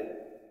pilak le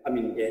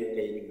amin gen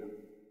ke ni na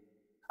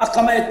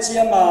akama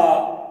chiama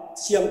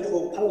siam tho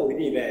phalo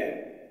ni be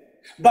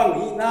bằng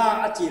hi na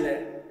achi le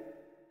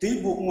tui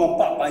buk ngom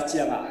pa pa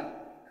chianga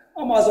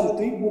ama zong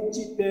tui buk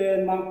chi te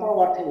mang pa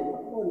wa the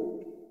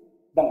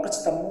bang ka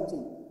chtam mo chi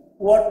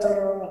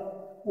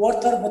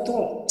water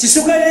bottle chi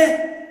su ka e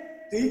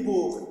tui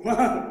buk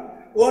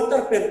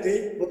water pen tui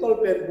bottle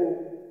pen bu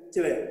chi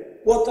le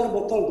water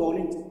bottle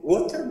doni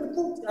water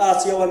bottle a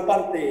siawan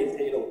pan te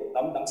lo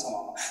dam dang sama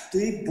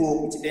tui buk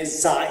chi te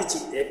zai chi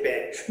te pe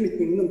mi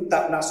nung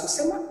tak na su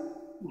sema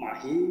ma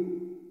hi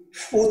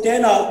u te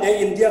na te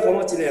India ka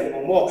ma chile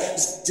mo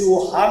ju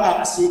hanga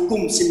asi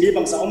kum simi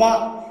bang sa ma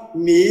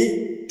mi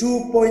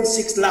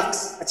 2.6 lakhs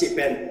achi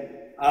pen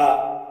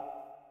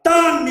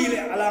tan ni le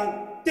alang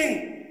ting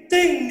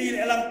ni le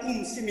alang kum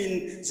simin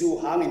ju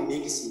hang mi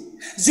kisi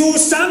ju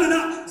sang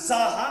na za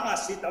hanga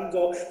si tam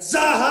jo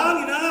za hang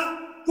na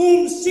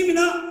kum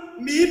simina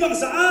mi bang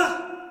sa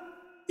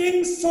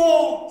ting so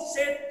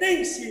se ting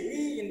si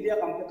India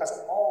kam ka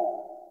so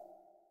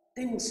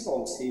ting so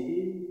si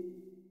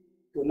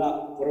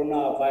tuna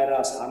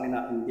coronavirus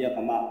angina India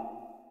kama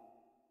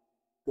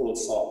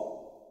tulso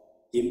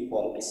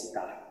impol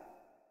kisita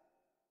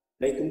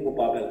leitung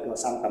bubabel ko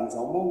sang tam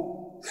zomo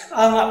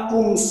anga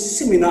kum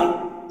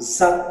simina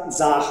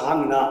za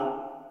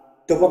hangna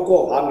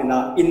tobako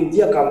hangina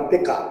India kam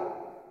peka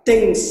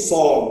teng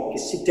som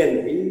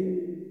kisiten hi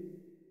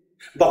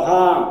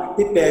bahang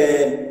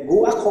ipen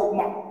bu akhok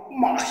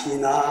ma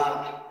hina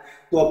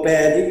to pe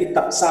ni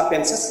itaksa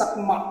pen sasak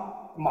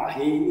ma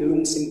hi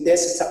lung sim te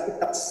sak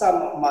itak sam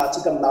ma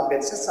chidam na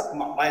pen sak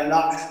ma mai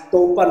la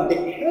to pan de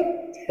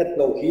het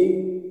lo hi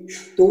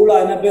tu la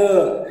na be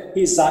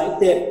hi sa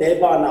ite te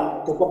ba na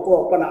to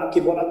ko pa na ki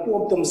bona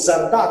tum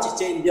zarda chi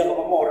che India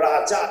ko mo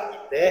raja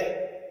te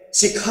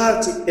sikhar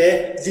chi te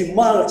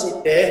vimal chi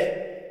te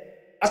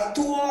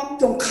atuam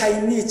tum khai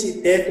ni chi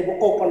te to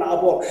ko pa na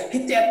bo hi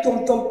te tum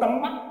tam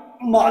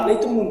ma lấy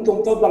tung mùng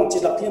tung tôi bằng chỉ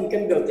đặc thêm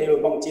kem biểu theo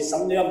bằng chỉ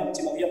sắm nhâm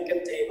chỉ một hiệp kem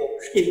theo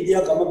India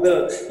cả một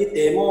bờ thì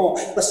tế mo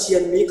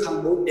Pasian Mỹ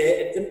khang đấu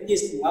tế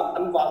Adventist ngã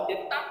tấn vào tế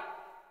tắc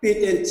bị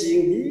tên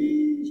chính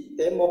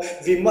tế mo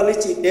vì mà lấy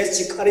chỉ tế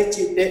chỉ khari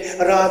chỉ tế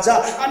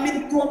raja amin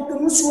tuam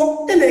tung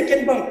xuống tế này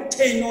kem bằng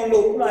thầy nó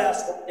lục lại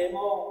xuống tế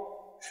mo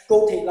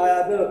câu thầy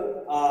lại bờ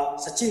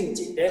Sachin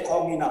chỉ tế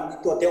không như nào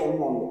tua tế ông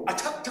mòn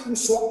thắc thắc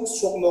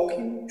xuống một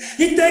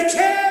khi tế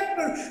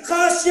kem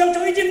khá xiang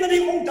cho ý chính là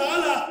đi ông ta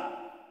là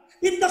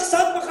itak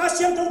sab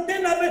makasiang tong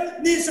ten na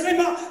ni sakay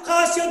ma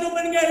kasiang tong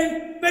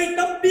pangarin bay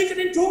tampi ka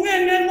din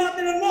chungen ngan mo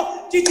tinan mo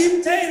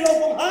chichim tay lo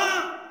bang ha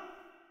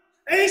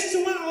ay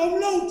suma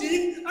om lo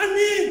jing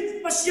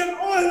anin pasiang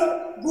oil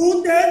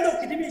gu ten do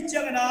kitimi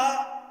chiang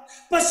na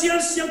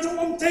pasiang siang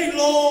tong om tay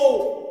lo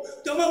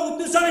tama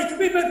utusan ay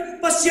tubi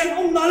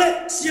pasiang om na le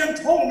siang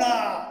thong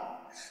na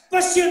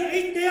pasiang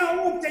ay te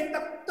om tay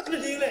tak na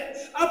dile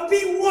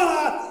api wa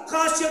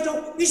kasiang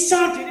tong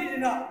isan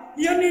tini na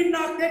yanin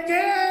na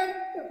teke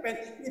pen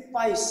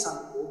ipai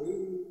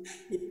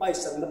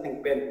sang na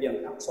teng pen piang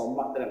tak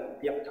somat dan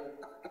piang tak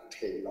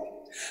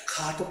thelo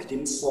kha to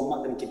kidim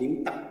somat dan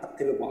kidim tak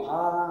thelo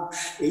ha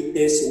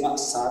ite sunga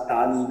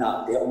satani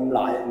na te om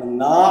lai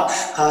na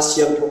kha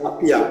siam to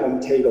apia om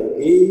thelo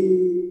hi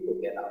to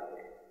ke na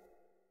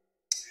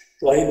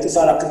to hin tu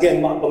sara ka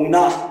gen ma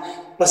bangna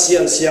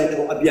pasian siam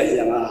to abia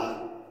hianga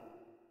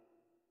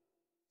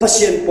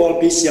pasian pol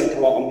bi siam to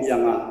om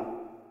hianga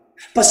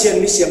pasian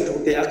mi siam to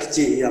te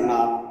akchi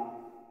hianga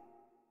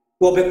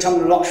我别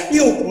唱了，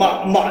又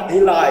马的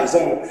来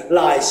种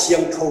来相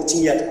口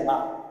经验的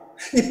嘛，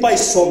 i pai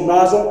som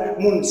na zo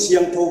mun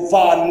siang tho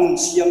van mun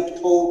siang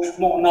tho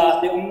mo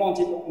na te mong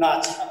thi na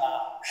chi anga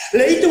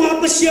lấy tung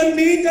áp pasian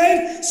mi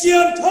tên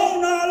sian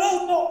thong na lâu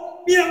to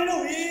biang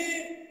lâu hi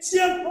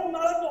sian thong na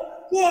lâu to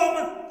qua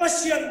mà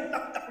pasian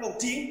tak lâu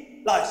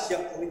chính lại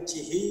sian thong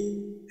chi hi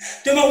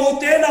thế mà vô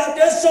tế na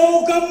tế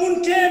sâu cầm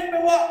mun kẹp pe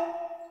wa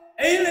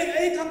ấy lên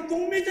ấy thằng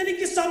tung mi tên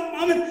cái sam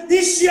amen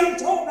hi sian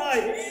thong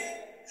này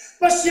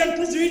pasian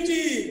thu duy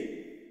chi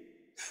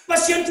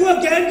pasian thu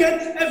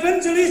again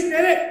evangelist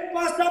này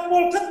pastor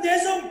Paul khất tế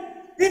xong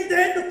hít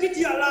tế được cái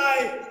gì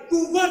lại cụ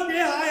vợ tế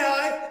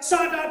hại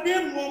sa đà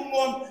tế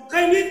mồm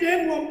khai lý tế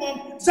mồm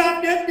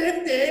gia tế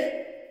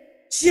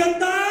xiên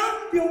tá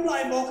biểu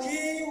lại một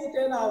khi u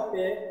tế nào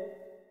tế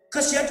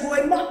khá xiên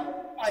thuê mắt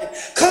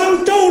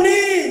khang trâu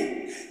đi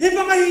hít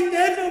bằng hít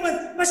tế của mình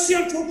mà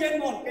xiên thu kê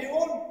ngọn cây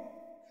ôn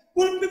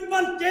cụt bị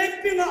bàn tế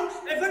bị ngạ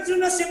vẫn dư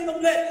na xem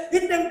đồng lệ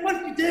hít tên bàn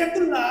kỳ tế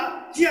cũng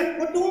là hiệt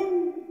của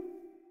tún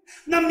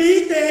nằm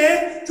ý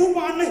tế thu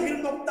bán là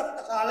hiền ngọc tập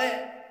tạc hà lệ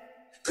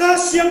khá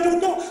siang trong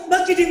đó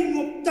đã kí định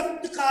ngục tập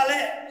tất cả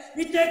lệ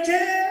ít tế chế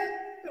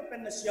tôi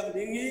bên là siang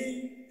đi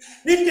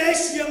ít tế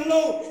siang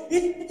lâu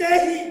ít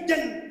tế hi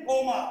dân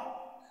ô mà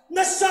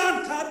nó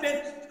san khá bên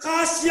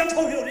khá siang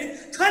thâu hiểu đi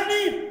khá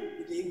đi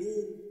đi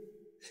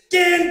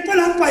kênh bên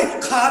hàng bài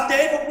khá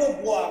tế bọc lô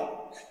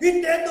buông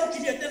ít tế tôi kí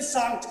định tên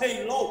sang thầy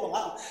lâu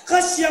bằng hàng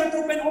khá siang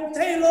tôi bên ông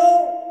thầy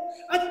lâu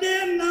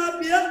Atem na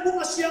biar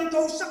bukan siang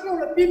tahu saklo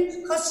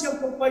lebih khas siang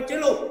tahu pai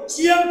kelo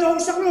siang tahu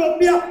saklo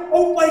lebih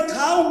ông pai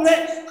khao le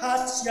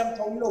khas siang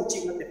tahu lo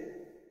ching na te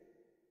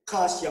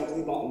khas siang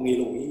tahu ma ông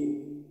lo hi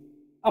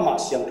ama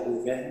siang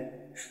tahu ve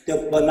te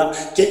bana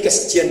ke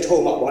siang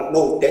tahu ma wat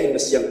no te na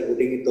siang tahu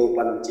ding to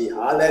pan chi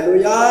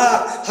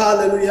hallelujah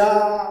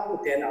hallelujah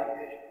te na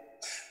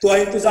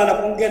tuai tu sana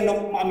punggen no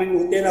ma men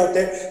te na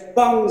te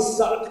bang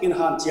sa kin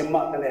han chiam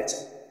ma te le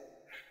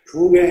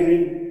thu ve ni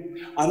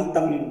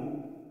antang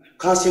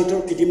khá siang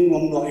trâu kí điểm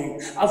ngom nói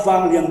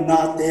avang liang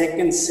na te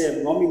ken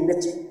sem ngom in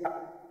chi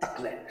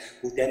tak le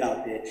u te na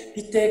te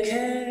hi te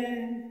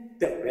khen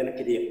te pen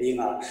kí điểm đi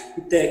nga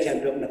hi te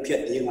khen rong na phiat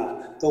đi nga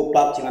to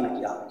pap ching na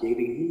ki a ki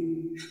ding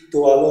to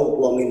lo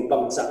buang in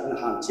bang sak na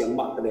han chiang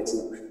ma te le chu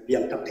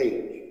biang tak thei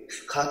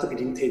khá to kí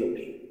điểm thei lo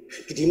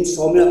kí điểm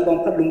som la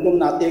tong khat lung tom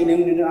na te ne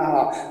ni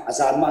a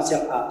azan ma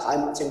chang a thai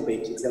ma chang be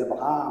ki sel ba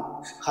ha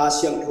khá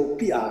siang trâu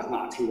pi a ma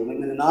thei lo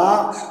ne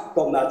na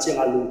tom na chang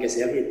a lung ke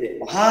sel hi te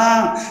ba ha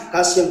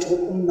khá siang trâu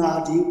na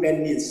di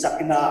pen ni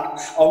sakna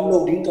om lo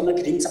ding to na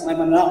ki dim sak mai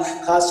man na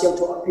khá siang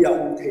trâu pi a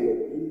om thei lo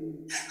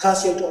khá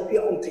siang trâu pi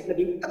a om thei na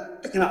ding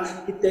tak na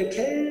hi te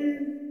khe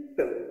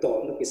pe to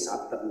na ki sat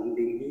tak mong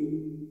ding hi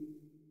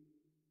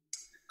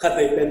khat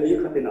pe pen ni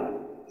khat na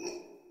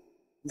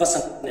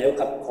vasak neu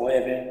khat khoi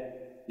ve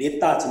lý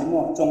ta chỉ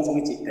mua trong phong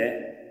chỉ thế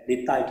lý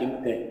ta kiếm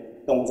thế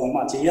đồng phong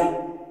mà chỉ ya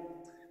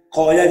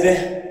khỏi ai về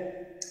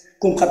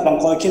cùng khát bằng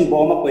khỏi kinh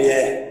bò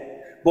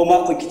mà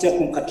coi kia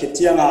cùng khát kia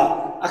chiang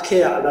à kia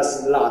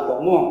là tổ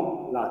mua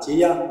là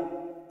chỉ ya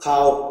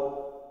khao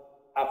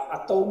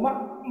tô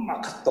mà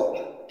khát tổ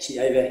khi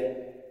ai về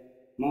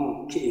mà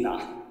khi nào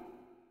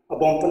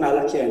bom phân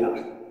là khi nào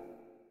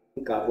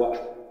cả vợ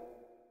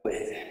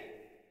về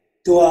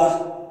tua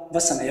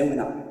vắt sang em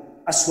nào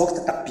asuak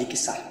tak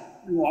pikisa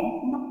ngom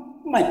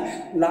mày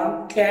làm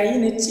cái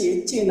này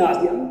chỉ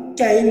là những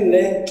cái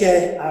này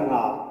cái à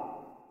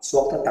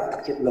suốt ta tắc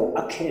chết lâu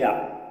ác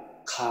à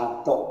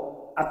khao to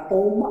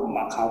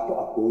mà khao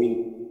to bùi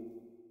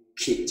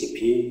khi chỉ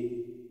phi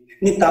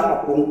ni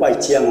ta bùi bay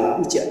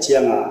chiang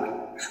chiang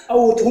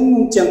ao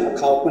thung chiang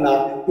khao cái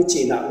nào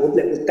chỉ là út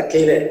lệ út tắc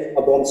cái lệ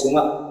bom súng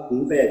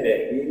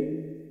về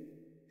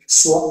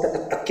suốt ta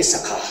tắc cái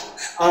sắc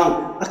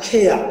ác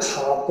à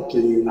khao to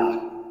cái gì nào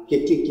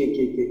cái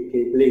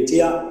liền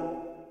chia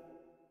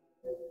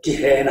ki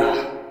he na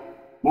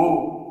mo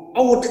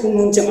au thung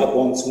nun chang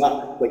abom sunga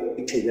wai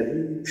thei la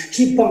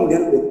hi pang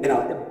lian u na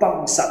te pang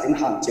sa tin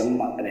han chang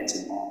ma ta ne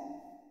chin mo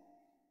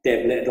te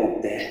ble dong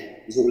te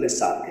zu le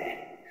sa te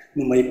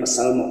nu mai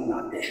pasal mo na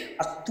te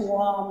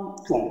atuam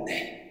tuam te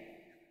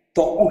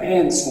to ong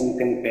hen sung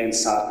teng pen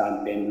sa tan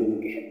pen lung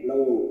ke lo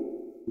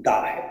da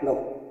he lo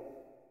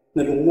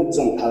na lung ngop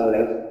jong thal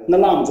le na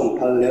lam jong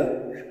thal le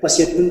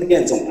pasiat pun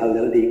gen jong thal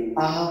le di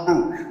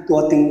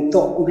tua ting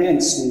to hen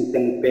sung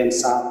teng pen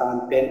sa tan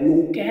pen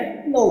lung ke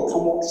lo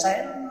phamo sai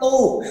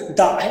lo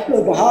da he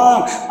lo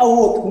ba au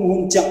thung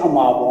hung chang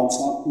ama bom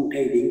so ku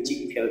thei ding chi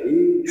phel di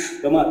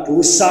kama tu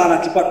sa na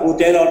ki pat u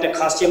te lo te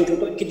khasiam thu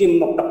to ki dim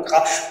nok tak ka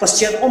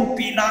pasiat om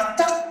pi na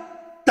tak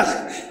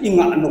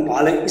inga no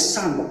pale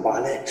isan no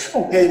pale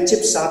okay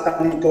chip sa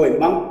tak ni toy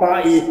mang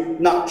pa I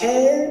na ke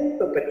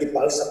to pet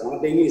ibal sa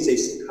mang dengi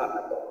Jesus kha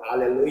to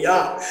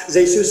hallelujah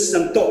Jesus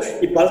sang to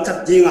ibal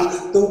thak dinga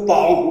to pa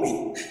ong in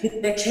ni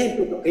te ke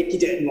to ke ki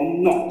de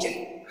nom no ken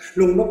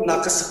lung nok na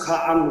ka sakha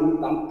ang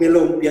ang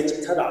pelom pia chi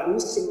thara ni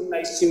sim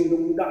nai sim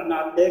lung da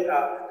na te ka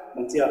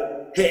mang chia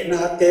he na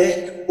te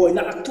boy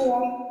na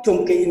tuam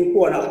tum ke in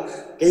ko na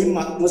ke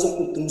mak mo so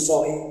tum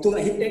so I tu na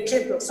hit ke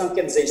to sang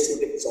ken Jesus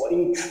de so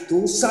in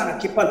tu sa na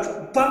ki pan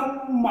bang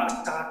ma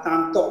ta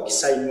tan to ki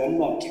sai ngom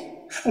ngom ki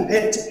ông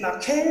hết chụp nát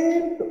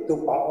kém tụ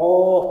pa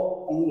o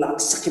ông lạc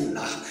sakim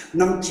la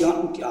nang kia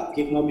ông kia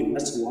kia ngao mình nó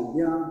xuống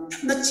nha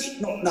nó chỉ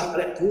nọ nạc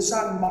lại thứ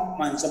san mọc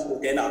man sa phụ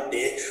thế nào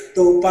thế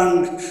tụ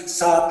pan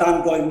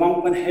Satan gọi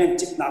mong pan hết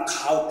chụp nát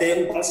khao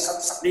tem bal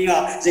sắc đi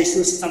à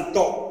Jesus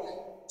Santo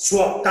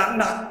suốt tang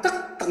nát tắc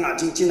tang à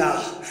chính na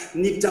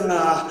nít chăng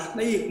à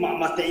này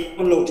mà tây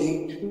con lô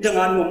đình chăng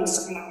à nuông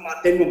sắc mà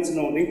tên nuông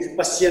snow này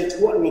pasien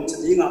thua nuông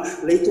sấy ngà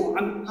lấy tụ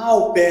ăn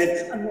hao bền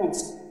ăn nuông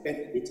เป็น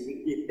จริง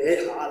อีเต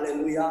ฮาเล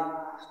ลูยา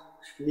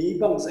นี้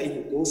บางสิ่ง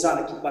ตัวสาร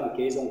กิบันเก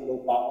จงตัว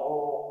เปล่า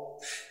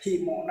ที่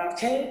มองนักแ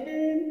ค่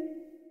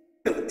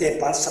เต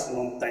ปัสสักล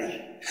งไต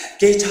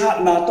เกชา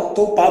นาตก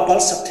ตัวปาบัล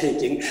สักเท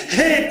จิงเฮ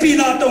ปี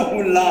นาตง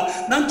หุ่นละ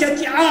นั่งแค่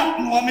ที่อา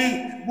หนัวมิง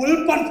บุล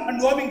ปันห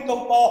นัวมิงตัว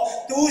เปล่า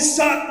ตัวส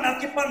ารนัก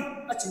กิบัน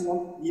อาจจะมอง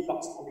นี้บาง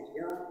สิ่งเลย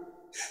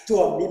ตั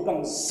วนี้บาง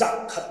สัก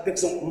ขัดเบก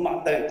ส่งมา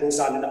แต่ตัวส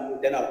ารนักบุ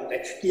ตรนักแต่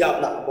ที่อา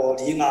หลักบอ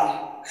ดีงา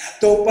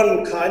ตัวปัน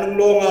ขายนง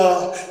ลง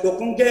ตัว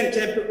คงแก่แ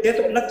ค่เด็ด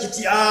นักกิจ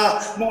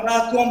โมนา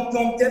ตัว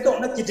เด็ด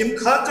นักกิจม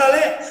ขากาเล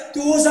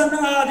ตัวสันน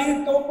าดี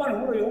ตัวปัน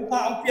หัวหยงพา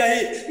มเปีย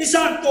นิส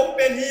านตัวเ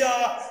ป็นเฮีย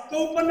ตั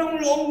วปันนง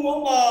ลงหัว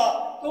มา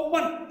ตัวปั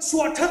นส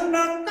วดทักน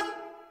า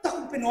ตัก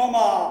เป็นหัวม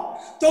า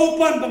ตัว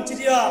ปันบางทีเ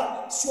ดีย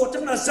สวดทั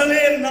กนาเซเล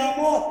นนาโม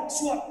ส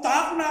วดตั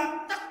กนา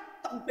ตัก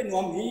เป็นหั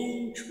วมี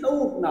ลู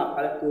กนักอ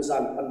ะไรตัวสั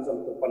นปันจง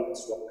ตัวปัน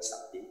สวดสั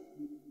กที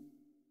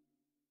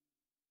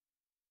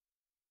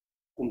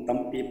กุมตั้ม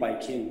ปีไป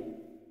คิง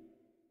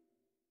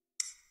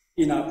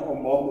อีน่าก็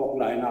มองบอก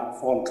หลายน่า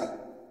ฟอนขัด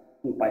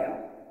มึงไปอ่ะ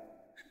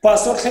ภา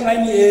ษาแค่ไหน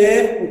นี่เอ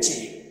งอุจิ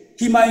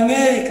ที่ไม่เ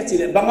งี้ยก็จี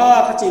เลยบางอ่ะ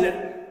ก็จีเลย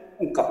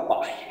มึงกลับไป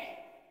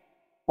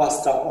ภา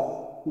ษาอ๋อ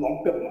น้อง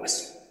เปียกมา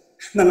สิ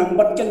นั่นนัง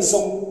บัดกันส่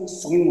ง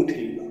มุดเ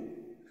หรอ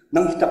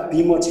นั่งตับปี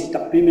โมจิตั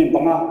บปีมันบา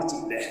งอ่ะก็จี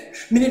เลย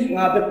มินิง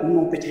าแบบ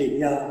มึงไปเที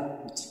ย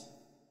อุจิ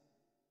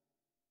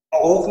อ๋อ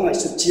ข้างใน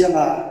สุดเชียง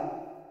อ่ะ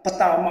ป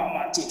ตาม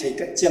าจีเท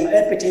กเจียง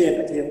ไปเทไป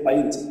ไป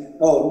จริง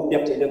เปีย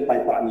กเทียนไป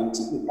ป่านี้จ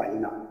ริงไป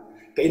นะ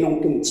ก็น้อง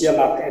ตุ้มเชียง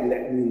อ่ะก็แหละ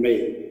มีเม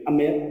ย์อเม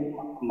ริก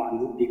า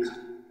นุติขัน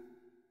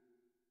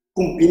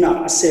กุมพินา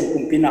อาเซ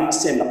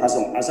นละกาซ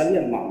งอาซาเลี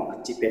ยนมา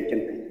จีเป็นกัน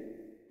ไป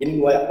อิน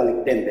วัยผลิต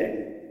เต็มเต็ม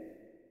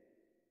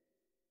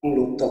อง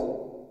ลุตก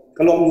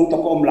ก็ลองลุต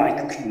กอมลาย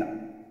ก็ขึ้นนะ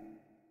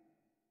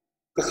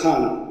ก็ข้า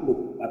นะลุ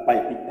ไป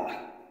ปิดตา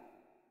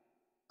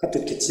ก็จุ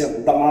ดคิดเชียง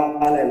บาง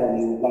อะไรลอง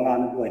บางงาน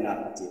ด้วยนะ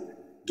จี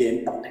เกณ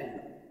ฑ์ตัดแทน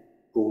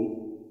กู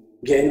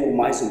เกณฑ์อุ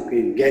มาสุกิ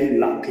นเกณฑ์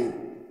ลากิน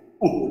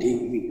ดี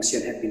มีเปอร์เซ็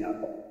นต์แฮปปี้นะ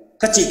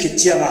ก็จีคิด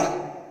เชียงอ่ะ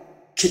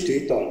คิดด้ว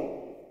ยตน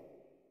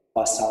ภ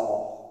าษา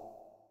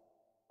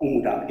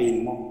ดาเอง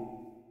มั้ง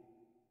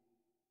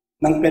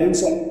นั่งเป็น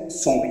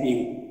ส่งอิง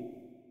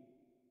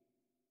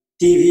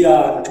ทีวี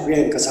ทุกอย่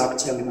างกระซัก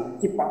เชียงนะ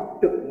ที่ปัก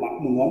ตึกหมัก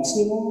มุ้งซิ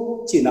โม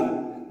จีน่ะ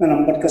นั่นน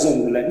ำบัตรกระส่ง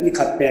เลยนี่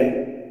ขัดเป็น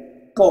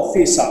ก็อฟ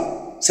ฟิศ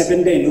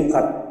7 day นู่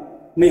ขัด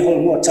ไม่หอล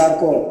มัวจาน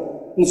ก็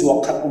มุ่งสวก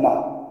ขัดออกมา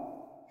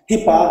ที่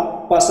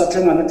ป้าสัต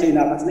ว์งานที่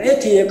นั่น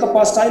ที่ก็ป้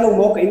าสายลง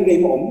มอกเองไง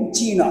มั้ง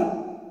จีน่ะ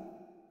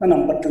นั่นน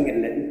ำบัตรเงิน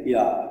เลยที่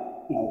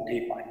เงาเท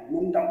ไปมั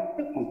นดัง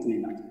ตึกมันที่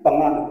นั่นบาง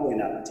งานด้วย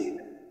นะจีน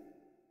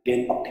เกณ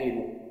ฑ์ปักเทน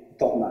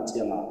ตกหน้าเชี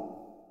ยง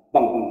บ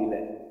างนี่แหล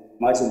ะ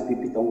มาจน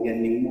ปีตรงเกณ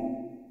ฑ์นิ่งมั้ง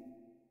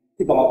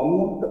ที่บางคน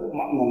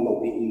มันมองเรา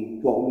เอง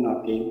ตัวหน้า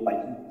เกณฑ์ไป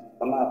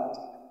บางงาน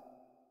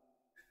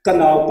กัน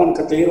เอาปันก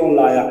ระตือรือ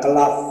ร้นกล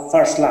าฟ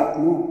first lap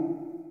นู้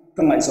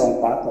ก็ไม่ส่ง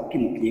ป้าตกกิ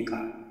นปีกั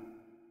น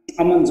อ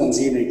ามันส่ง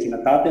จีนเลยกิน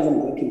ตาเต้ส่ง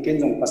คนกินเกณฑ์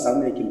ส่งภาษา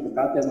เลยกินต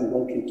าเต้ส่งค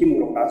นกินมุ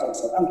รกาส่ง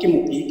สดกินมุ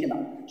กีกิน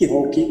กินโฮ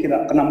กีกิน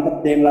กันนำบัด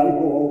เดงลังโฮ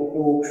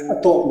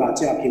โตหน้าเ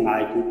ชียงกินไง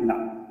กิน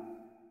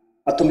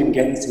atau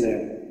mungkin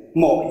selain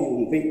mau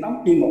yang vietnam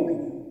di mau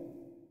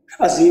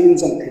azin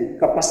zongke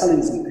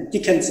kapasalin zongke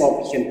kiken sob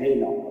kiken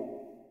hena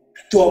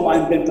tua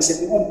main ben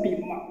pasen on pi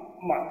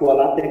ma tua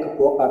la te ka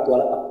tua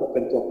la tak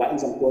pen tua pa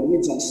zong tua ni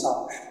zong sa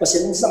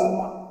pasen zong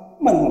ma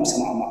man ngom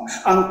sama ma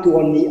ang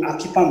tua ni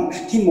akipan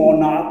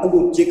himona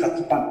alu je ka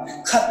kipan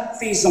khat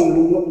fi zong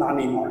lu na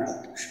ni no la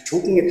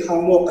thuk nge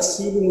thang mo ka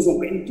si lung zong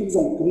ka in tu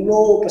zong tung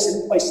lo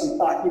pasen pai san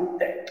ta hin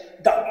te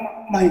da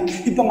mai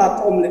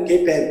ibanga om le ke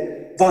pen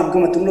van ko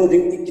matum lo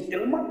ding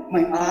kitel ma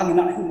mai ang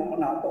na hi mo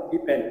na to hi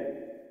pen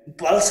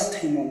bal sa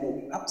thai no lo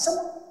ap sa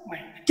mai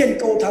ken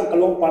ko thang ka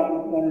long pan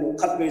mon lo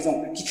khat ve jong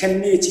ki khen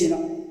ni chi na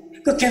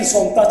ka ken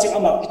som ta chi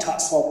ama ki tha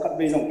so khat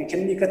ve jong ki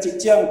khen ni ka chi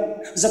chiang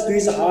za tui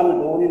za han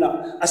lo ni na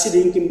asi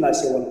ding kim la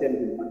se won ten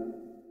ni ma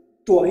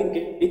to hi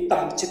ke i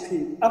tam chi thi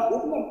ap u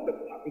mong pe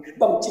ma ki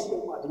bang chi ko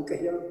ma ding ka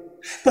ya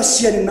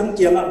pasien nam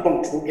ki ma bang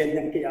thu gen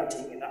yang ke ya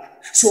thi na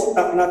so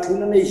tak na thu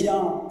na nei ya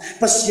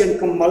pasien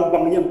kamal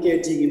bang yang ke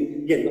ji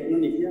gen lo na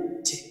ni ya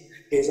chi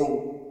ke jong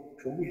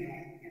thu ni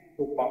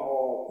tu pa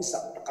o isa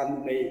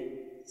takan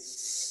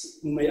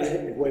mai a he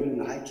hoi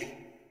mun hai ke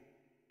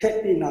he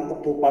ti na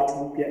to pa thu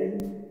pia in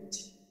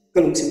ka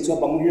lung sim cho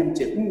bang hiam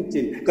che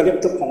chin ka lep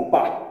to khong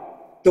pa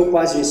to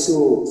pa jesu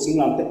sing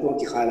lam te to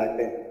ki khai lai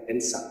pe en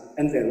sa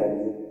en ve lo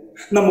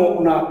namo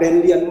na pen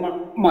lian ma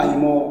mai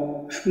mo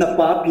na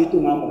pa pi tu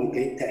na mo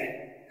ke te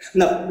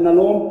na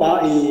lom pa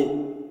e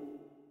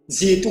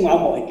ji tu nga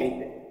mo ke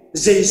te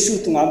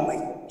Giêsu tung am mai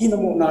ina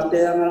mo na te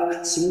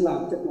anga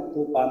simlang te ma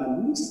to pa na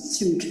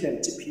sim khen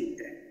chi phi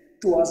te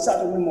tua sa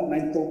do mo na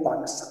to pa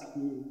na sa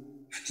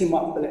hi ma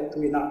ple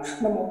tu ina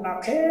na mo na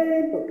khe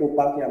to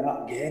pa kya na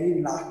ge ni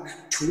na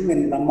chu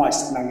ngen na mai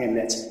sa na ngen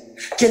le chi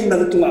ken na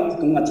tu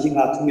nga thi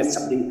nga thu nge sa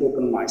ding to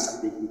kan mai sa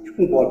ding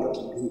ung bol pa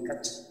ki ni ka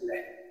chi le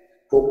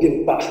ko kin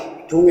pa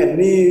thu ngen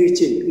ni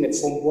chi nge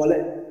som bo le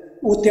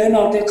u te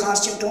na te kha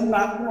sim thong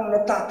na na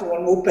ta to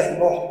no pe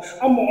mo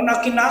amo na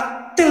kina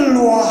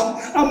telua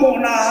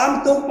amona ham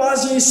to pa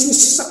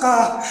Jesus saka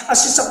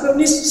asisap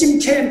ni sim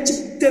khem chip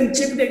ten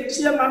chip de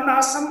chiam na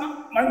sama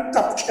man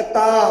kap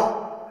kheta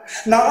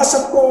na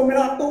asap ko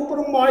mena to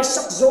pro mai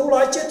sak zo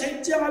lai che the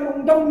chiang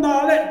alung dam na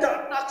le da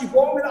na ki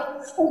bo mena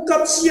ong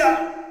kap sia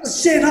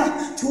sena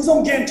thu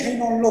song gen thein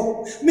non lo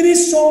mini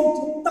som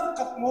thu tak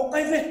kap mo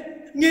kai ve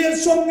ngel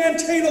som ngel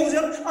thein lo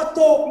jan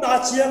atop na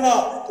chianga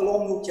to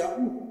lom nu kya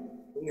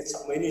nghe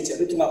sắc mấy này chỉ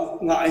biết mà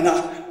ngại na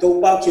đâu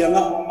ba kia ngã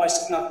mà mai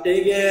sắc ngã tê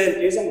gen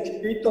cái dòng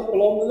kỹ tộc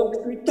lom nó dòng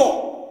kỹ tộc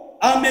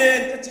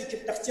amen cái chỉ kịp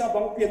đặc chia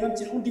bằng tiền nó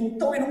chỉ không đình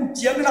tôi nó không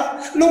chiếm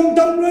là lồng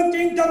đâm luôn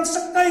kinh đâm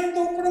sắc tay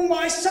tôi cũng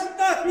mai sắc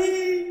ta hi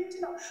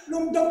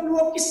lồng đâm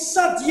luôn cái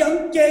sát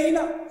giang kê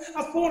na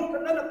à phone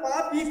cái đó là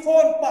ba bi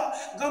phone ba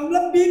gam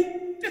lấp bi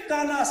cái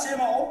cana xem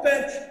mà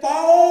open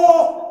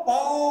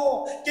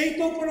bao cái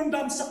tôi cũng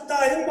đâm sắc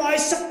tay không mai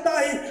sắc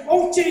tay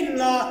ông chính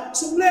là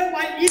súng lên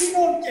mai ít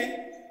phone cái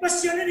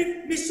Pasien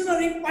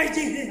missionary pai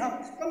ji hi ha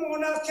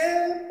kamona ke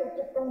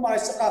to mai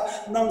saka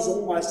nang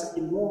zong mai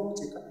sakin mo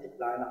chi ka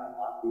apply na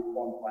ma pi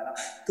pon pa na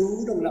tu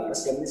dong la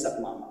pasien ni sak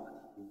ma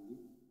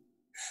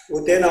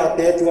u te na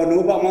te tu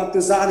anu ba ma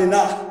tu za ni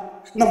na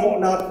namo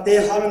na te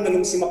han na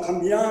lung si ma kham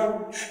yang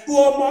pu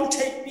ma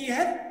thei pi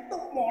het to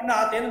mo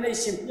na te na nei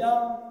sim ya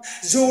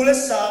zu le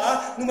sa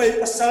nu mai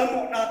pasal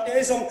mo na te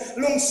zong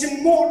lung sim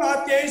mo na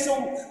te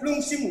zong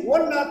lung sim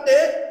won na te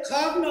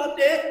kham na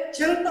te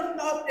khel tak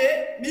na te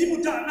mi mu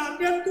ta na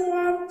te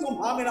tuam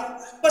ha me na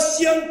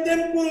pasien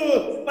temple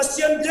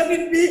pasien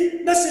david bi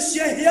na se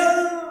sia ya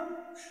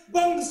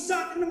bang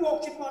sak na mo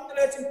ki pa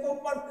tele chin to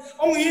pan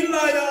ong hi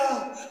la ya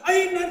ai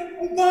na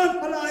ong ban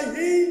phalai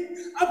hi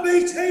abai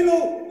thailo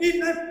i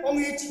na ong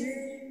hi thi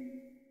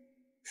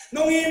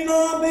nong i na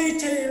bai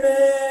thele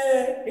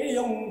i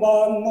yong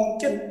ban mong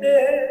chen de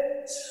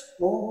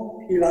mo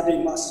hi la de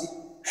masi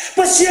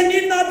pasien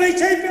i na bai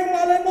thai pe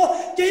ma le mo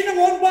ke na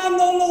ngon ban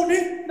no lo ni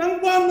nang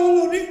ban no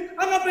lo ni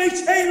anga bai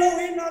thailo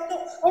i na to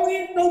ong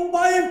i to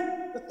pai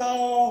cái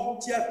tao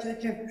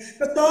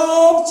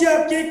chia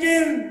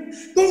kiên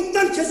công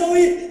tân cái rồi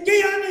cái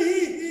anh này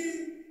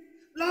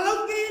lão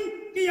kiên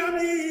cái anh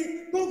này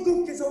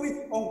công cái rồi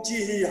ông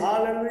chỉ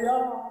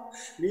hallelujah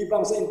mi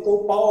bang sen to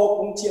pao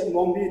công chuyện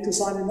mong đi tu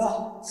san na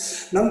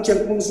nang chen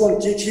công xuân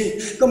ki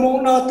cái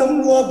mong na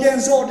tâm lúa gen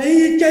zo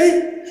đi cái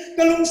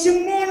lung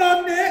sim mo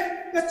na de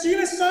cái chỉ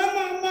là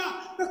sama ma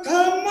cái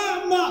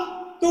khama ma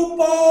to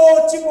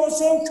pao chỉ mo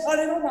song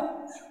khali na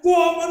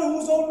qua man hu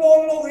zo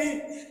lo hi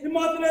ni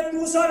ma tre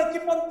tu sa ki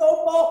pan to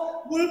pa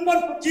bul pan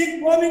ki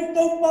kwa min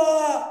to pa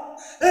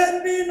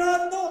happy na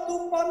to tu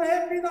pan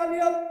happy na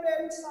liam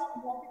pen sa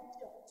mo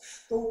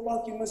to pa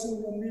ki ma su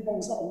mi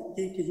bang sa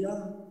ki ya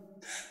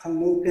khang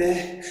no te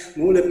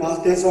no le pa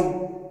te som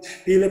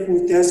pi le pu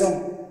te som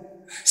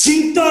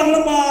sing tang la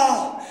ma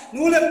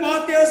no le pa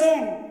te som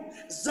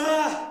za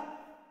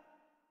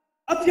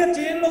apya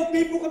te lo pi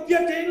pu apya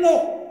te lo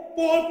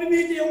Paul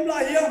pimiti ông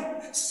lại hiang,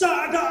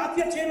 sa đã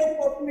phiết chế lo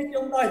Paul pimiti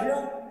ông lại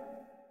hiang.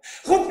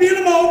 Không biết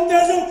là ông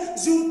ta dùng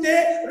dù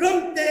tế,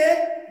 râm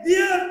tế,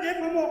 bia tế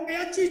mà một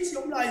cái chi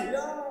ông lại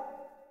hiang.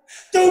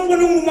 Châu phần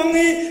ông mang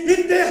đi, hít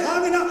tế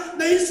hàng na,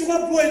 lấy xuống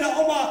ngập bùi na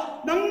ông mà,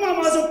 nắng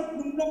mà dùng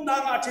nung nông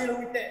đa ngã chế lo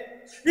hít tế.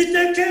 Hít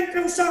tế kém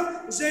kém sang,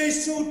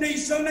 Giê-xu đầy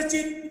sang na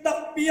chi tập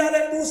bia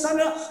lệ tu sang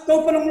na,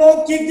 châu phần ông lo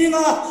kik đi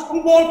ngà,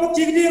 ông bol có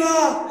kik đi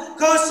ngà,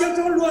 khá siang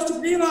cho lùa sụp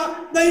đi ngà,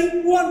 đầy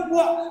buồn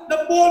bùa, đập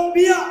bol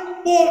bia,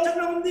 bol chắc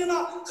nằm đi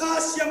ngà, khá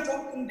siang cho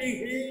cùng đi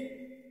hi.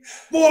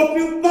 Bol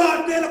piu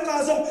ba tế là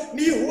khá dòng,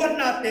 mi huân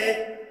na tế,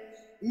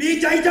 mi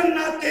cháy chăng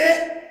na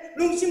tế,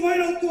 lung si mai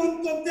long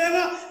tuan tế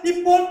ngà, đi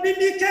bol pi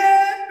mi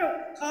kém,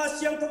 khá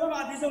siang cho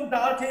ngà đi dòng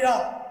đá thế à.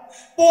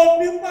 Bol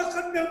piu ba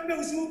khát bèo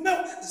dù bèo,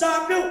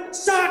 già bèo,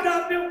 sa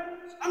đá bèo,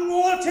 anh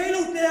ngô thế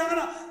lâu tế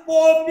ngà,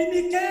 bol pi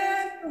mi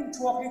kém, lung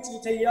chua cái chi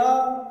thế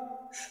à.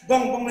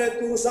 Bang le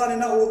tu sa ni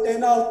na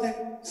ute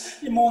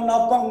imo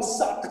na bang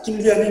sa takin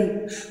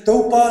lianin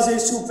to pa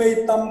Jesu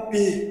ve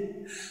tampi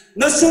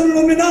na sun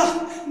lumina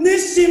ni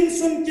sim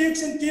sun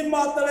ki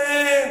ma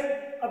tale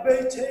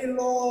abe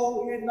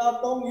chelo ina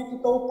tong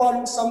it to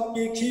pan sam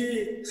ki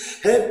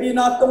happy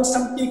na tong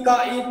sam ki ka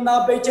it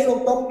na be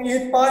chelo tong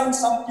it pan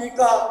sam ki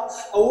ka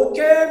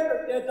okay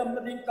te tam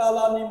ding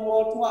kala ni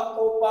mo thua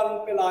to pan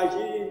pelai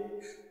hi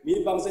mi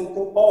bang sen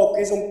to pa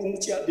ke song kung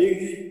chia ding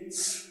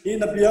hi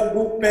na bia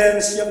bu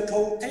pen siam tho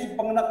thei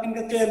bang na pin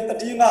ka ken ta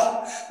dinga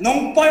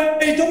nong pai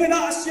pe dong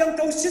ina siam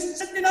tho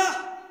sit ina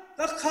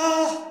ka kha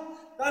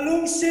ka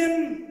lung sim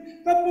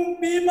ka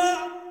pum pi ma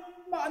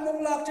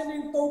nong lak chen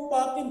in to pa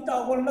kin ta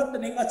hol na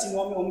taning a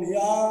chingom om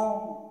hiang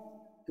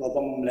ตัว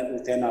บังเล็ก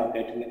เทน่าเต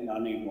ทุเล็กนา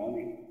นี่หมอ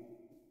นี่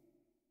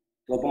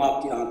ตัวบังอา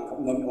กิอากับ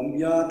นม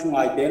ยาทุงไอ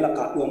เตละ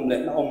กัดเล็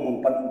กนะมัน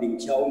ปันดิ่ง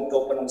เชียวตัว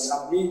ปันสั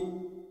งนี่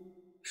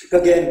ก็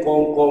เกณฑ์กอ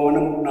งมัน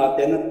มุนาเต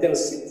นเตล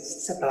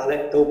สตาเล็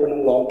กตัวปัน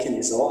ลองขิน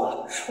โซอา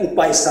ไป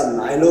สันไห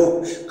นลูก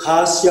ข้า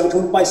เสียงทุ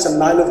นไปสันไ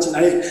หนลูกที่ไหน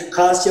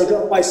ข้าเสียงทุ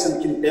นไปสัน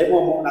กินเตะมอ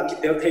นากิ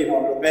เตลเทนอ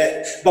นลูกแม่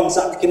บาง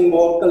สักกินม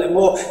อก็เลยม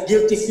อ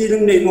guilty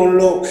feeling ในนอน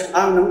ลูกอ่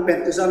างน้ำเป็น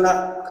ตุสันนะ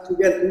ทุก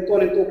อย่างตัว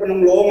ในตัวปัน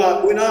ลองอ่ะ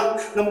ตัวน่ะ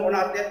น้ำมอน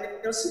าเตน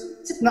เตล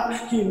สิบน่ะ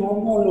ที่นอน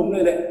มอลงเล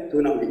ยแหละตัว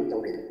นั่งดิ่งตัว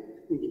นี้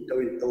ดิ่ง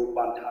ตัวป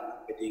านทาน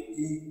ไปดิ่ง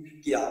นี้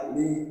เกี่ยว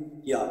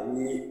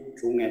นี้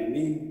ทุงเงิน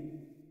นี้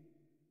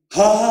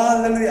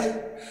Hallelujah,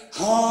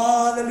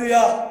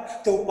 Hallelujah.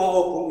 Tu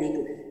pao kong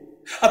itu.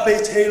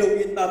 Apai celo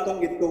ita tong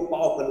itu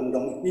pao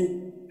kalundang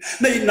ini.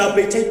 Na ina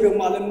apai celo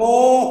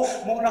malemo.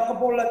 Mo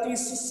nakabola ti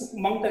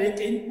mang tadi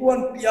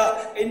keimpuan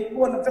pia,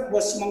 keimpuan efek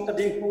bos mang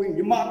tadi kuin.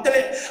 Di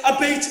matele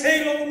apai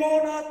celo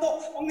mo na to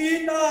ong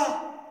ita.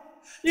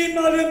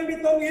 Ina lem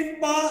pitong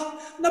itpa.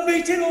 Na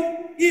apai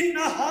celo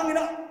ina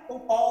hangina. Tu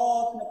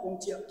pao na kong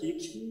cia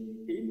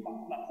kiki.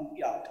 Keimang na kong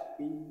pia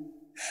tapi.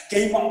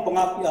 Kay mga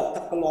pangapiap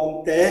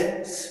takalong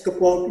te,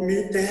 kapag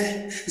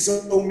mite,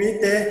 zotong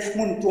mite,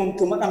 muntuang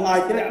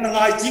tumanangay,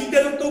 nangay jing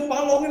telong to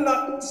palongin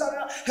lahat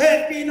sana,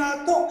 happy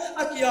na to,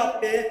 akiap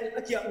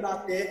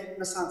nate,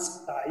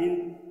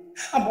 nasansaktain.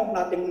 Amok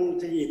natin mong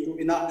tayo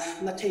ina,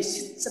 na tayo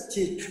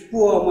sitsati,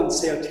 buwa man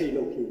siya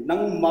tayo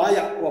nang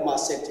maya buwa ma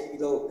siya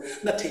tayo,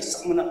 na tayo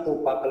sa mga to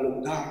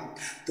pakalungang,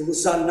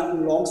 tugusan na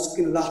ulong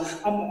skinla,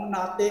 amok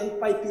natin,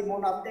 paipi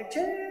mo natin,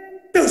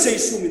 Pero sa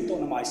Yesu minto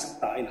na may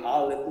saktain.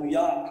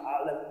 Hallelujah,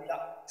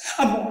 Hallelujah.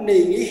 Amo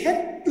ningi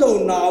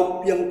hetlo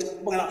na yang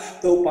mga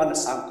to pa na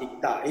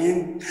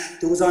sangkitain.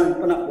 Tusan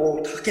pa na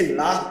o takin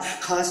la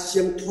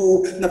kasyang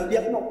to na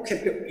piyak no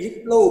kepyo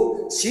itlo.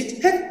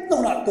 Sit hetlo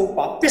na to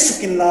pa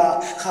pesukin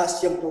la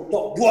kasyang to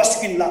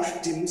buwasukin la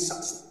dim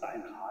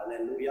saksutain.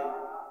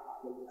 Hallelujah.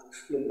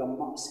 Lungdam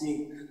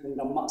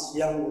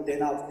maksiyang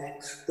tenavne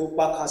to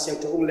pa kasyang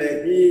to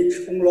lebi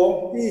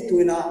long pi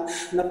tuina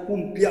na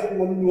pumpiak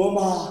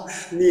ngomma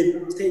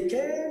nin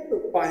teke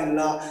to pain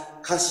la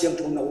kasyang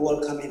to na wal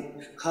kamin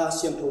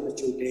kasyang to na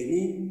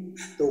chudeni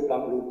to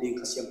pang luting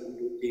kasyang to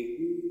luting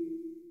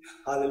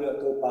Hallelujah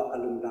to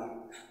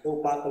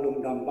pa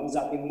kalundam bang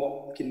zaking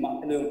mo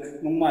kinma telung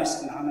nung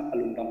mais na na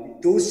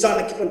kalundam tu sa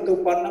nakipan to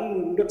pa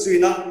nang dak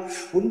suina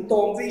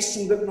buntong vi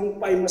sungdak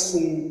nung pai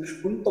masung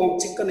buntong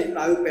chikan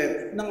ai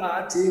pen nang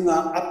ati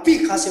nga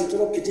api khasim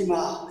turo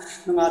kitima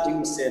nang ati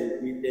sen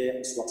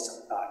ite swak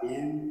sakta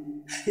in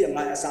hi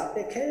nga asa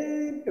te khe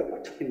pe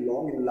pathakin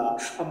long in la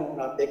amo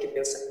na te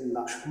kitel sakin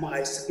la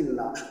mai sakin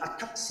la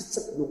athak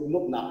sitsak luk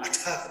nok na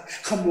athak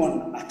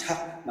khamon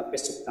athak na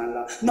pesuk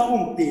la na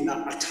umti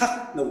na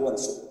athak na wan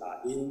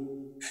sukta in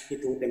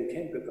itu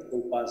tengken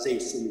berketupa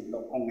Yesus minta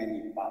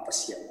kongeni pa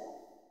PASIA'N.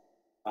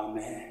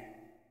 Amen.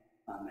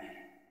 Amen.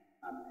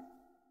 Amen.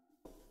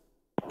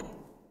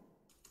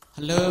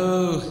 Hello.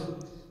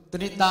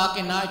 Tunita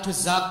kena itu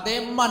ZAC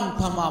de man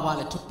phama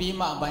wale thupi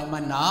ma bai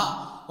mana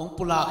ong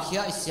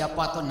pulakhia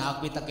siapa to nak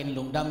bitakin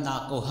lungdam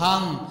na ko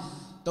hang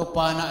to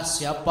pa na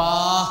siapa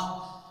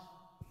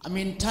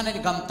amin thane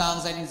gam tang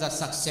zainin za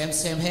sak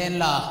sem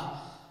hen la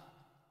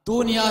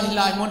tunia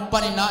hilai mon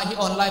panina hi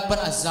online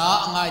pan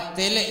aza ngai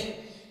tele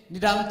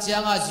nidam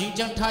chiang a jing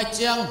chang thai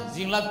chiang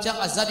jing lam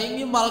chang azading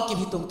ni mal ki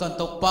hitung ton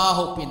to pa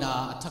ho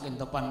pina thakin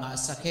to pan nga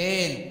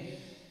sakhen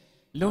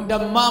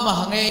lungdam ma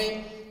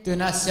hange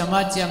tuna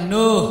sama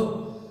Ciangnu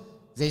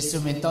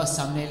Yesu minta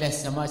samne le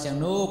sama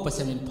Ciangnu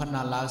pasamin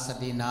phana la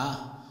sadina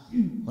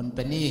hon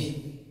pani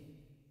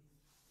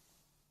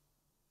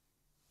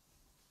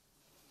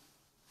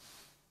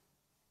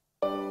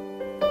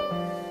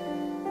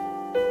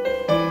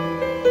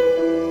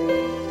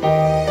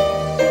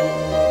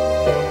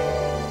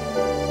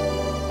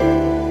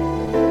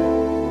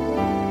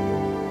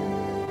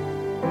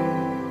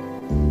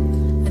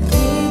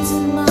Hãy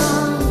subscribe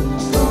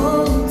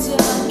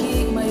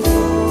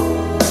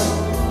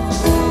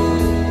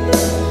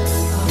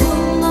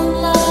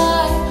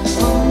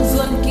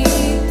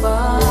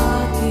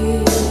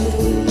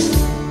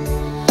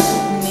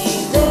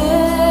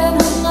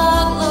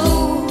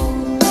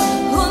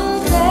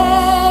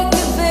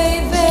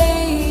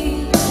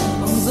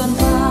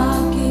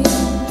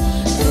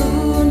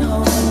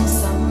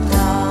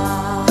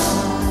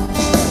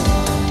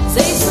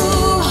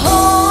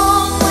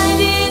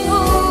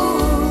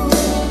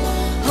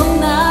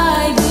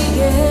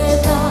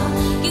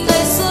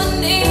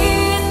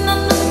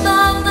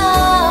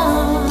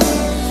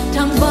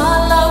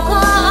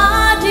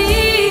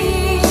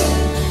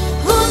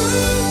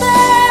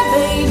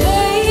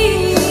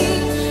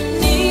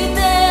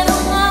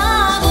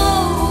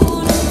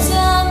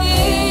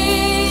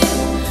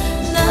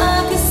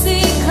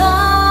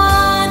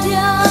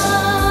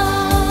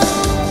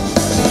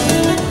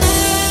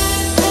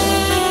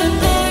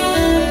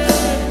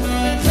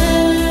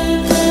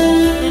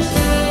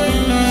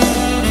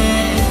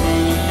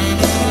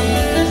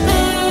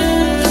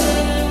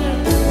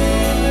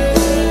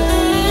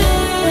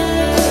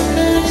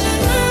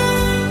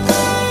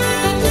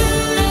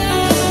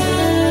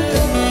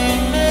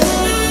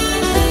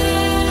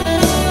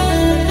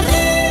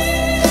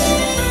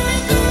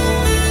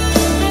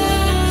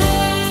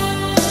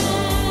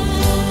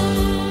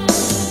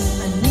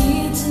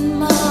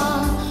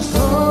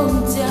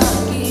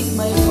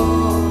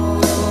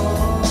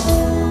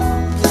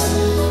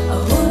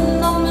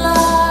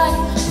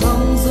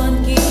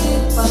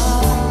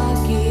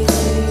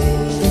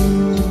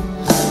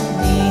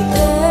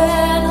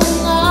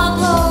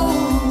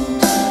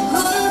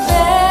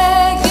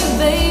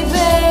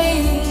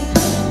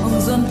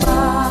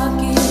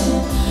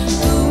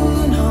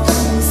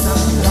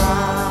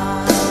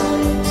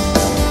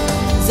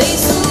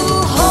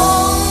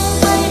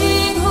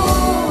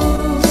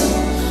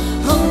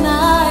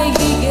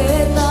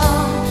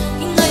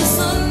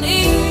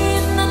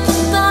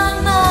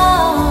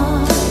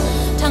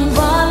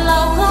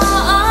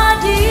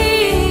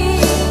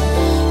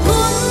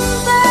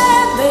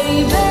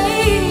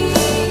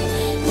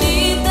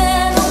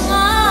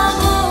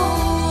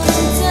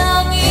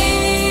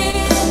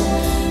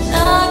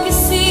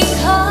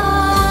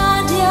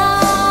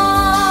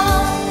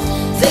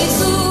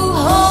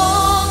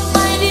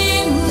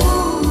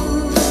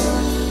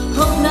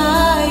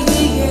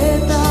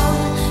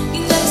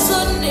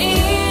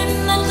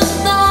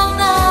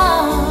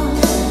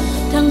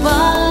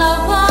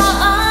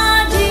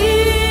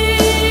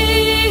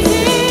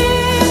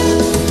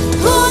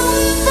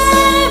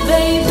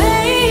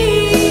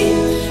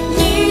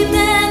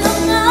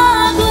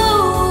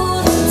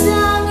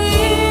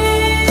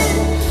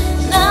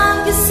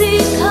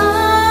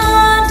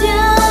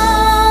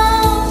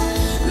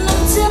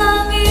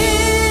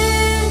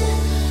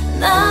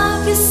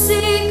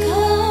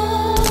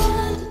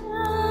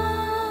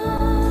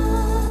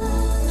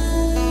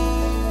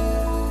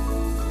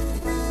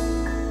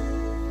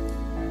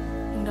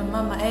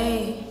ma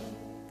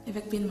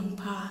evek pin mang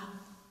pha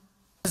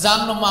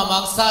Zang no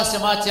mamang sa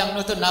sema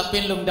Ciangnu tu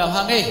napin lungdam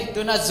hangi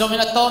tu na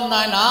zomina tom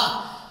nai na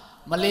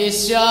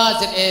Malaysia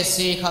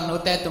ZAC khang no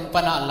te tum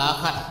pana la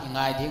khat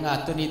ngai dinga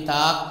tu ni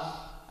tak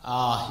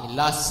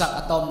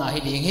ilasak atom na hi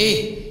ding hi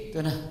tu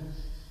na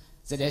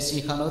ZAC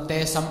khang no te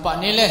sampa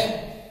ni le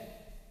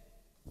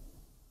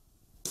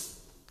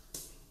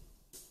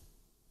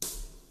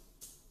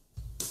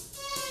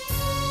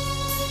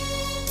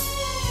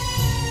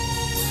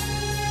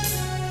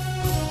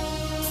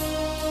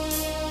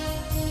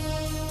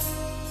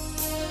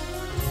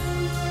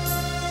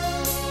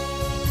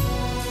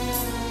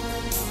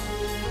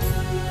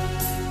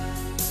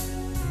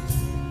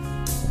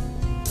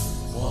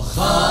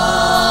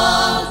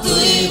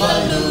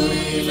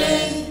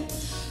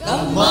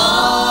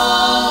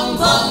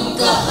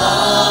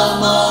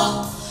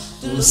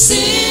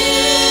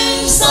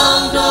Sim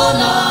sang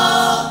dona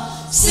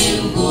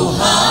sim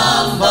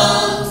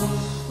buhambang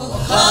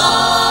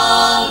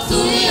khal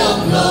tui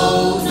om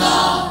lâu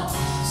na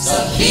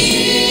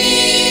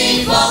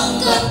sakhi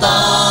bang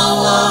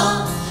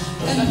katawa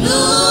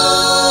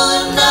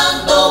kanun nan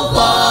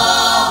topa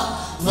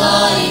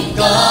ngai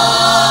ka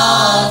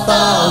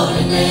tao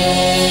ne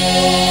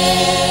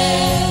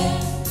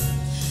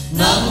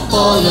nang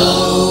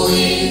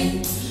poloi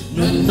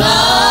nun na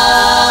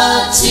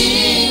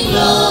ching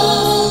lâu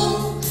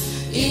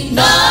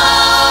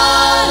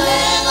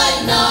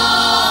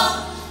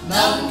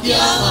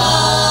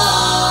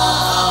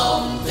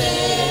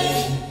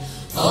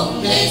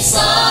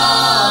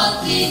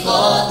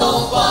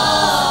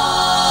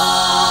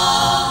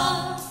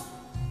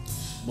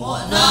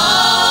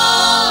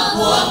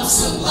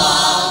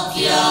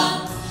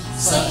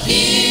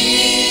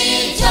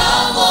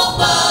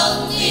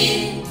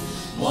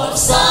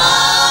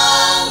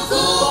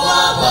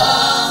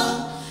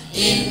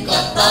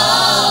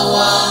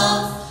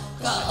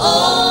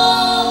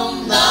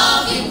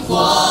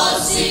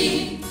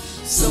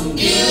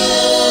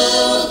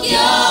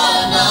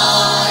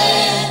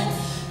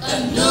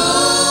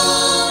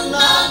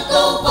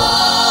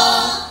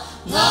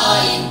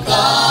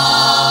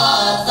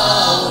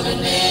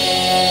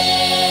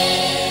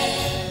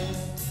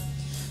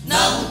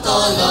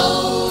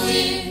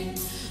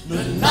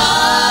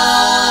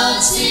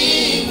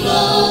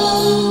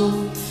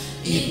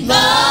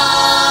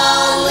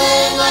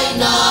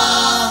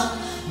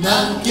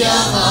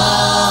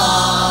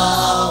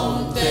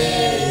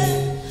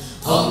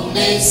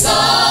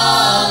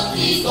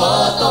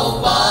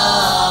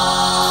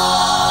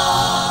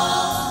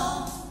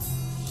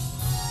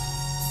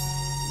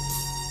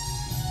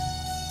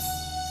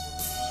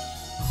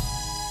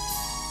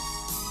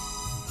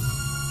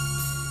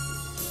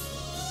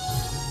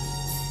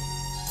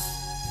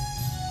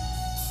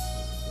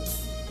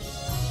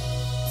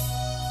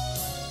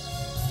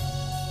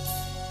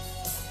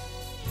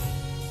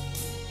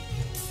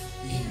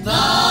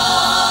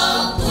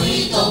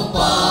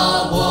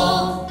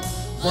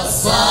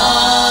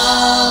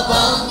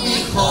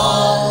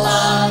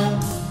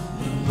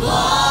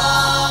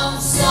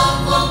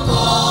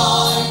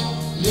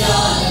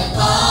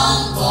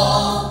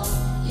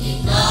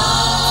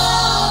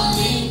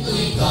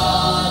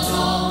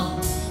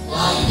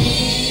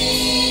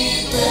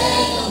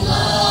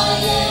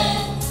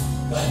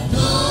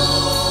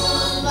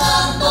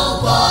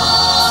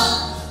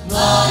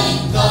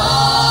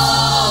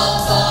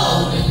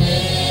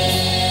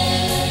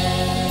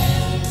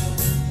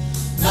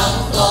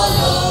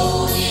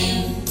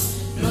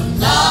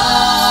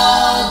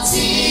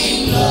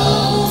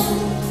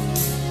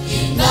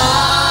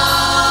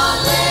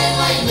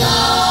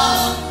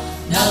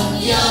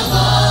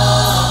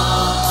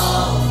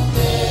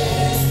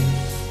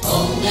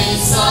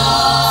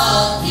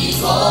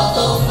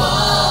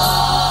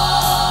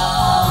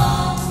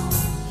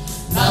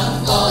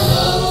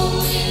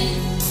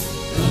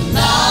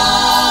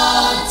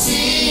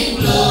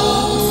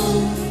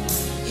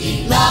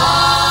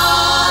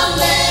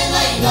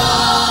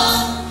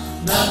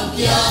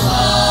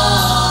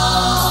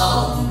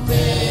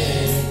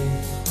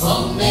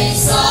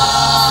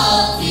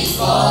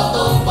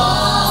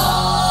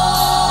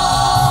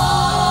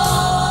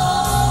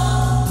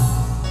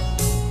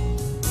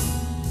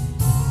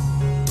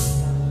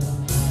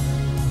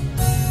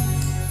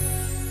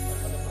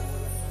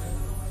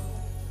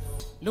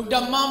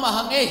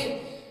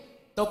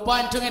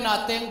Topan tungen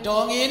ateng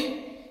dongin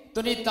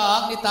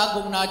tunita nita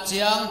gumna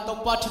jiang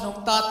topa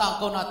tunukta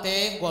tangko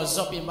nate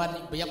gozop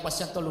iman biak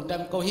pasien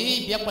tolundam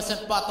kohi biak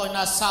pasien patoy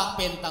na sak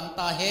pen tang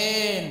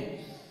tahen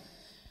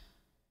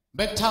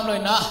bek tham loy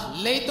na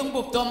leitung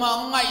bup to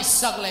ma ngai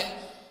sak le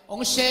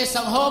ong she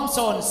sang hom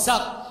son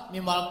sak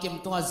mi mal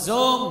kim tunga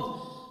zong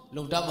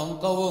lungdam ong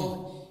kawung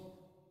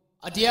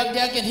adiak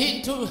diak ken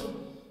hit tu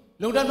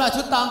lungdam na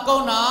thu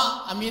tangko na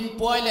amin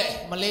poi le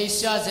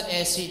Malaysia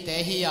ZAC te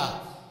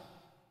hiya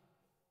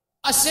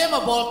asema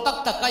bol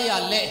tak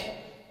takaya le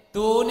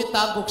tu ni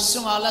taguk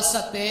sungala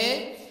sate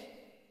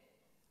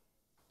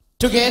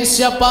tugen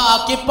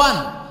siapa akipan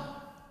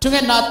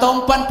tugen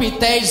natong pan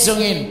pitay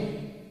zungin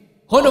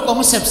hôn được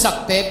ông xếp sặc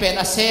tế bên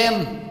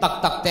asem tắc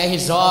tắc tế hi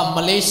zo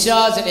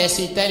Malaysia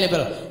ZAC tế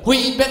level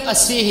hui bet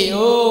asi hi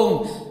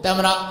ung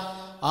tamra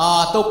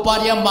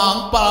toparia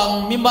mang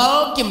pang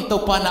mimal kim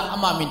topana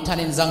ama min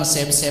thanin jang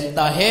sem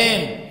ta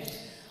hen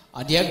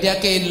adiak dia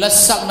ke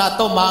lasak na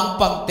to mang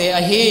pang te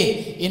ahi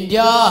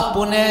India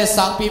Pune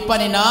sangpi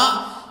panina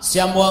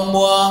siamuang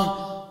muang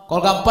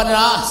kolgam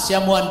panina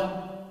siamuan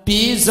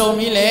pi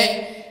zomi le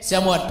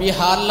siamuan pi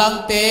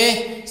halang te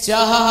sia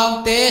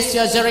hang te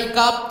sia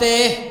jerikap te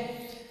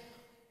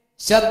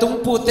sia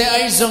tungpu te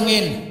ai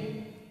zongin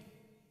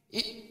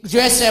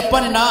USA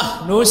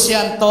panina nu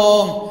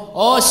Siantawng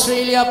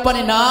Australia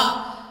panina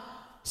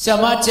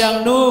sama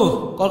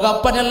Ciangnu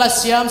kolgam panela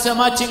siam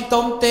sama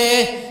Cingtom te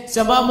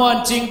sama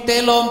muan Cing te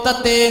lom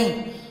ta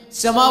teng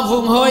sama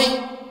vung hoi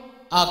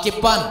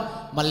akipan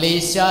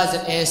Malaysia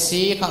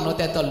ZAC khang no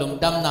te to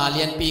lungdam na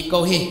lian pi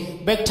ko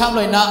hi bek tham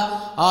loi na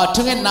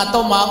thungen na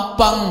to mang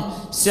pang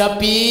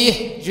siapi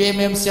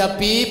JMM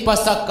siapi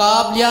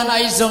pasakap lian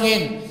ai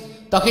zongin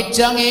takit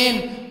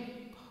jangin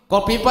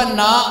kopi pan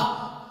na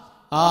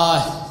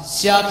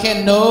sia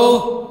khen no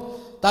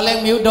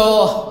taleng miu do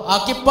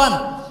akipan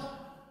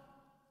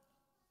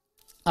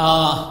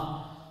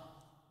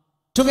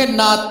thungen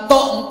na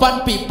to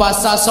pan pi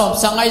pasa som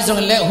sangai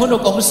zong le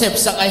hunuk ong sep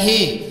sak a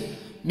hi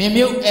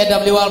miu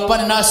AWL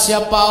panina sia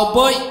pau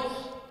boy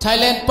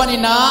Thailand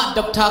panina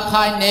Dr.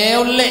 Khai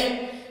neu le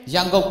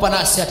yanggok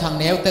pana sia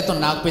Thangneu te to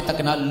nak pi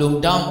takna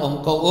lungdam ong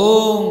ko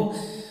ung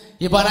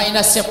ibana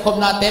ina sep khom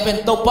na te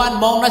ben to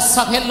pan mong na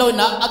sak het loi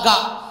na aga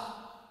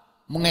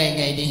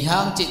ngai ni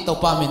hang chi to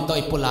pa min to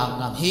ipulang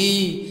ngam hi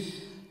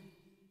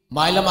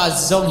mai lama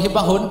zong hi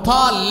bang hun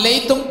pha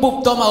leitung bup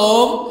to ma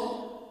om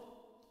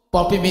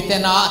Popi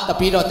mitena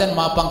tapi doten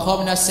ma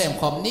pangkhom na sem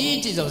khom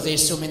ni chi zo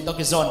Jesu min to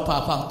ki zon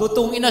pha phang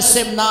tutung ina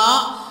sem na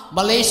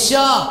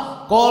Malaysia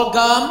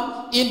Kolgam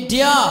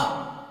India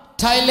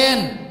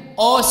Thailand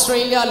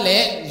Australia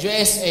le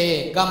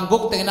USA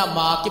gamguk tengna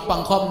ma ki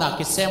pangkhom na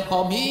ki sem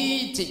khom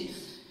hi chi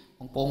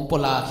pong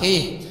pola khi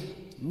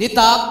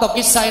nita to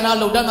ki saina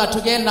ludan na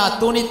thugen na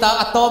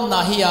tunita atom na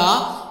hiya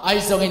ai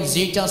zong in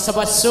ji chang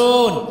sabat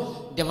sun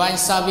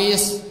divine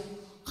service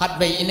khat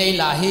bei inei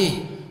la hi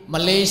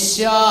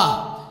Malaysia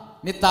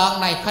nitang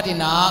nai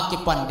khatina ki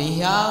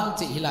pandi hyang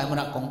chi hilai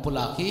mona kong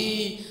pula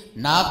khi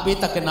nak bi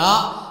takena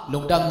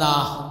lungdam na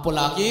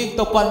pula ki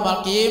to pan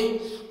makim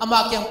ama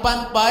kyang pan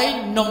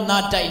pai nom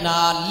na dai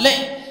na le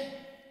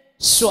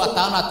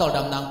suata na to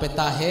dam nang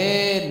peta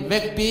hen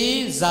vek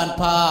pi zan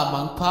pha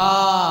mang pha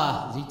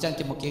ji chang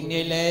ki mo kyeng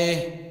nei le